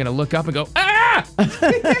sudden, you're going to look up and go, ah!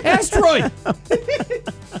 Asteroid!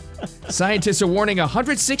 Scientists are warning a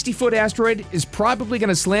 160-foot asteroid is probably going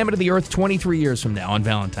to slam into the Earth 23 years from now on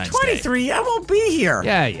Valentine's Day. 23. I won't be here.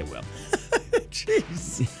 Yeah, you will.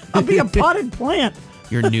 Jeez. I'll be a potted plant.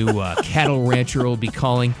 Your new cattle rancher will be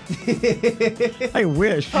calling. I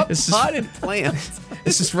wish. Potted plant.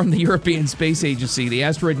 This is from the European Space Agency. The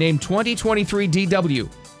asteroid named 2023 DW.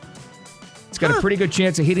 It's got a pretty good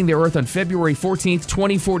chance of hitting the Earth on February 14th,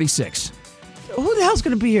 2046. Who the hell's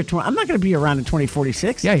going to be here? I'm not going to be around in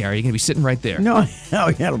 2046. Yeah, you're going to be sitting right there. No. Oh,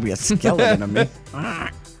 yeah, it'll be a skeleton of me.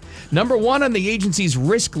 Number 1 on the agency's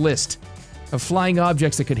risk list of flying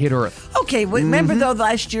objects that could hit Earth. Okay, remember though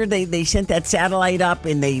last year they sent that satellite up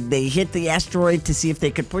and they hit the asteroid to see if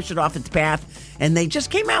they could push it off its path, and they just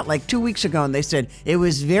came out like 2 weeks ago and they said it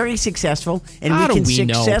was very successful and How we can do we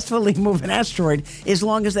know? successfully move an asteroid as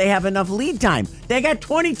long as they have enough lead time. They got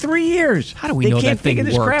 23 years. How do we know They can't that thing figure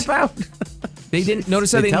this worked? crap out. They didn't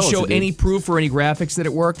notice how they tell didn't us show it did. any proof or any graphics that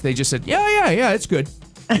it worked. They just said, yeah, it's good.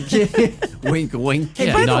 Wink, wink. Hey,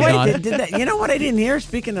 Yeah, by the nod, way, nod. did that, you know what I didn't hear?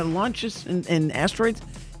 Speaking of launches and asteroids,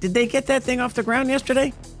 did they get that thing off the ground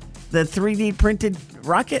yesterday? The 3D printed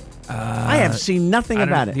rocket? I have seen nothing I don't-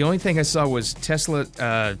 about it. The only thing I saw was Tesla.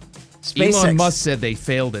 SpaceX. Elon Musk said they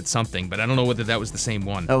failed at something, but I don't know whether that was the same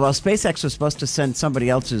one. Oh, well, SpaceX was supposed to send somebody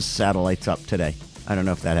else's satellites up today. I don't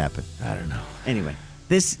know if that happened. I don't know. Anyway,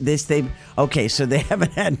 so they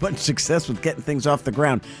haven't had much success with getting things off the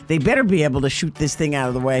ground. They better be able to shoot this thing out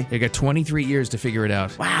of the way. They got 23 years to figure it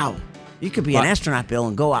out. Wow. You could be an astronaut, Bill,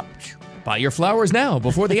 and go up. Buy your flowers now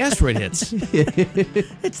before the asteroid hits.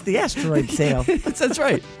 It's the asteroid sale. That's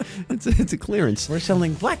right. It's a clearance. We're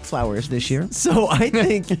selling black flowers this year. So I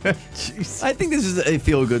think this is a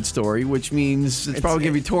feel-good story, which means it's probably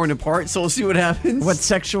going to be torn apart. So we'll see what happens. What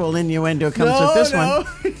sexual innuendo comes with this one?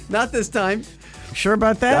 Not this time. Sure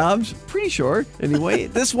about that? I'm pretty sure. Anyway,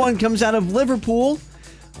 this one comes out of Liverpool.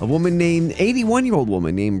 A 81-year-old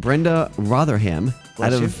woman named Brenda Rotherham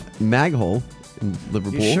Bless out you. of Maghole in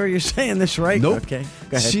Liverpool. You sure you're saying this right? Nope. Okay.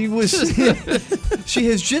 Go ahead. She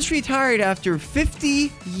has just retired after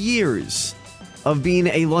 50 years of being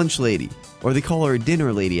a lunch lady. Or they call her a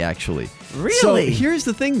dinner lady, actually. Really? So here's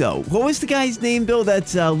the thing, though. What was the guy's name, Bill,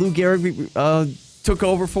 that Lou Gehrig took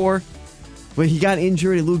over for? When he got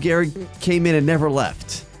injured and Lou Gehrig came in and never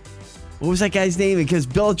left. What was that guy's name? Because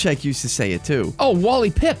Belichick used to say it, too. Oh,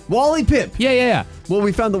 Wally Pipp. Wally Pipp. Yeah. Well,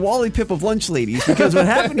 we found the Wally Pipp of lunch ladies because what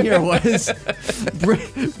happened here was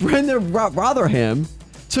Brenda Rotherham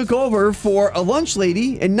took over for a lunch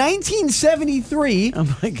lady in 1973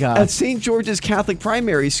 Oh, my God. at St. George's Catholic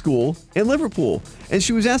Primary School in Liverpool. And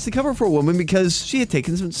she was asked to cover for a woman because she had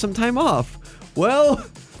taken some time off. Well,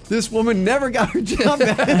 this woman never got her job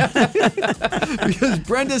back because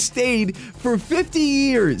Brenda stayed for 50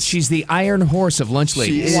 years. She's the iron horse of lunch She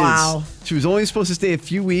ladies. is. Wow. She was only supposed to stay a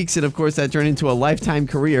few weeks, and of course that turned into a lifetime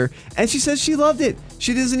career. And she says she loved it.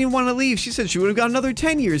 She doesn't even want to leave. She said she would have got another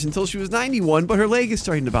 10 years until she was 91, but her leg is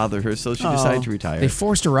starting to bother her, so she decided to retire. They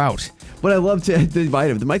forced her out. What I love to there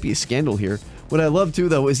might be a scandal here. What I love too,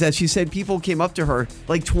 though, is that she said people came up to her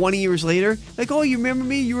like 20 years later, like, "Oh, you remember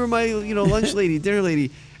me? You were my, lunch lady, dinner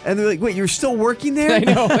lady." And they're like, "Wait, you're still working there?" I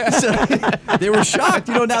know. So, they were shocked.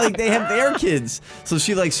 Now like they have their kids. So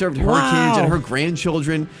she like served her kids and her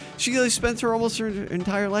grandchildren. She like spent her almost her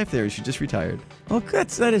entire life there. She just retired. Well,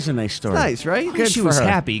 that is a nice story. Nice, right? Good She for was her.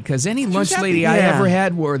 happy because any was lunch happy, lady I yeah. ever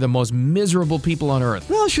had were the most miserable people on earth.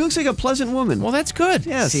 No, she looks like a pleasant woman. Well, that's good.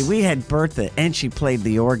 Yes. See, we had Bertha, and she played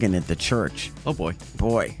the organ at the church. Oh boy.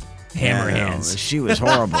 Boy. Hammer Yeah, no, hands. she was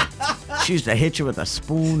horrible. She used to hit you with a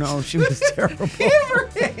spoon. Oh, she was terrible.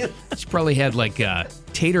 She probably had like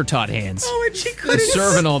tater tot hands. Oh, and she couldn't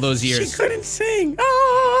Serving all those years. She couldn't sing.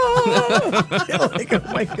 Oh, like,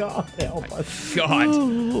 oh my God, help us. God.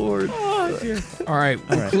 Lord. All right,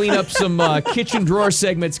 we'll clean up some kitchen drawer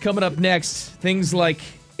segments coming up next. Things like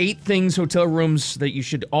 8 things hotel rooms that you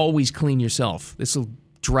should always clean yourself. This will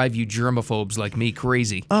drive you germaphobes like me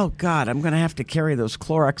crazy. Oh God, I'm gonna have to carry those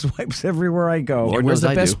Clorox wipes everywhere I go. And where's the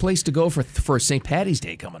knows I best do. place to go for St. Patty's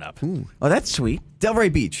Day coming up? Oh, that's sweet.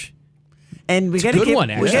 Delray Beach. And we a got to good give one,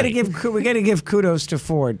 we got to actually. give kudos to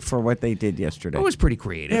Ford for what they did yesterday. It was pretty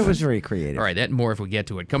creative. It was very creative. All right, that and more if we get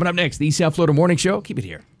to it. Coming up next, the South Florida Morning Show. Keep it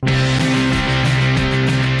here.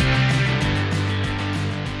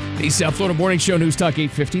 The South Florida Morning Show, News Talk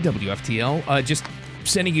 850 WFTL. Just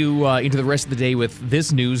sending you into the rest of the day with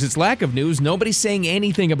this news. It's lack of news. Nobody's saying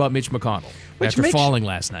anything about Mitch McConnell after falling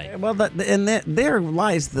last night. Well, there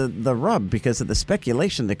lies the rub because of the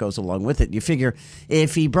speculation that goes along with it. You figure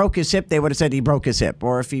if he broke his hip, they would have said he broke his hip.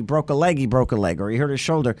 Or if he broke a leg, he broke a leg. Or he hurt his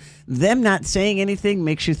shoulder. Them not saying anything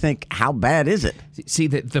makes you think, how bad is it? See,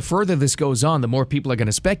 the further this goes on, the more people are going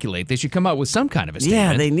to speculate. They should come out with some kind of a statement.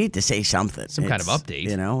 Yeah, they need to say something. Some kind of update.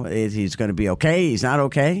 You know, he's going to be okay. He's not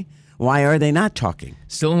okay. Why are they not talking?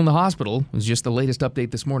 Still in the hospital. It was just the latest update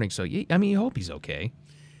this morning. So, you hope he's okay.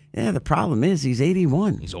 Yeah, the problem is he's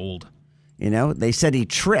 81. He's old. You know, they said he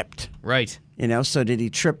tripped. Right. You know, so did he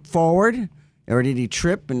trip forward or did he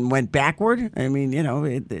trip and went backward? I mean, you know,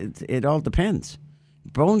 it all depends.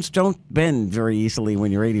 Bones don't bend very easily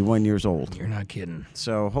when you're 81 years old. You're not kidding.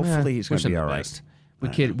 So hopefully he's going to be all right. We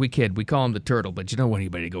kid. We call him the turtle, but you don't want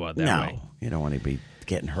anybody to go out that way. You don't want to be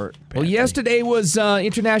getting hurt. Well, yesterday was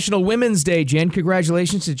International Women's Day, Jen.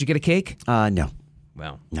 Congratulations. Did you get a cake? No.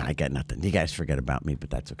 Well. No, I got nothing. You guys forget about me, but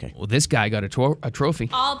that's okay. Well, this guy got a trophy.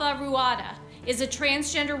 Alba Ruada is a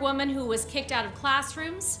transgender woman who was kicked out of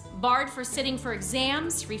classrooms, barred for sitting for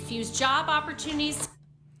exams, refused job opportunities.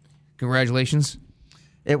 Congratulations.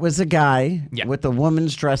 It was a guy with a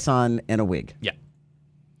woman's dress on and a wig. Yeah.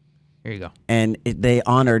 Here you go. And they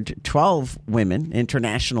honored 12 women,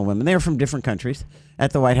 international women. They were from different countries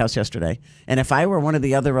at the White House yesterday. And if I were one of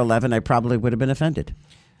the other 11, I probably would have been offended.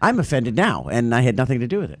 I'm offended now, and I had nothing to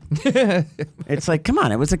do with it. It's like, come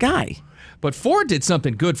on, it was a guy. But Ford did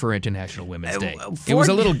something good for International Women's Day. It was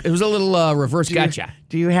a little reverse gotcha.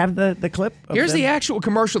 Do you have the clip? Here's the actual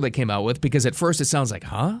commercial they came out with, because at first it sounds like,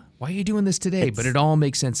 huh? Why are you doing this today? But it all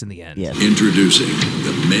makes sense in the end. Yes. Introducing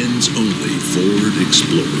the men's only Ford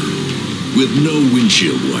Explorer. With no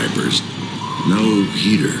windshield wipers, no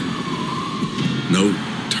heater, no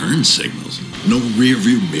turn signals, no rear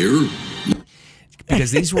view mirror.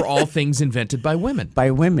 Because these were all things invented by women.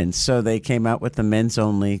 By women. So they came out with the men's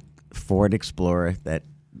only Ford Explorer that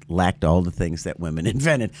lacked all the things that women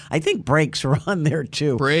invented. I think brakes were on there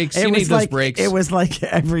too. Brakes, you need those brakes. It was like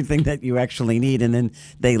everything that you actually need, and then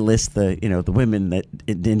they list the women that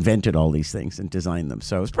invented all these things and designed them.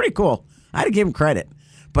 So it was pretty cool. I had to give him credit.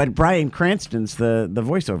 But Bryan Cranston's the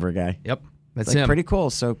voiceover guy. Yep, that's him. him. Pretty cool.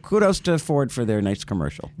 So kudos to Ford for their nice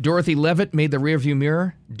commercial. Dorothy Levitt made the rearview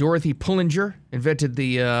mirror. Dorothy Pullinger invented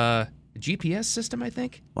the GPS system, I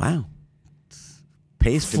think. Wow.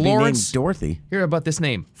 Pays to be named Dorothy. Hear about this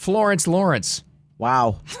name. Florence Lawrence.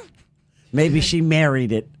 Wow. Maybe she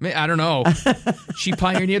married it. I don't know. She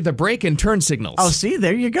pioneered the brake and turn signals. Oh, see,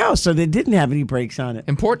 there you go. So they didn't have any brakes on it.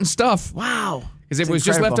 Important stuff. Wow. Because if it was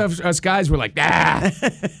incredible. Just left us guys, we're like,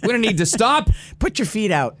 we don't need to stop. Put your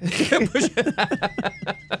feet out.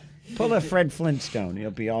 Pull a Fred Flintstone.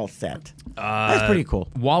 You'll be all set. That's pretty cool.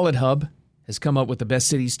 Wallet Hub has come up with the best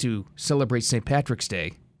cities to celebrate St. Patrick's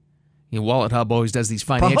Day. Wallet Hub always does these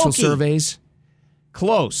financial surveys.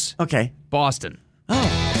 Close. Okay. Boston.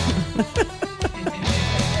 Oh.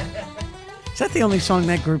 Is that the only song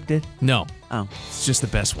that group did? No. Oh. It's just the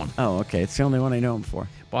best one. Oh, okay. It's the only one I know them for.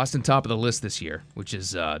 Boston top of the list this year, which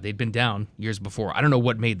is they'd been down years before. I don't know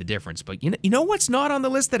what made the difference, but you know what's not on the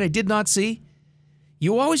list that I did not see?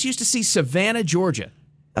 You always used to see Savannah, Georgia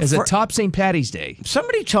as a top St. Patty's Day.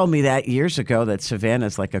 Somebody told me that years ago that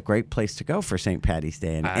Savannah's like a great place to go for St. Patty's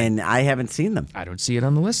Day, and I haven't seen them. I don't see it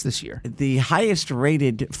on the list this year. The highest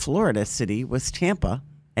rated Florida city was Tampa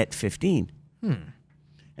at 15.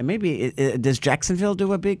 And maybe does Jacksonville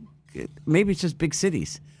do a big? Maybe it's just big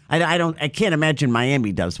cities. I can't imagine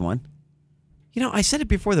Miami does one. I said it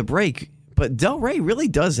before the break, but Delray really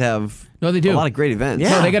does have they do. a lot of great events.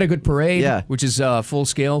 Yeah, they got a good parade, which is full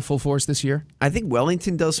scale, full force this year. I think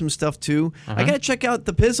Wellington does some stuff too. I got to check out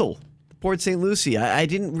the Pizzle, Port St. Lucie. I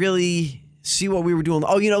didn't really see what we were doing.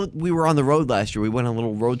 Oh, we were on the road last year. We went on a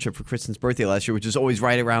little road trip for Kristen's birthday last year, which is always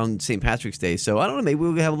right around St. Patrick's Day. So I don't know, maybe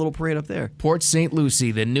we'll have a little parade up there. Port St.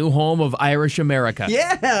 Lucie, the new home of Irish America.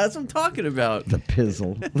 Yeah, that's what I'm talking about. The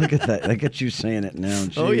Pizzle. Look at that. Look at you saying it now.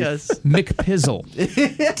 Jeez. Oh, yes. McPizzle.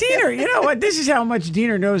 Diener, you know what? This is how much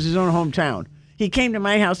Diener knows his own hometown. He came to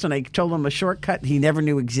my house and I told him a shortcut he never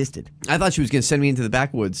knew existed. I thought she was going to send me into the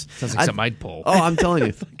backwoods. Sounds like something I'd pull. Oh, I'm telling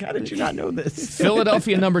you. How did you not know this?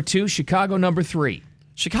 Philadelphia number 2, Chicago number 3.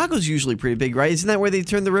 Chicago's usually pretty big, right? Isn't that where they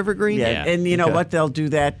turn the river green? Yeah. And you know what? They'll do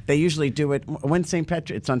that. They usually do it when St.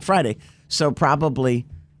 Patrick. It's on Friday. So probably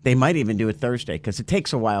they might even do it Thursday because it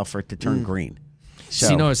takes a while for it to turn green.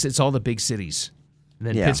 So notice it's all the big cities. And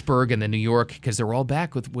then Pittsburgh and then New York because they're all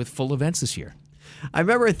back with full events this year. I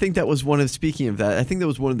remember, I think that was speaking of that, I think that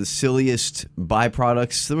was one of the silliest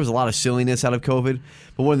byproducts. There was a lot of silliness out of COVID,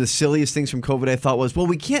 but one of the silliest things from COVID I thought was, well,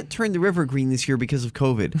 we can't turn the river green this year because of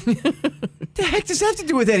COVID. The heck does that have to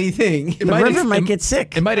do with anything? The river might get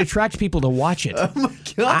sick. It might attract people to watch it. Oh, my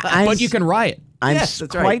God. But you can riot. I'm Yes,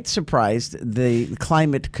 that's quite right. surprised. The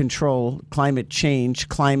climate control, climate change,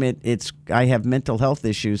 I have mental health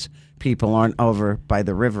issues. People aren't over by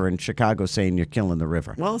the river in Chicago saying you're killing the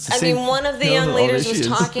river. Well, it's the I same. mean, one of the young leaders was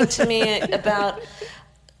talking to me about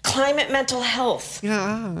climate mental health.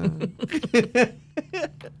 Yeah.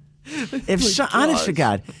 Honest to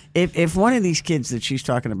God, if one of these kids that she's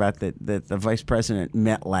talking about that the vice president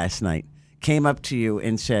met last night came up to you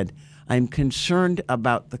and said, I'm concerned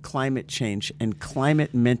about the climate change and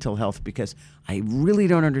climate mental health because I really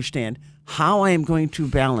don't understand how I am going to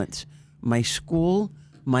balance my school,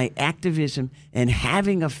 my activism, and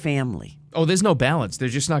having a family. Oh, there's no balance. They're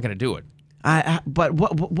just not going to do it. But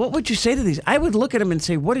what would you say to these? I would look at them and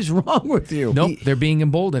say, "What is wrong with you?" Nope, they're being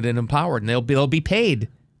emboldened and empowered, and they'll be paid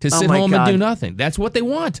to sit my home God. and do nothing. That's what they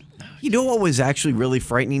want. You know what was actually really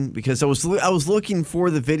frightening? Because I was looking for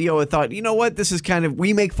the video. I thought, you know what? This is kind of,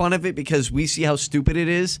 we make fun of it because we see how stupid it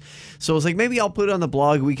is. So I was like, maybe I'll put it on the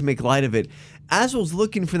blog. We can make light of it. As I was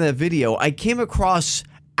looking for that video, I came across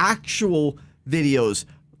actual videos,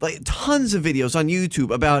 like tons of videos on YouTube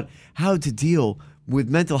about how to deal with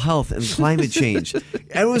mental health and climate change. And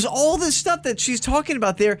it was all this stuff that she's talking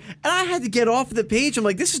about there. And I had to get off the page. I'm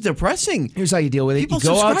like, this is depressing. Here's how you deal with it. People You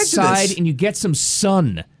go subscribe to outside this. and you get some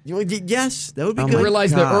sun. Yes, that would be You good.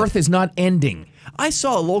 realize the Earth is not ending. I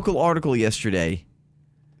saw a local article yesterday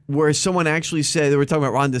where someone actually said, they were talking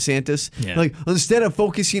about Ron DeSantis, like instead of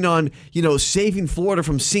focusing on, saving Florida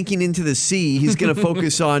from sinking into the sea, he's going to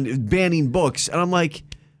focus on banning books. And I'm like,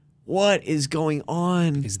 what is going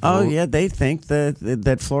on? Oh, yeah, they think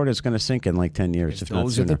that Florida's going to sink in like 10 years, if not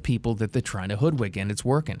Those are sooner. the people that they're trying to hoodwink, and it's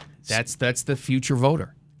working. That's the future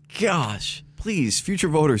voter. Gosh, please, future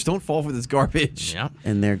voters, don't fall for this garbage. Yeah.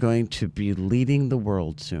 And they're going to be leading the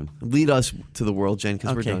world soon. Lead us to the world, Jen,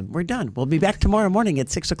 because we're done. We're done. We'll be back tomorrow morning at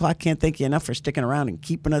 6 o'clock. Can't thank you enough for sticking around and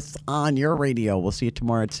keeping us on your radio. We'll see you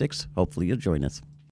tomorrow at 6. Hopefully you'll join us.